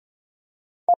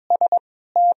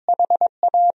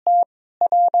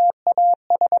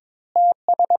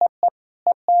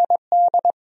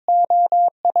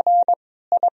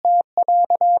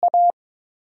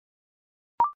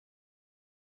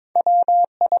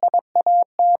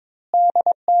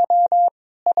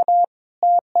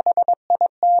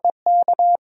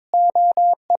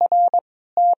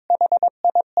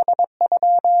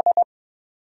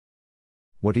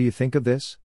 What do you think of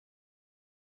this?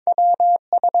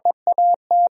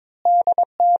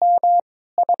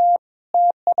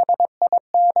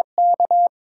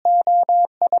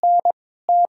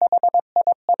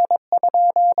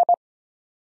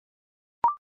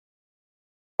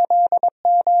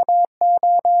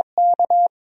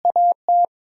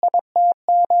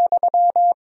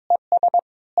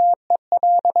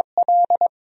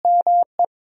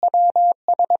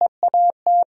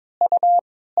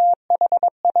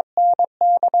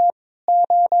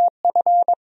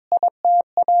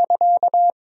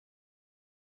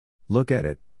 Look at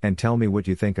it, and tell me what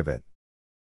you think of it.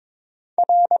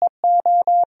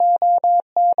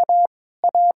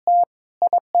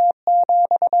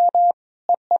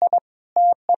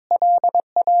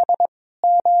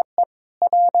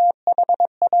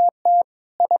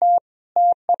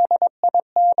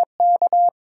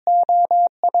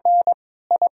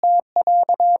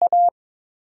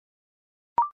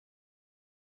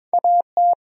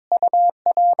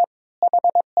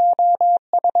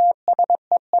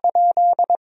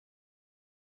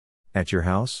 At your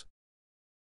house?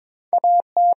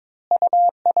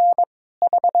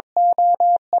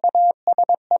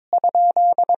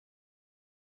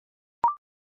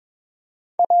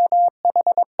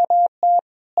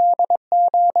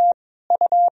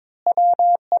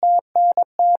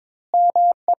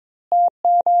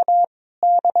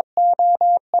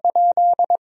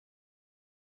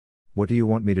 What do you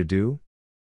want me to do?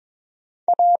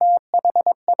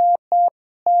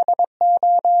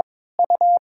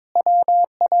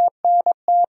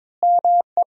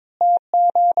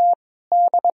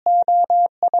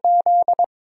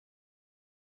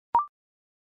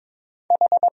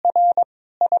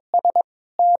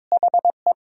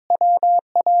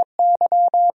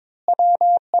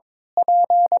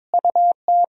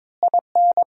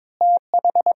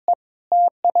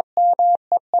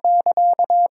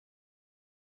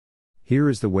 Here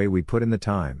is the way we put in the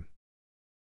time.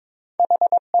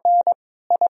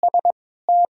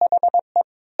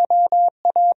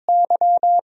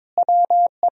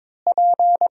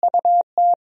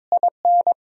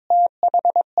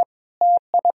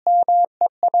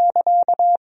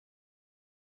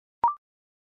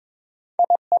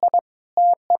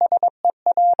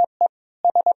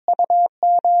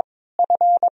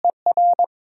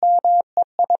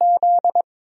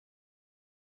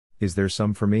 Is there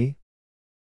some for me?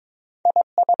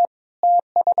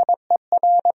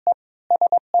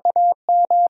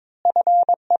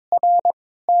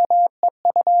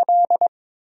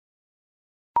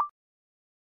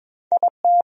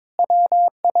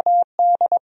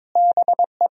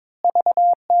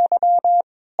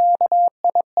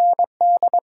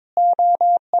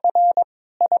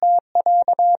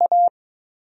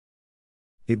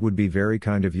 It would be very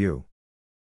kind of you.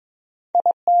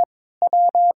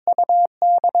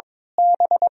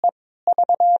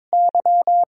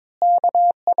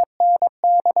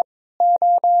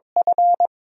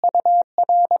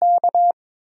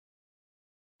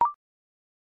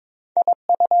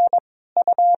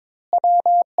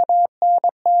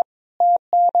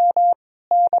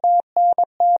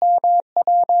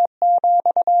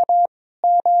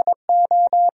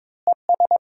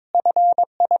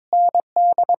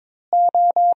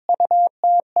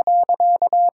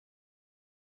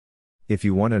 If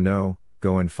you want to know,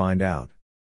 go and find out.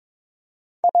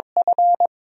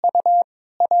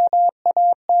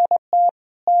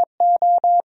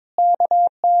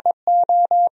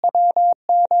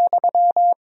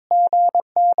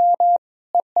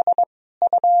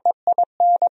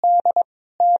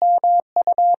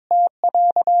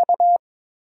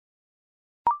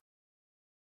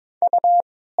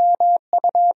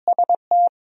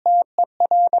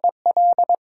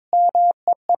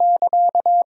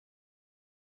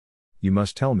 You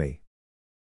must tell me.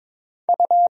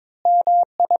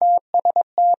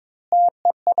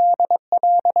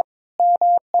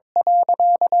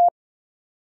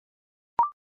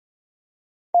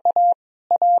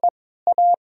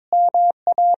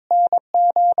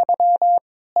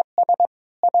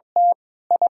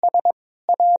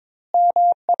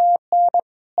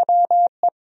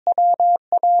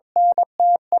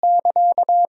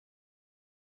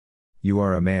 You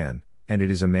are a man, and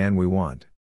it is a man we want.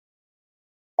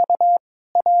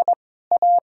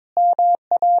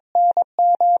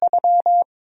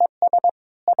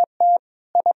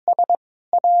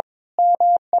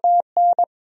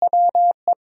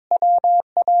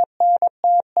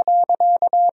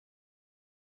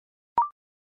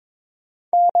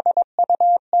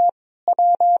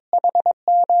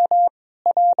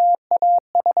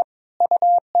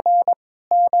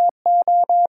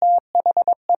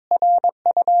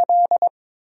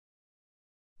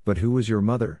 But who was your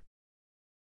mother?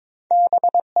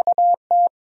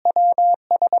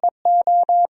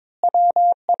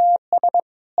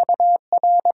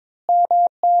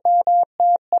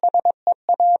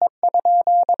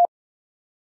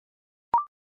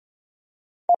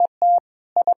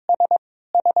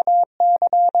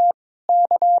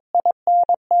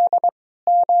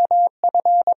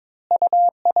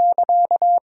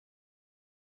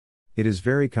 It is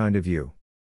very kind of you.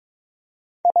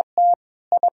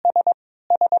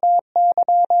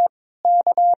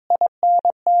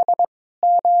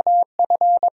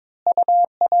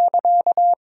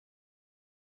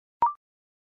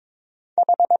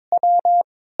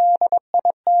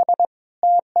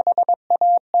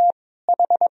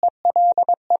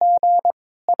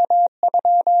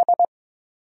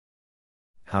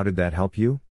 How did that help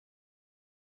you?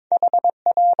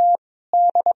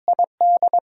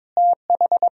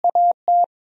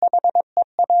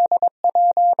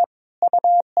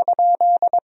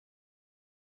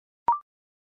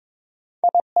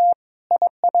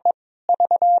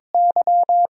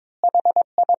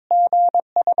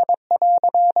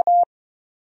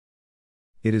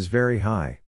 It is very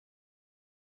high.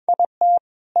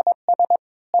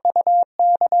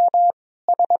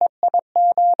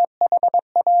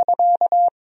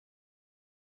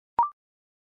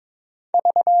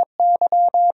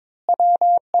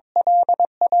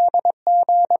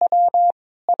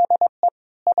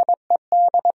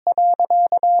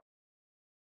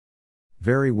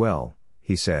 Very well,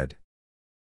 he said.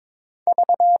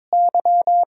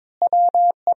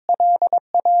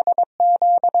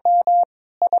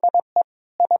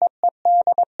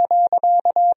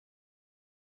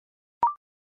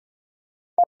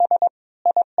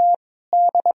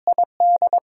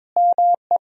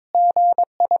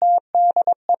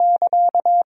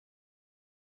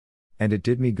 And it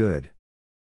did me good.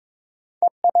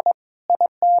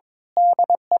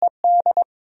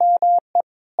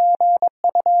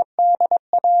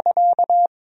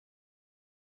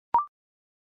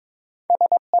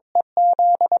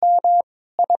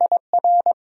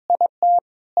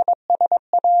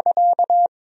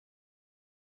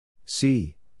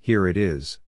 See, here it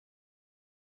is.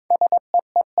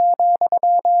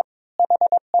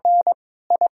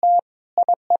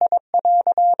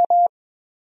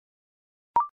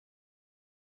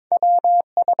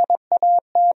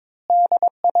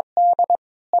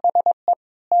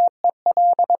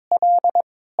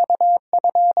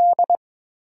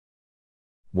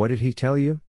 What did he tell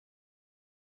you?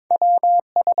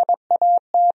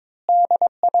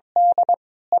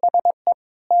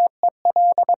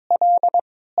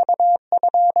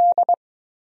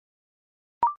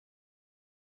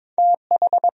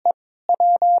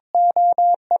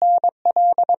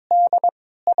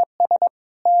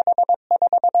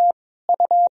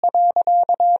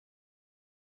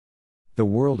 The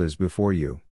world is before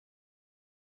you.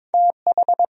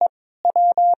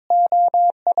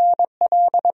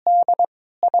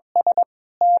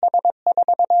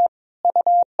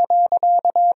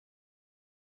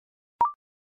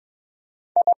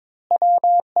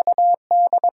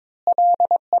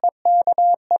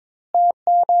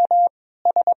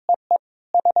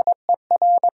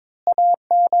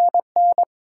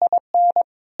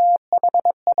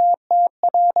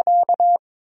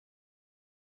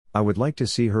 I would like to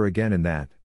see her again in that.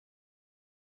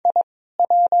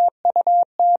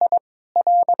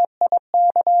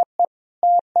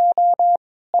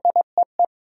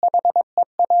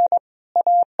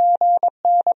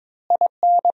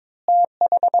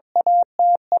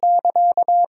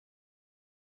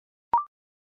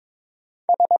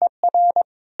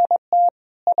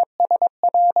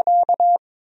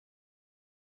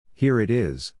 Here it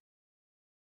is.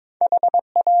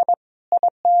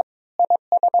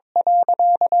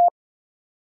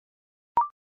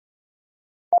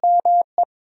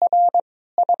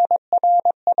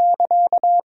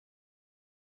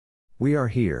 We are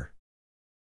here.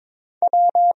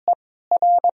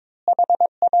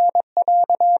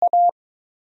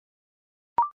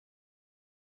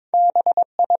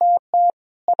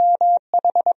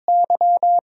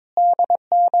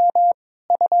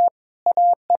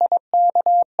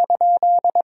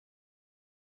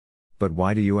 But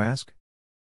why do you ask?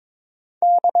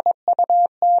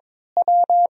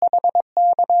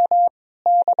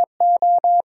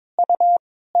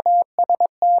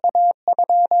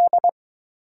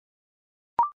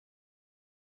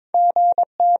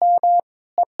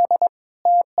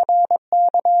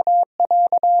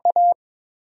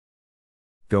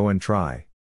 Go and try.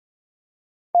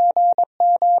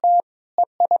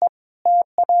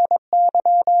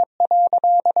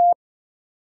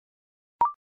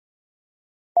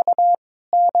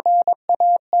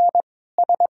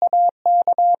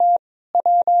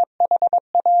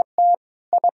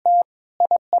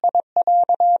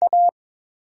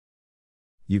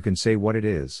 You can say what it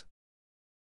is.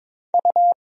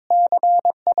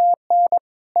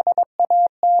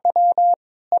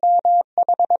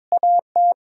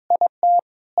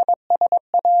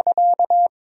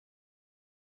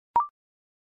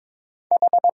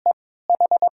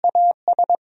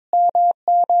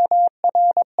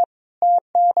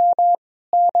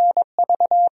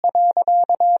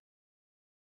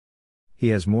 He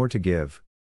has more to give.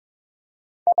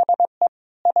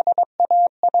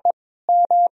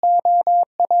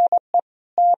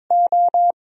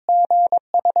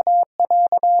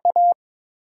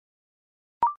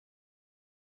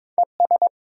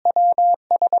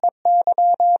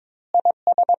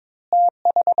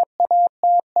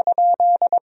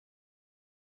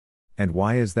 And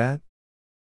why is that?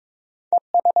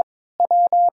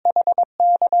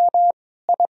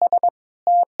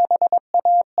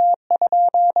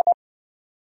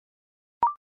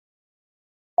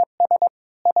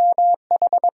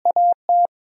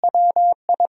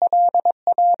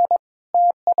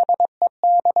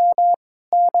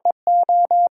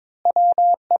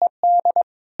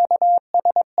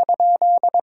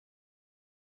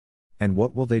 And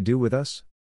what will they do with us?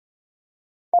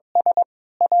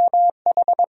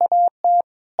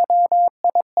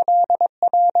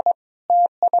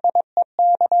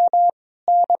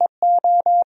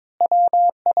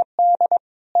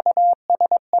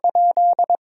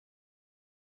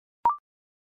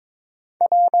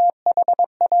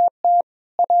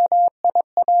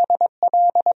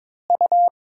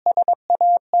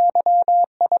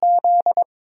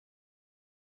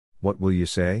 What will you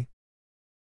say?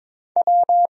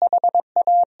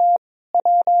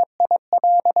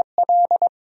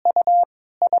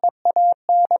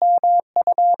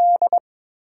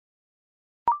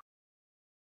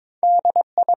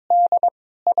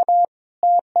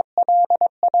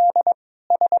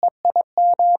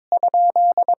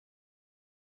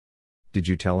 Did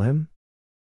you tell him?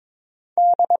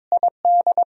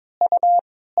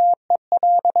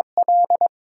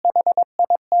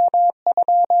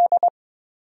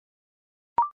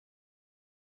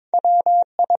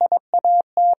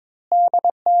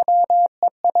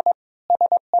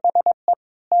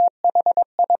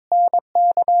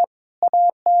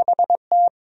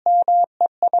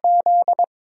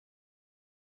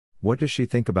 What does she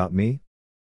think about me?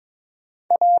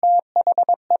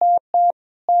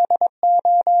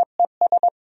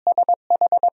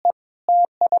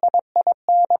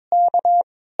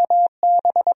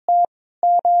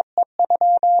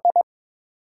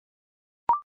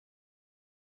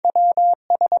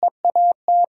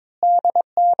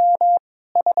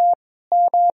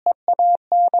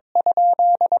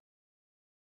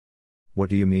 What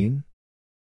do you mean?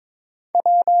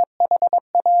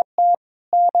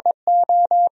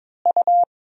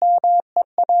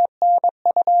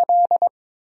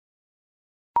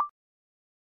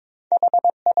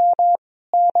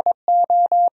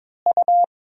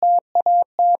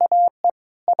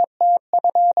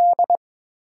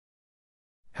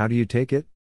 How do you take it?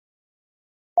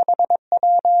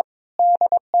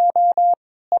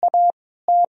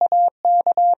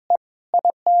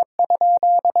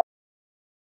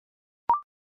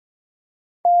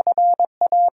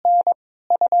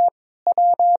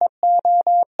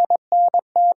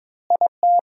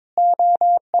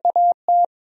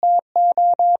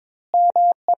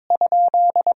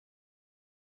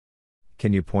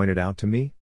 Can you point it out to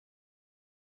me?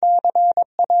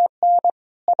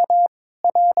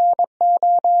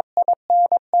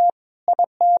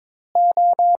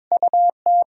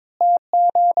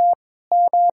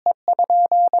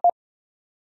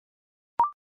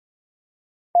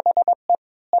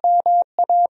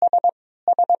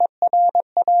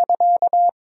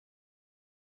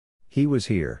 He was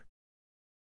here.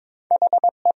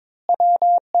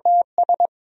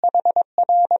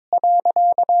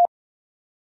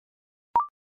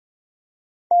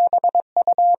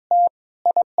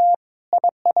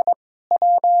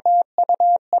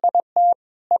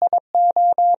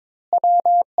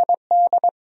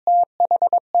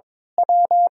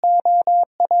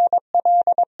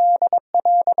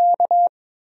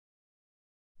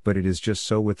 But it is just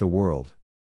so with the world.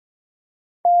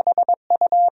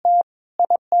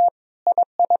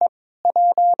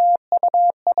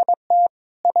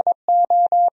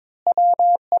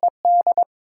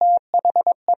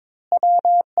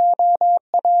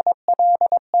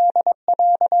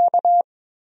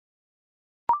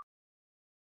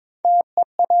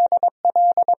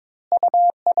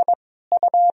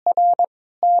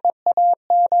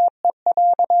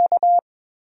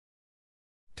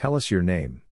 Tell us your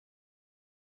name.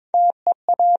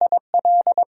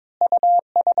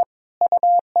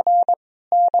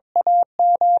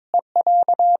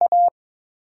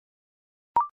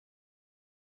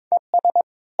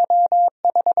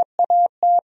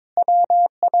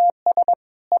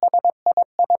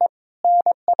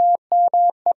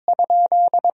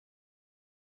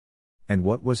 And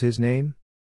what was his name?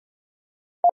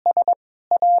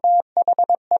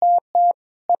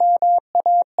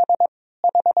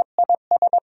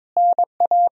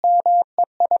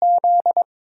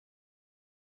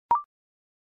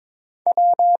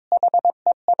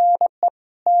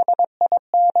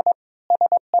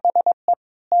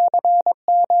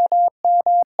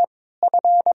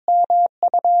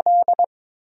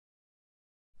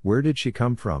 Where did she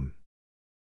come from?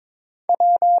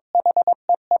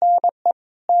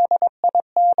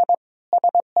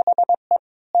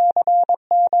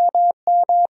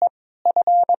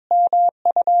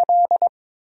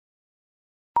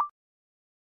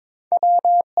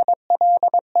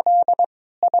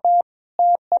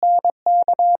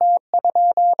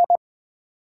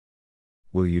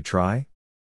 Will you try?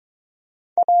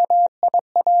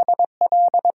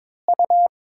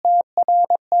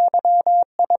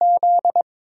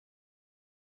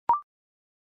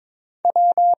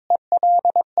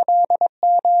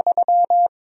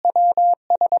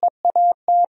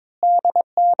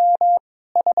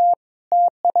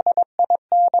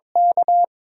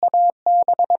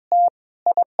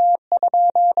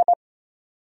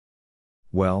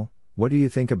 Well, what do you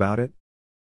think about it?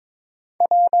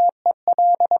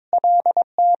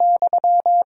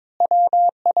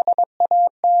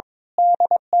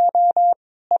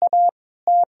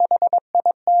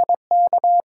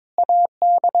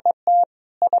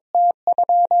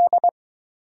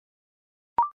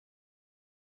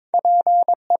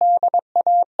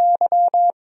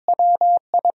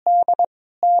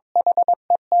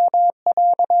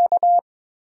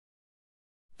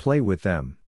 Play with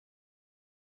them.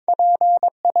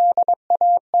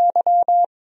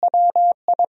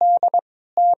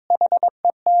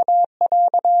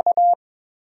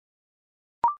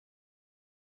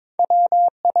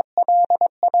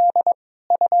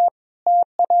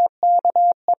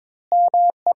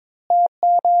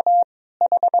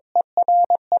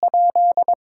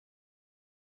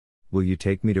 Will you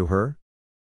take me to her?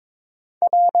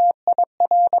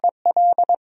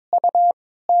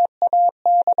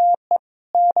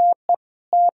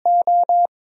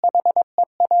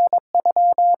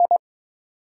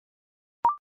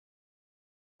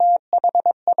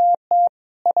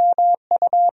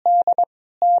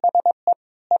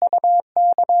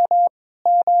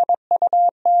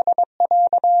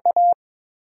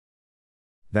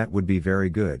 That would be very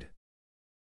good.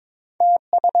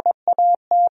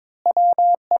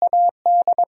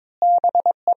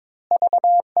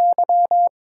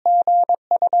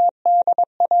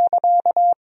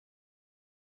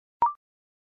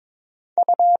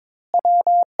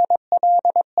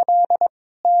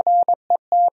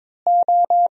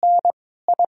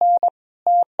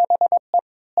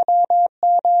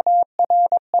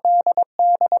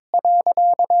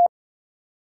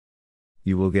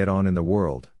 You will get on in the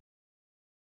world.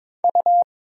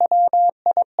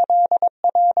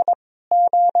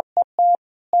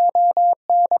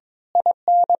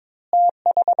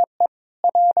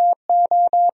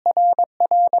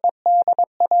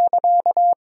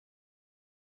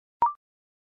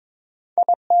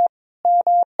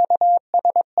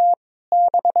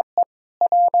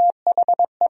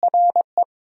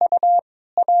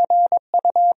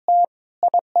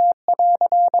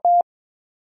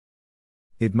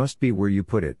 It must be where you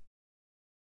put it.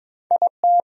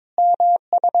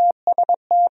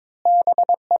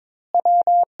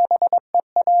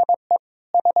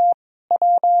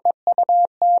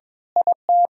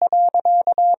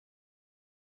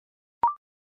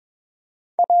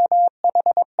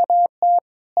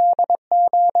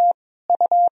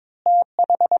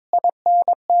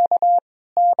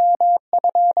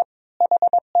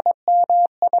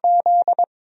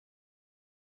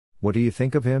 What do you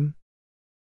think of him?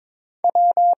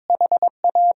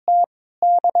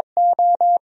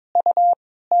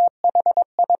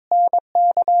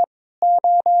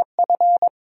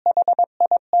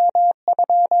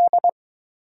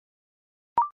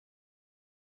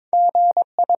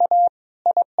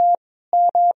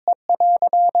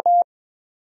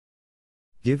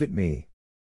 Give it me.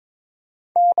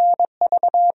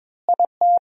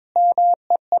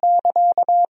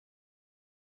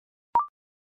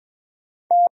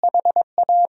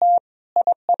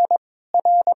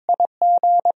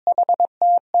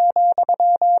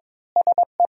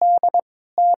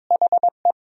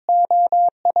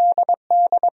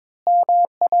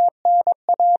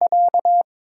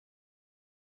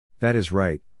 That is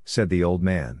right, said the old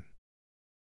man.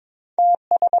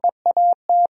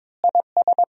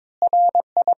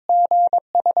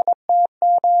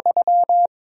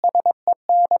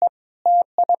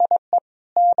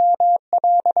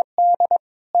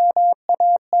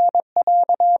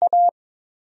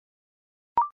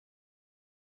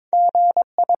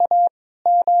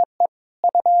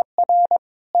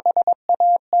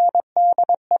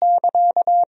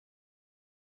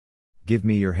 Give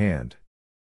me your hand.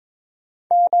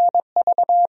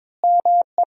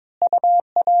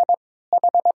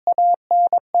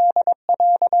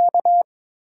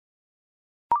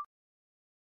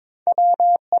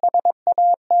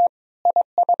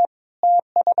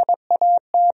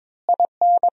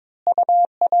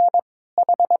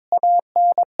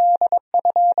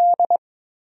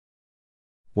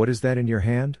 What is that in your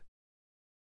hand?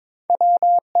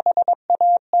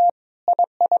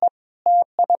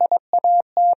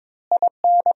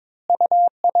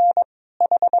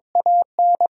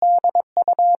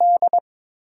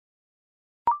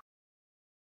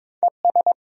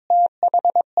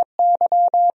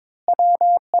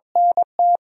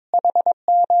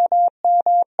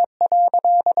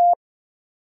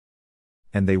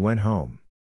 And they went home.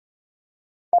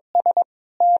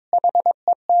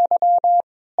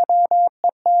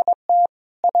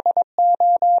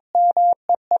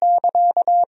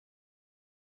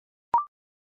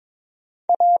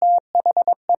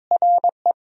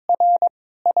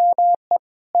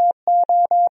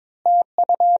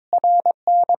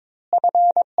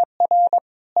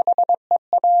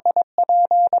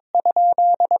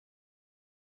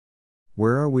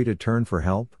 Where are we to turn for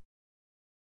help?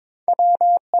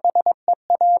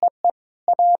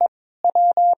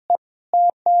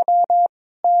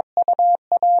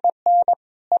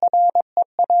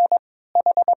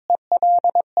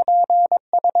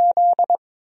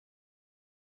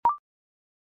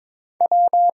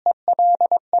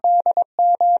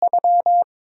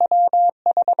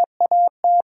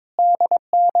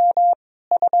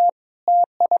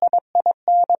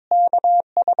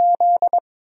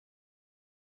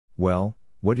 Well,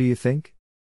 what do you think?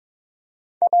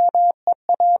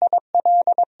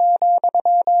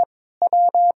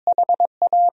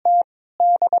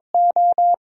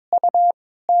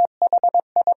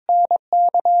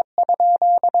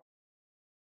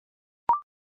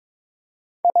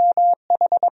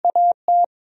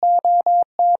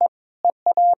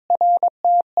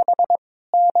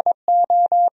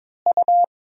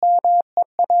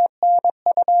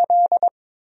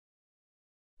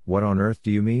 What on earth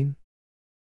do you mean?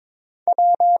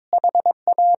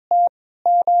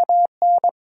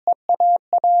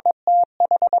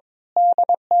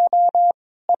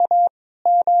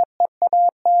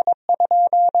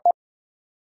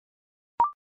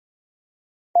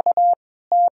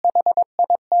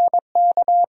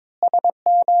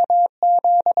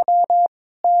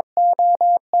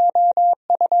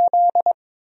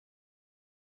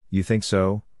 You think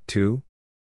so, too?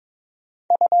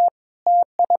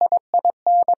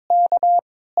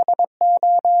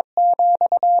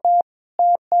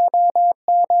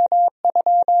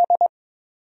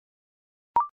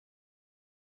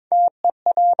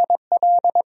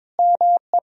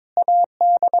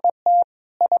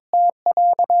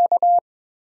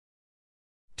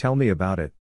 Tell me about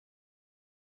it.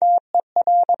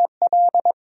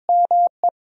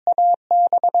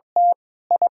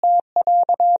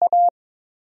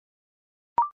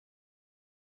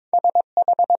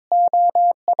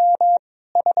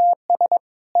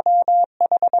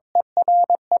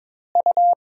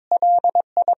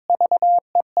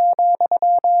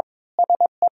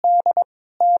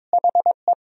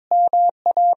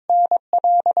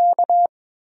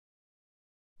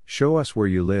 Show us where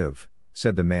you live,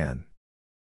 said the man.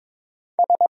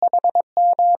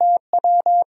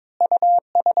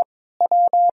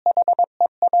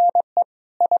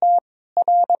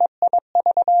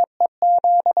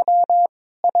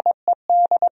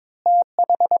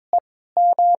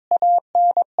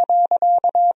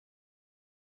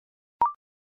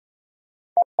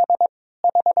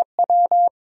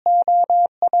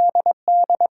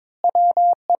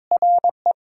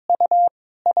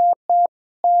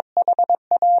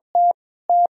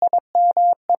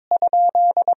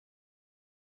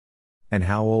 And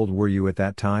how old were you at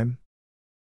that time?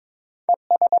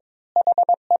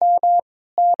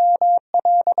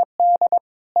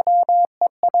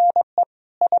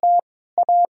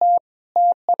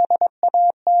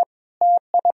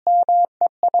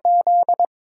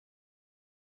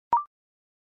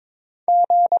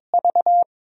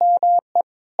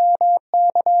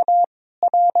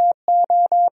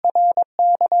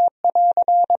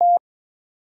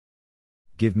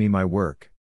 Give me my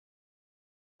work.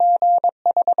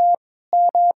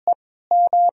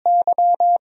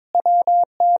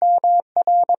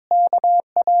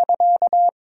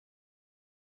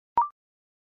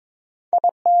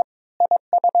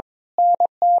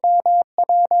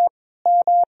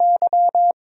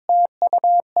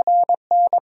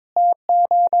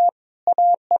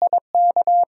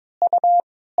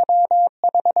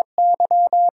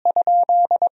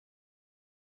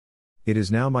 It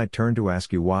is now my turn to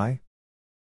ask you why?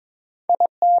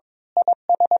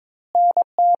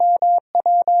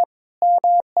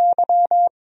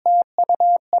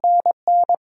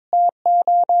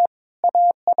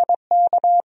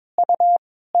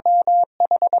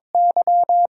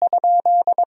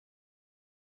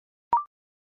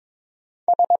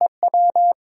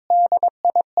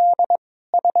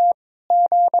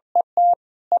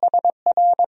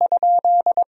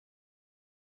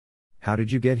 How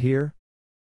did you get here?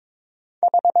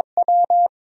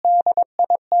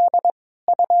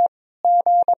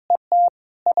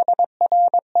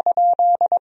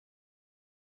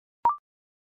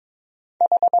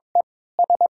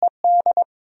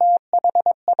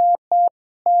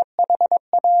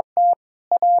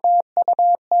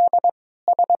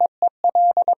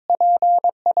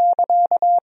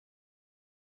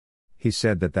 He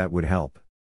said that that would help.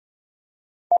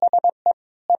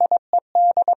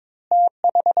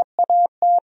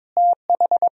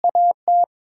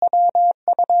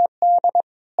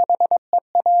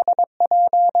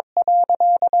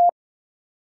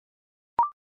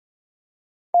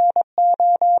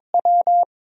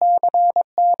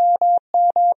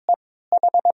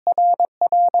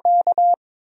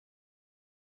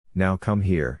 Now come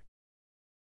here.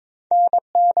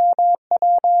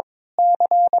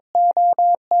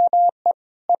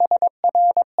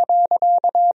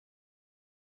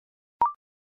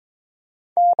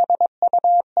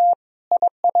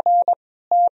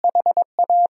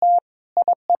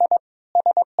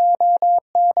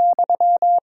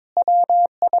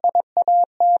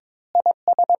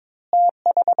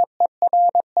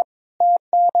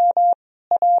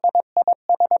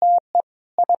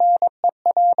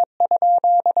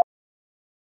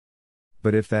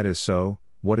 But if that is so,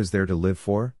 what is there to live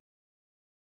for?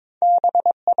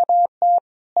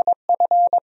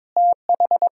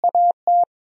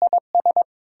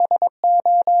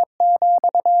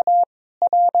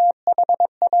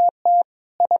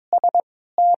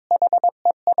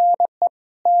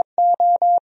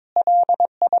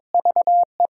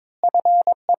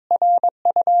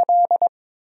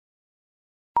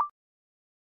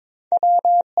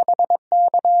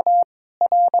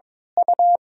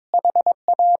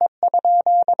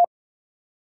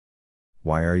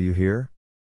 Why are you here?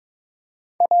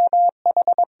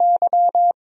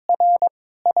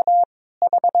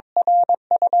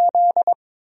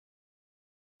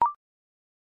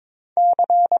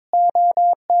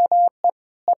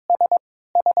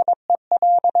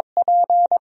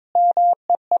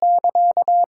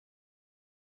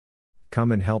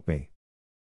 Come and help me.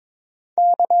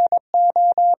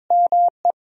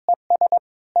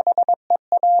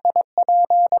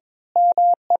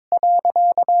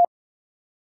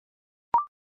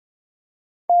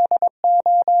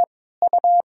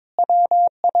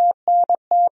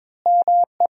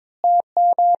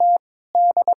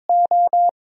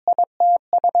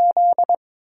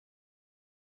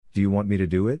 Do you want me to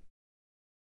do it?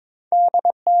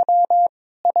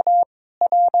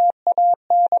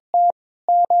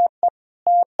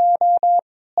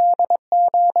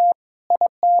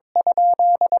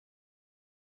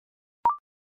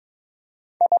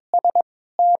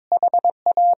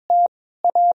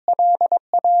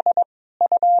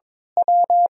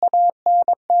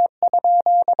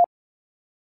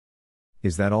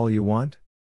 Is that all you want?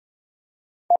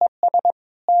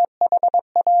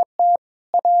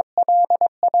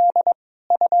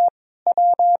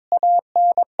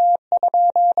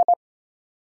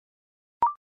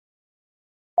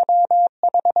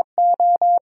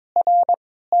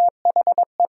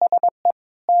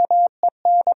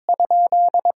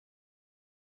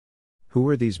 Who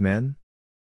are these men?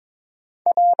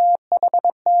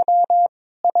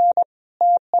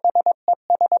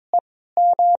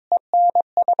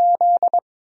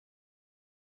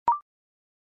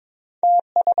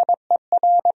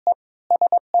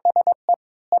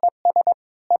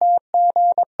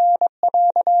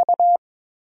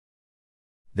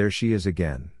 There she is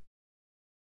again.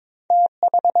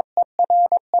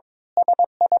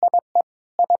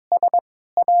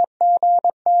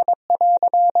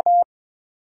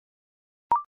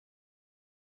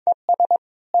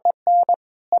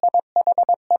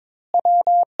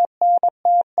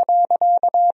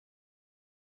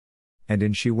 And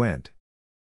in she went.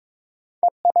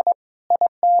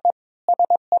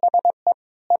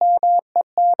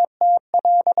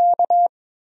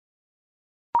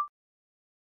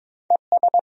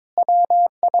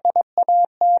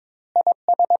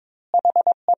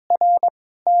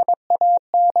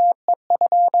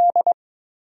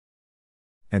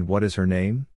 And what is her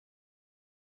name?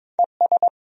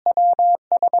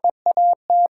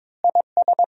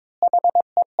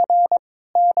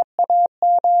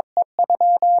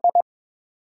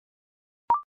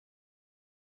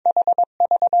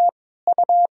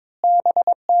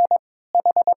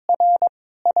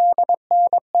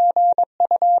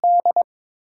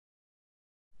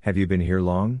 Have you been here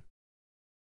long?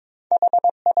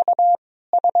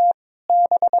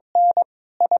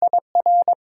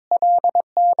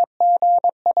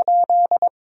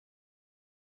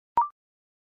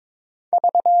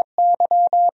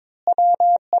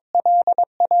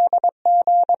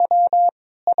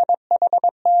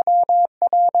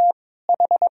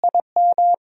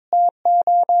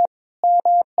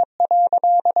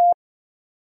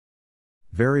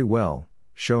 Very well,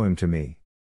 show him to me.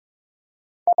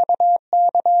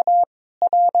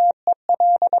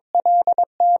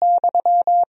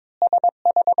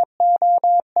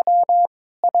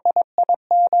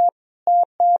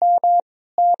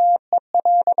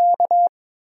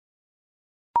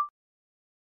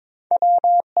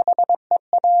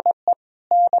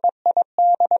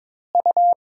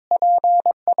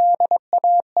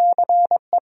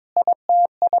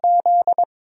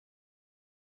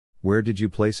 Where did you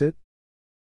place it?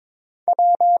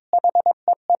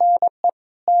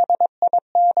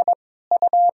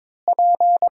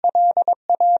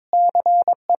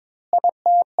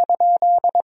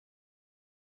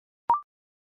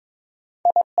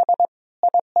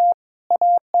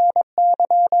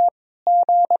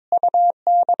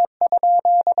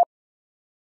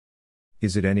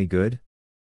 Is it any good?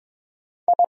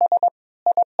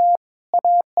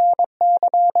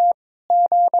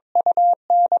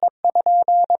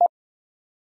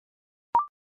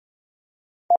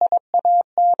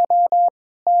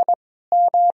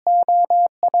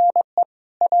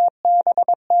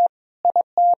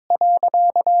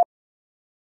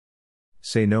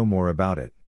 Say no more about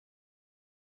it.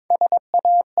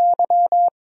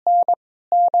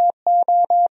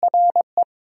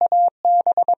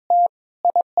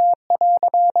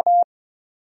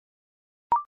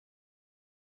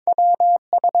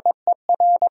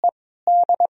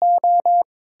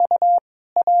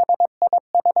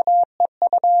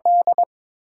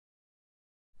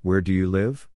 Where do you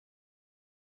live?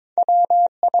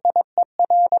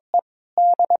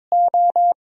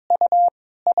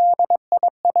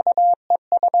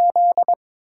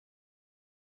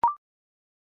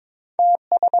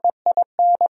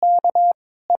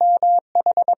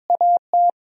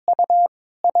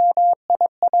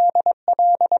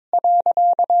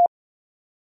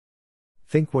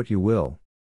 Think what you will.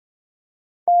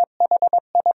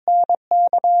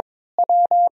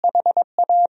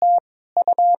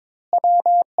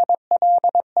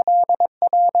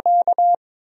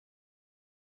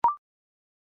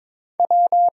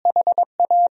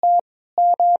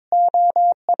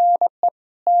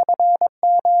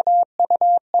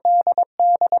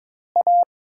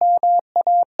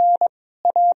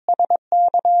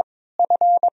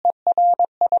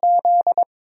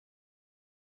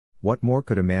 What more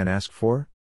could a man ask for?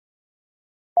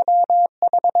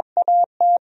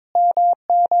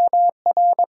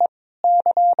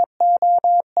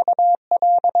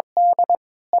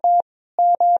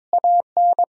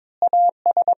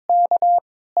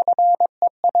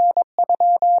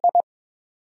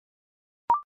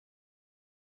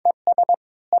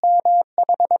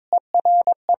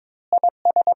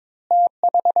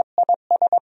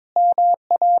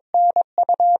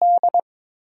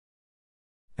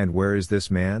 And where is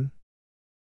this man?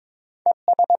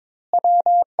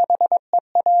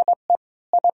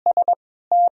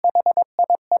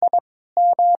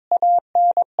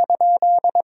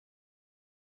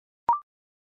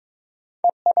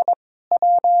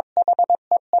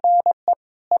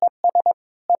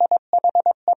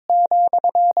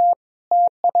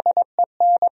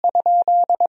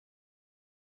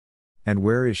 And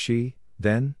where is she,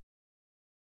 then?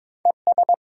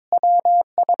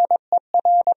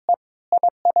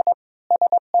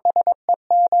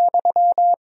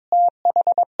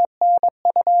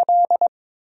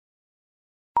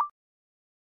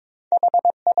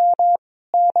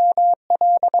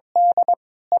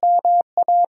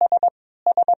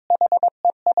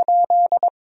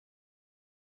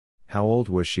 How old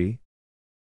was she?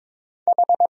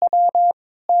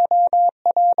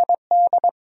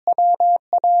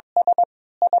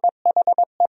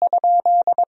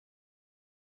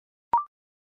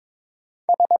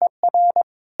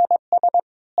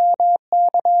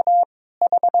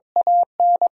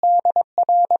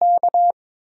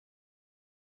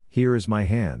 Here is my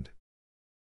hand.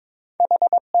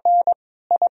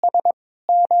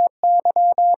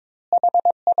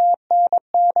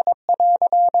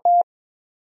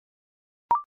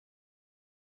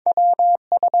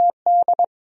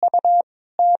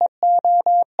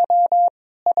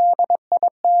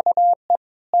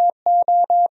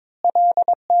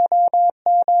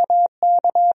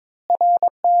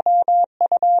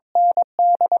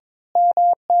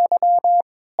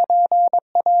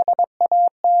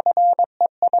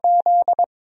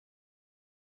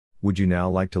 Would you now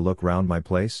like to look round my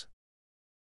place?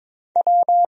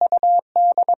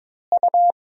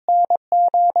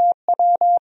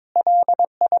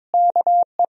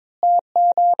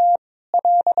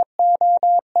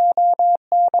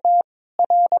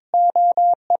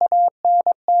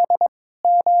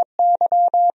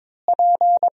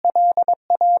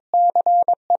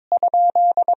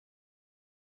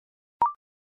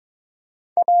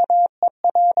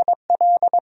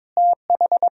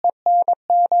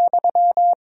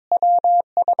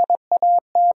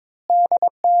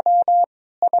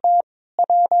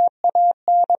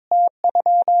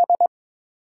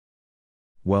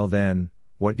 Well then,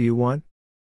 what do you want?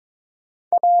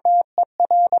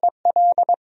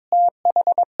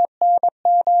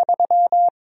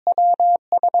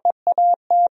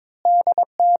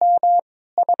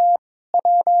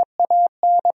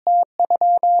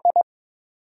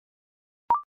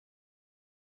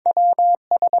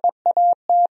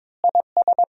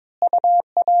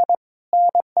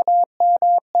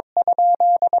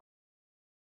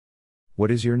 What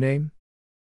is your name?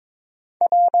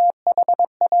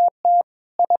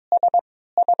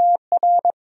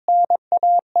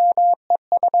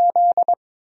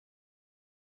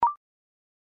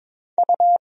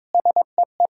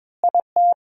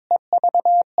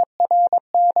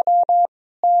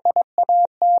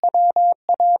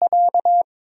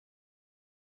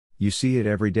 You see it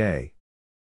every day.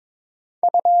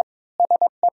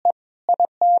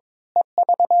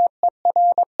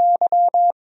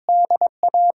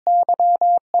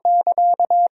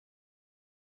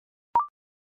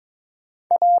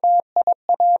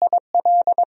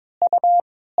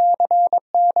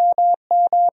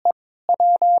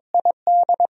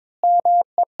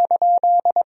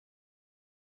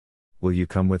 Will you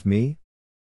come with me?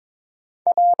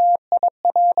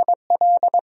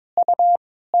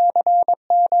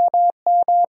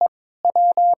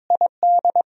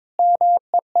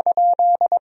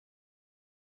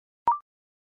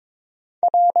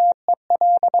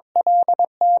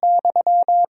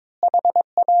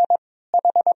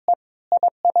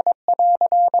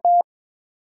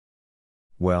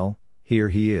 Well, here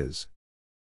he is.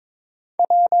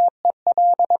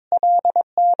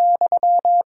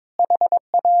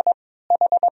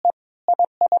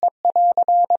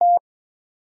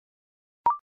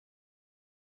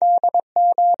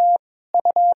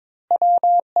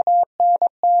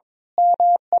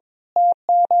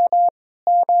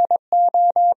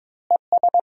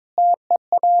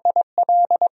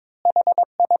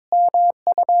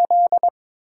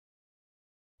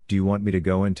 Do you want me to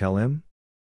go and tell him?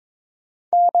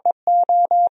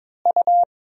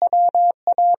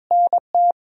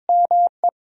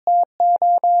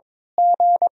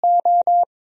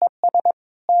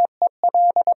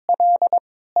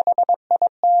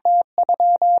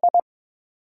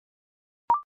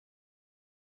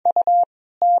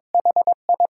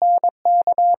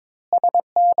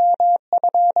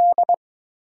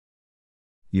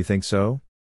 You think so?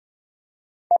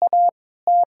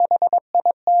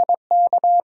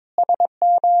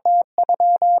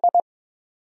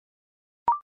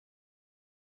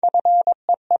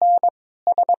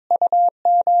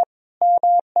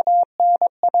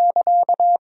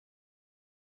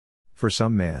 For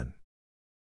some man.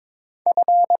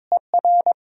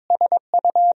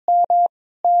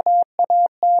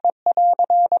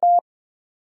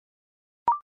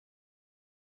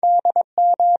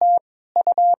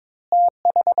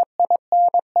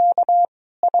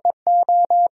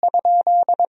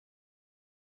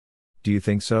 Do you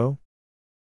think so?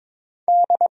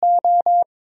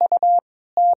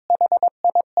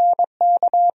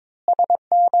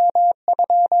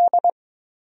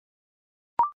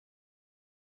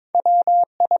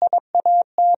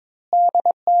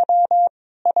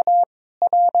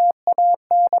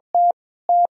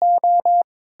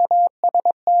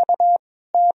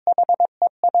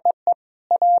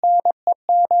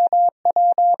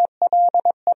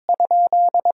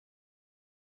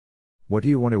 What do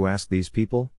you want to ask these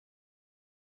people?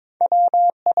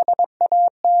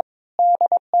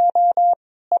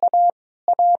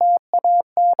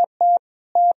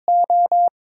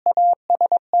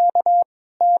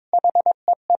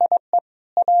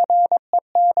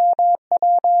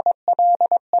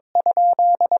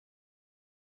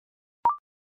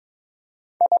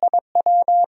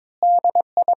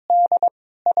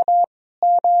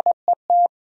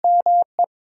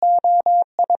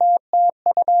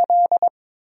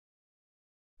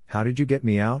 How did you get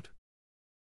me out?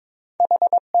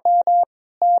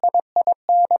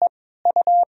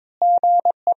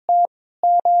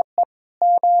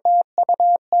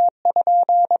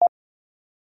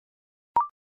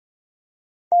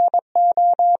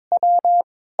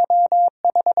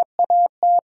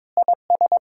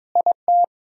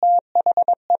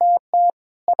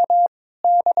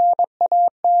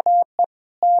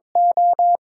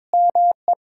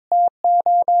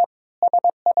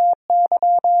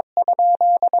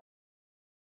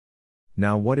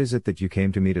 Now what is it that you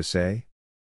came to me to say?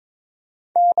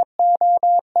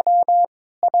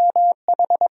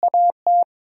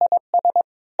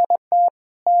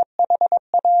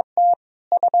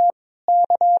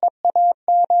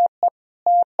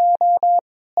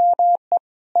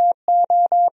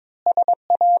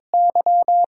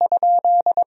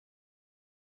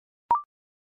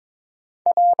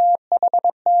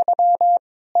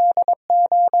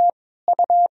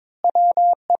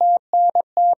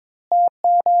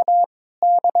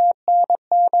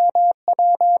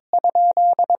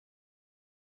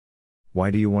 Why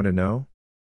do you want to know?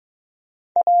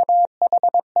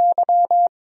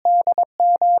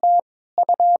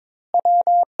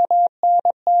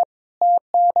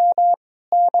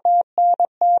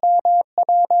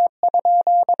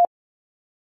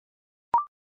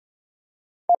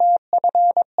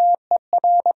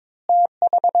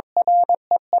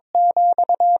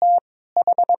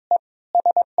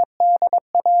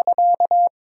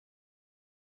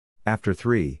 After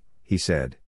 3, he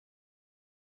said.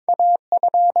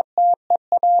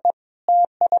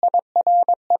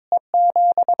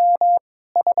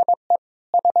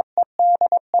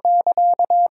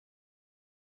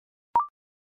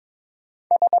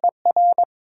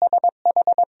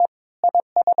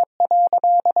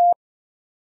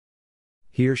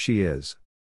 Here she is.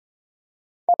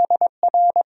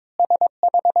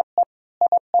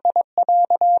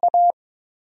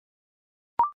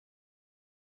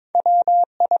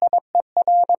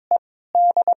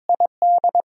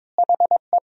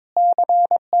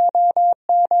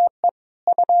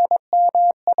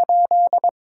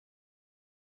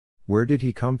 Where did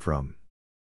he come from?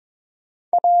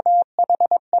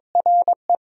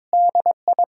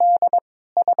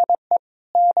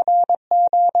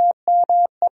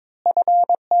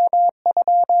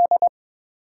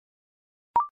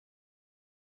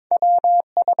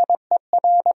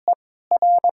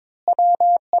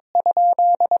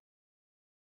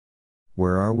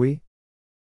 Where are we?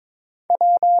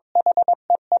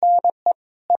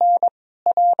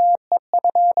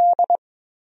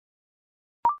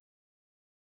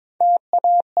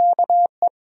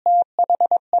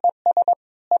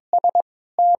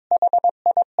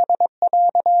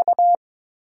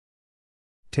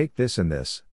 Take this and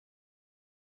this.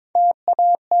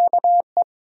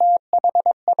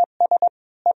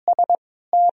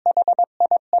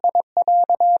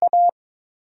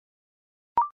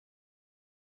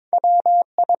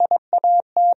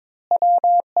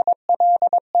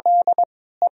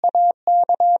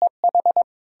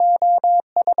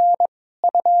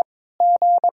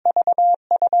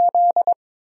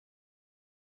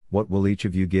 What will each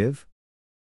of you give?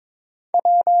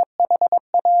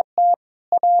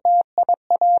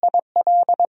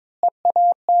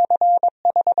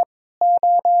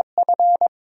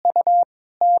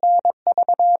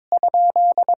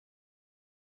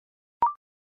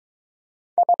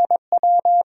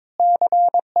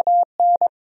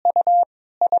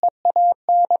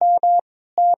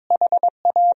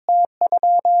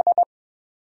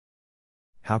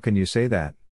 How can you say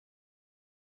that?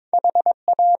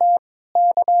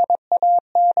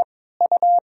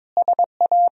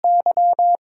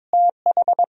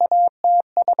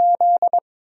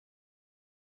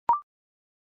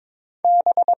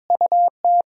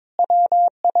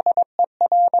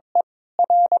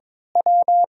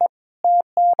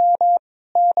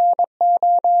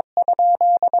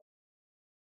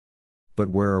 But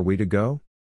where are we to go?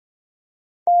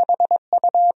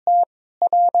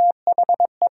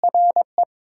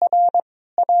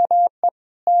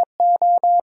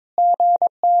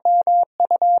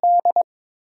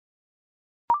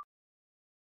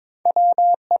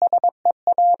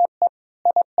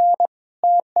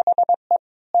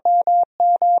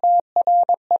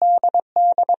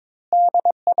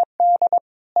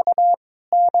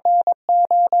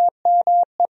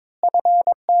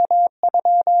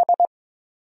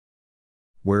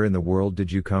 Where in the world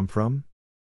did you come from?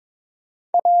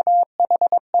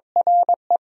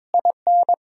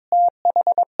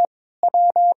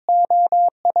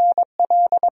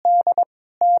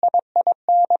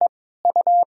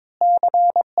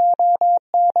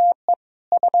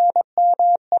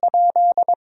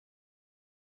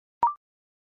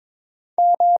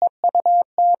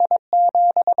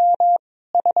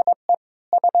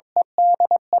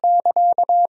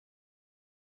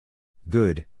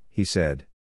 Good, he said.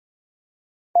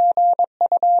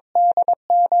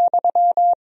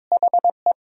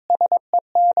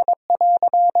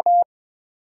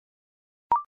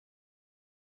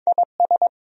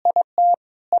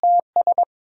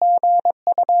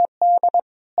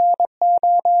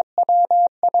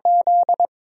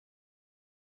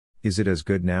 Is it as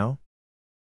good now?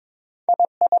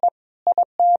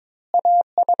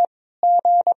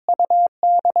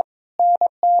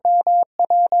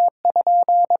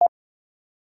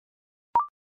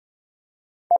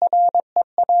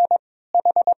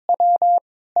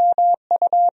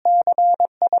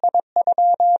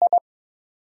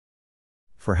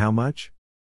 For how much?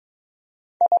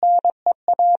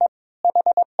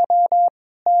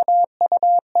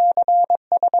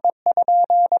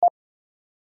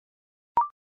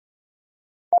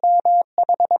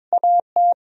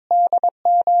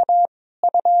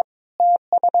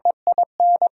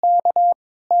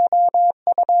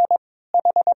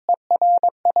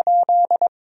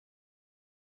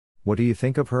 What do you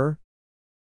think of her?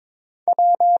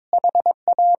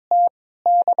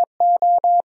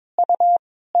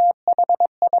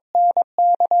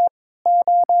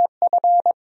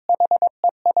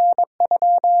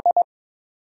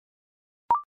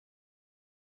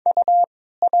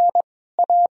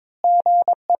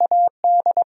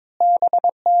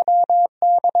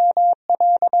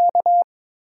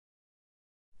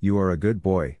 You are a good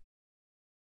boy.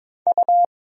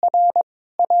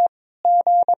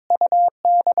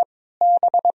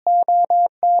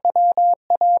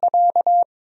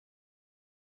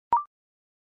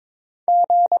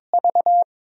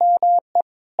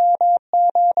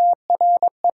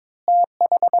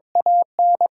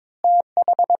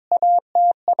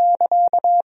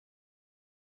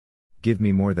 Give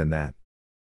me more than that.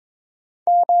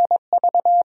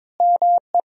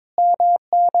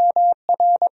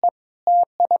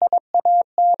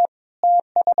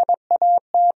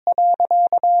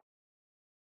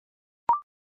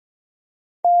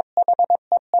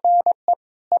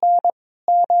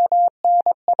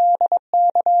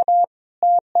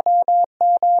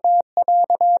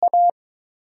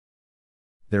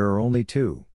 There are only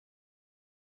two.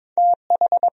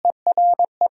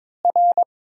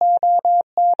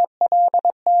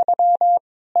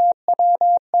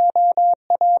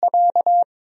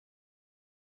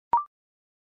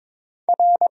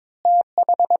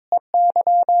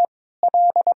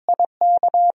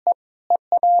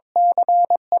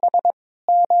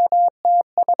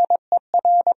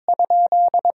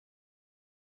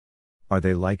 Are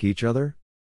they like each other?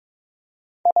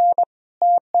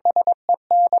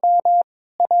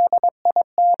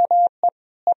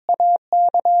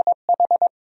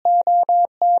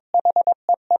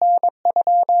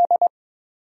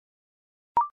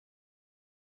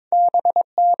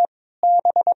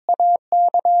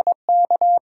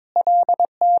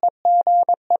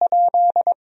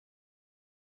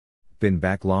 Been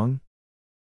back long?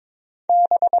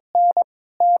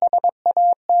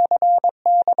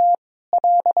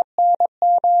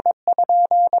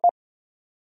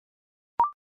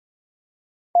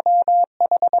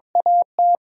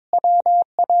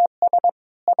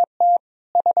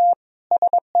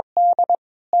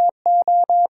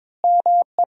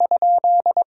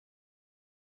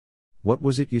 What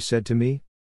was it you said to me?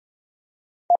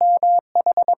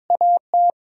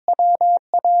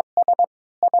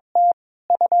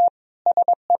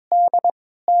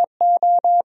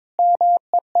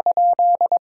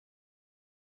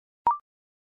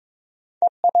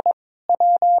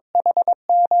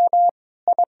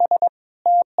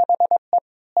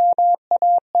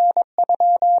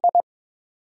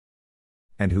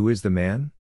 And who is the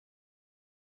man?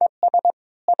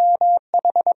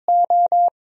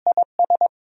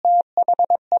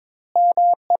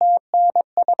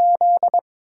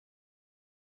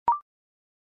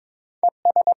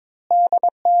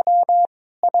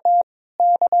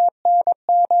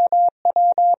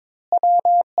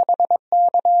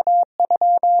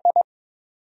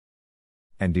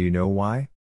 And do you know why?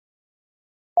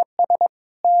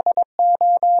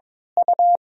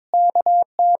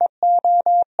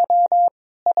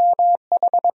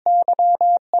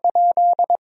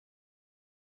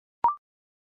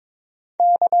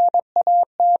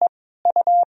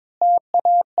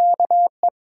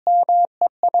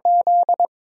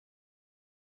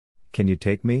 Can you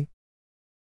take me?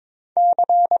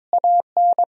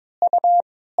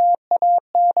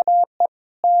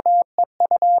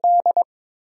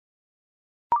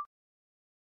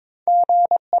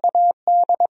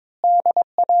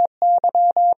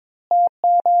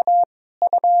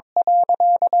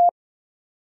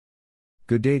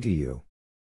 Good day to you.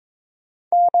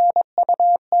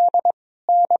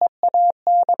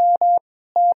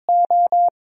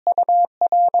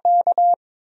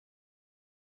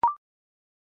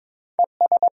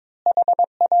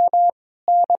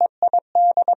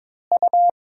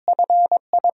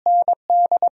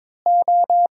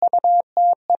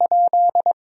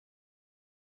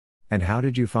 And how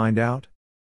did you find out?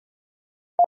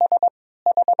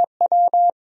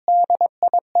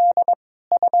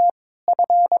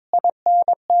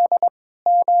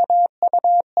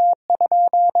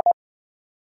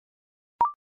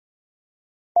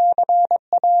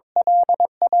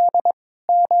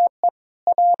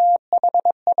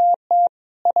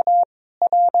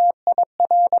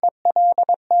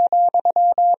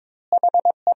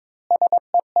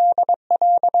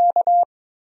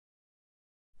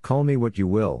 Call me what you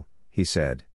will, he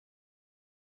said.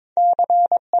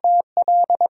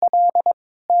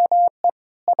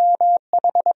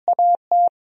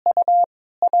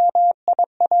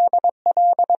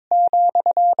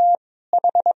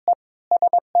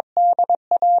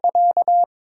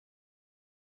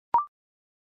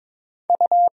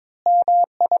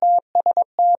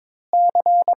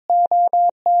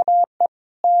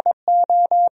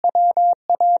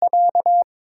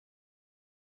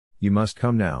 You must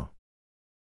come now.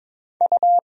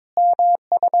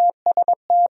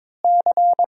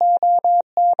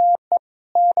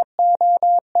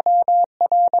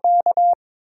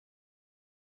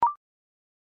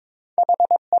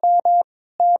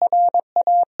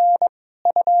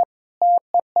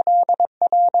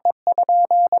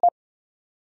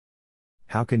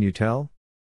 How can you tell?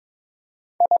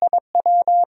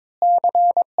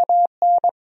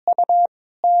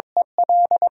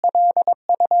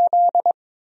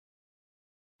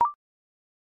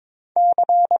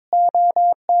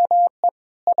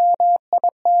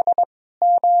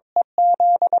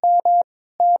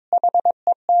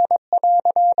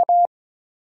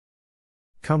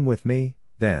 Come with me,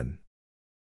 then.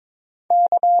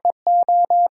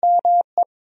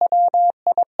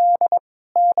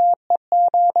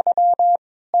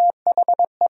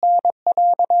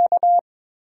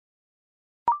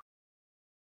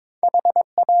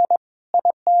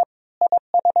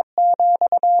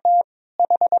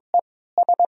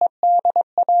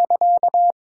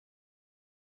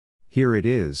 Here it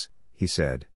is, he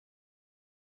said.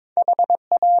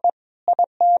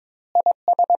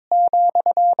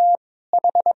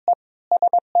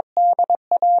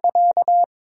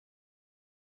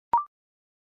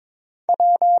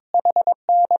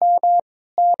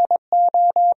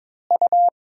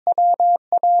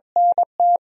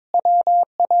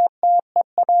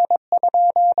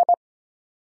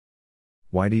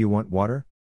 Why do you want water?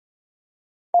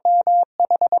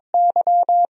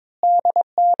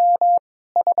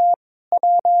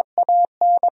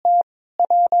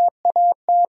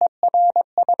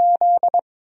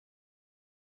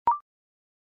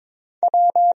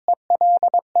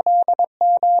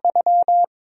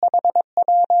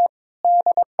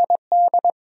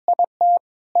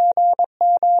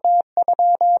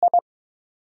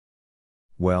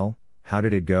 Well, how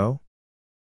did it go?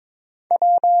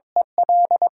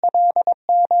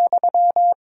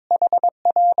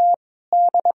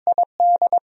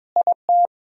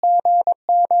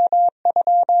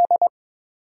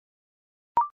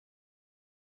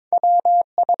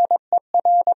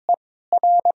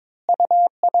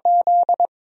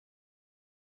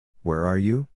 Where are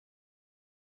you?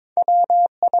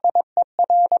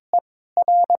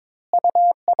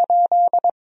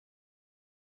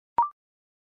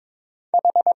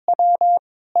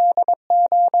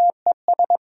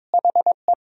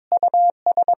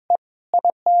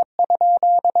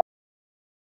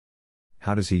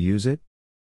 How does he use it?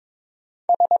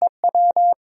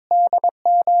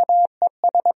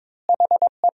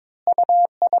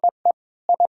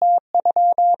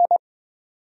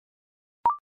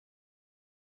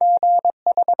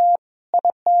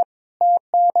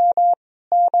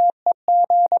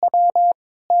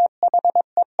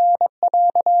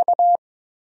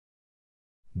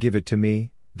 Give it to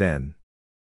me, then.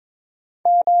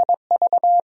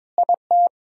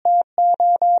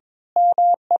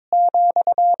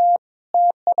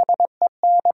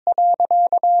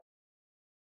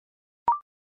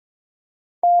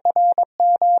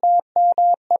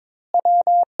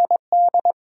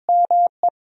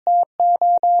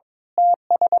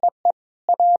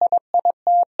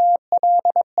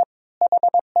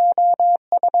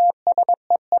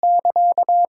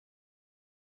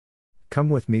 Come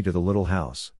with me to the little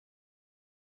house.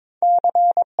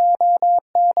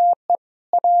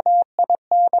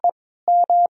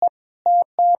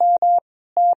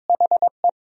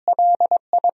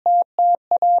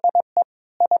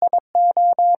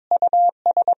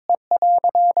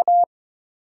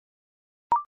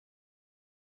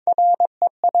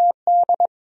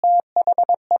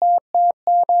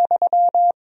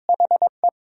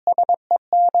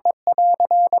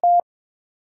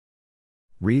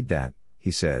 Read that, he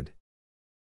said.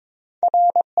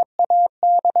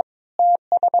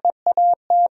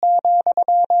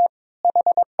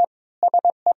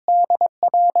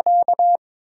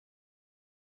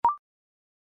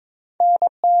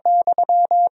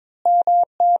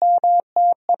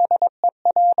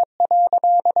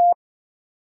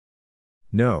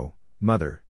 No,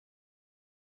 mother.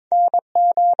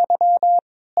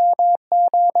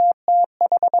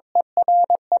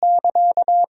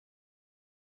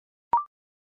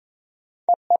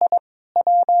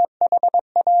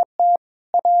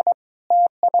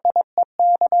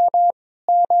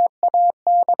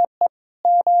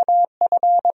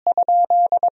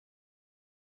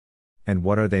 And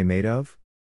what are they made of?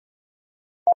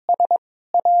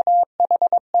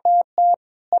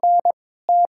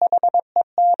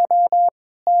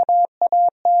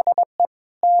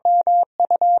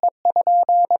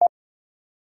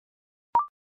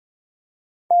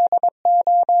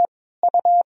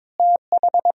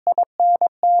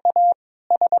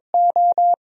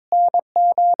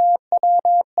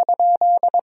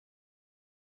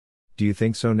 Do you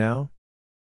think so now?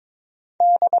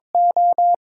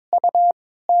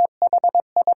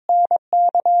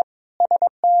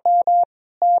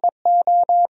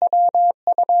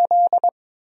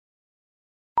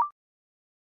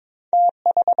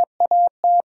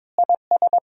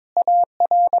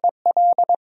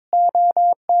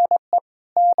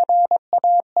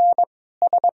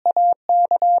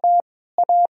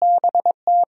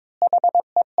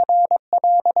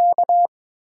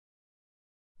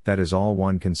 That is all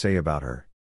one can say about her.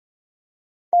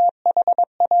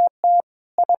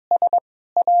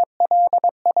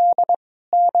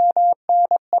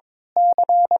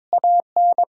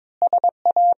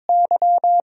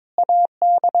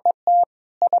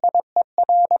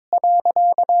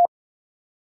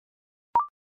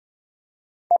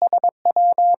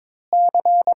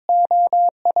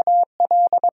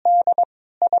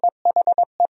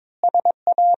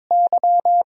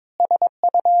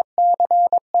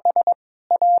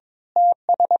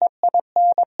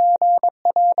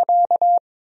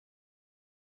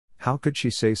 How could she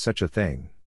say such a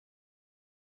thing?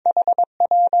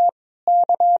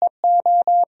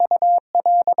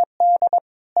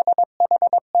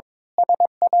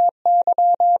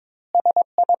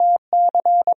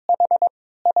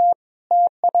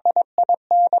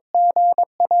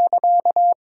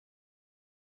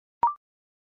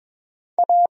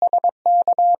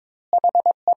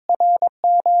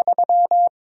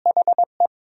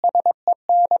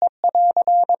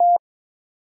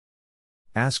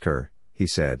 Ask her, he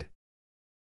said.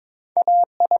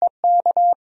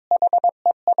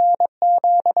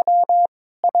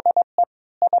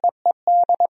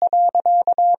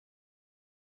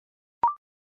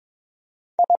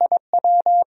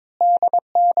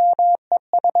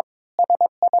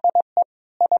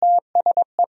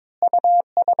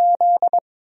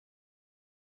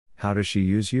 How does she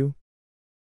use you?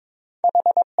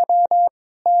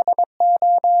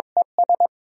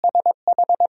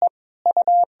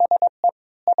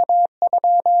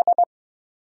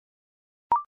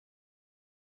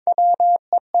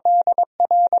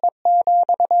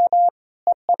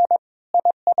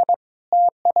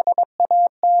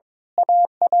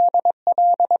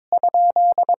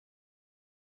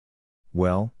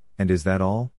 Well, and is that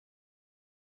all?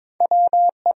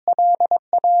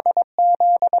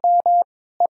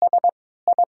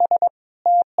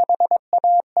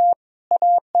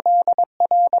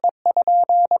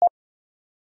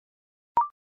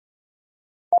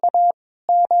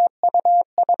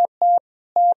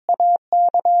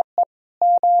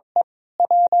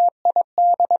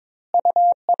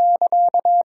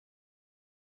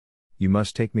 You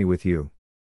must take me with you.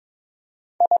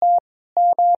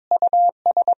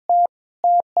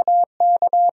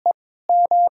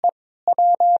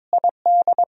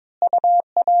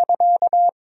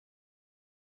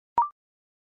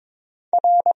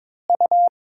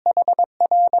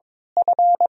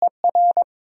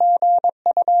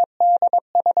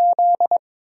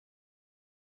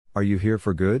 Are you here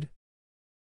for good?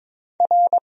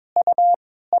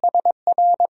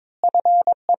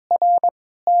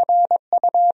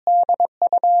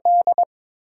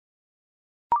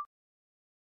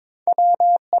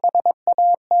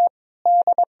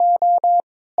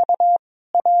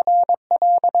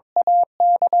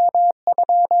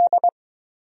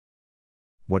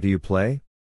 What do you play?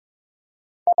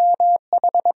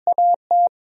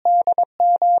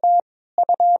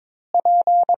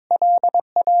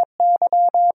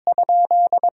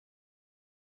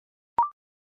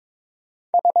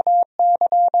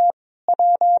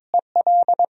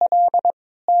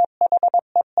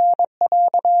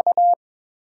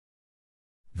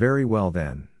 Very well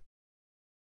then.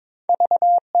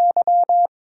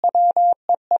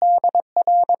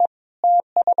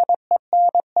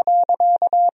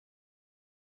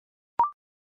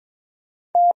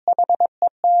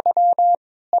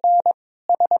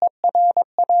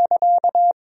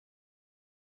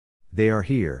 They are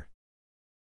here.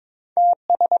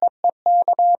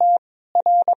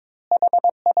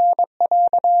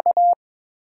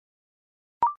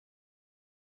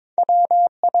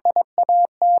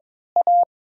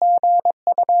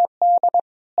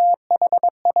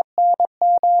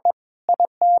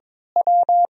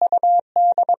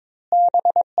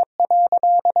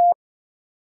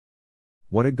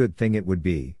 What a good thing it would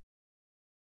be.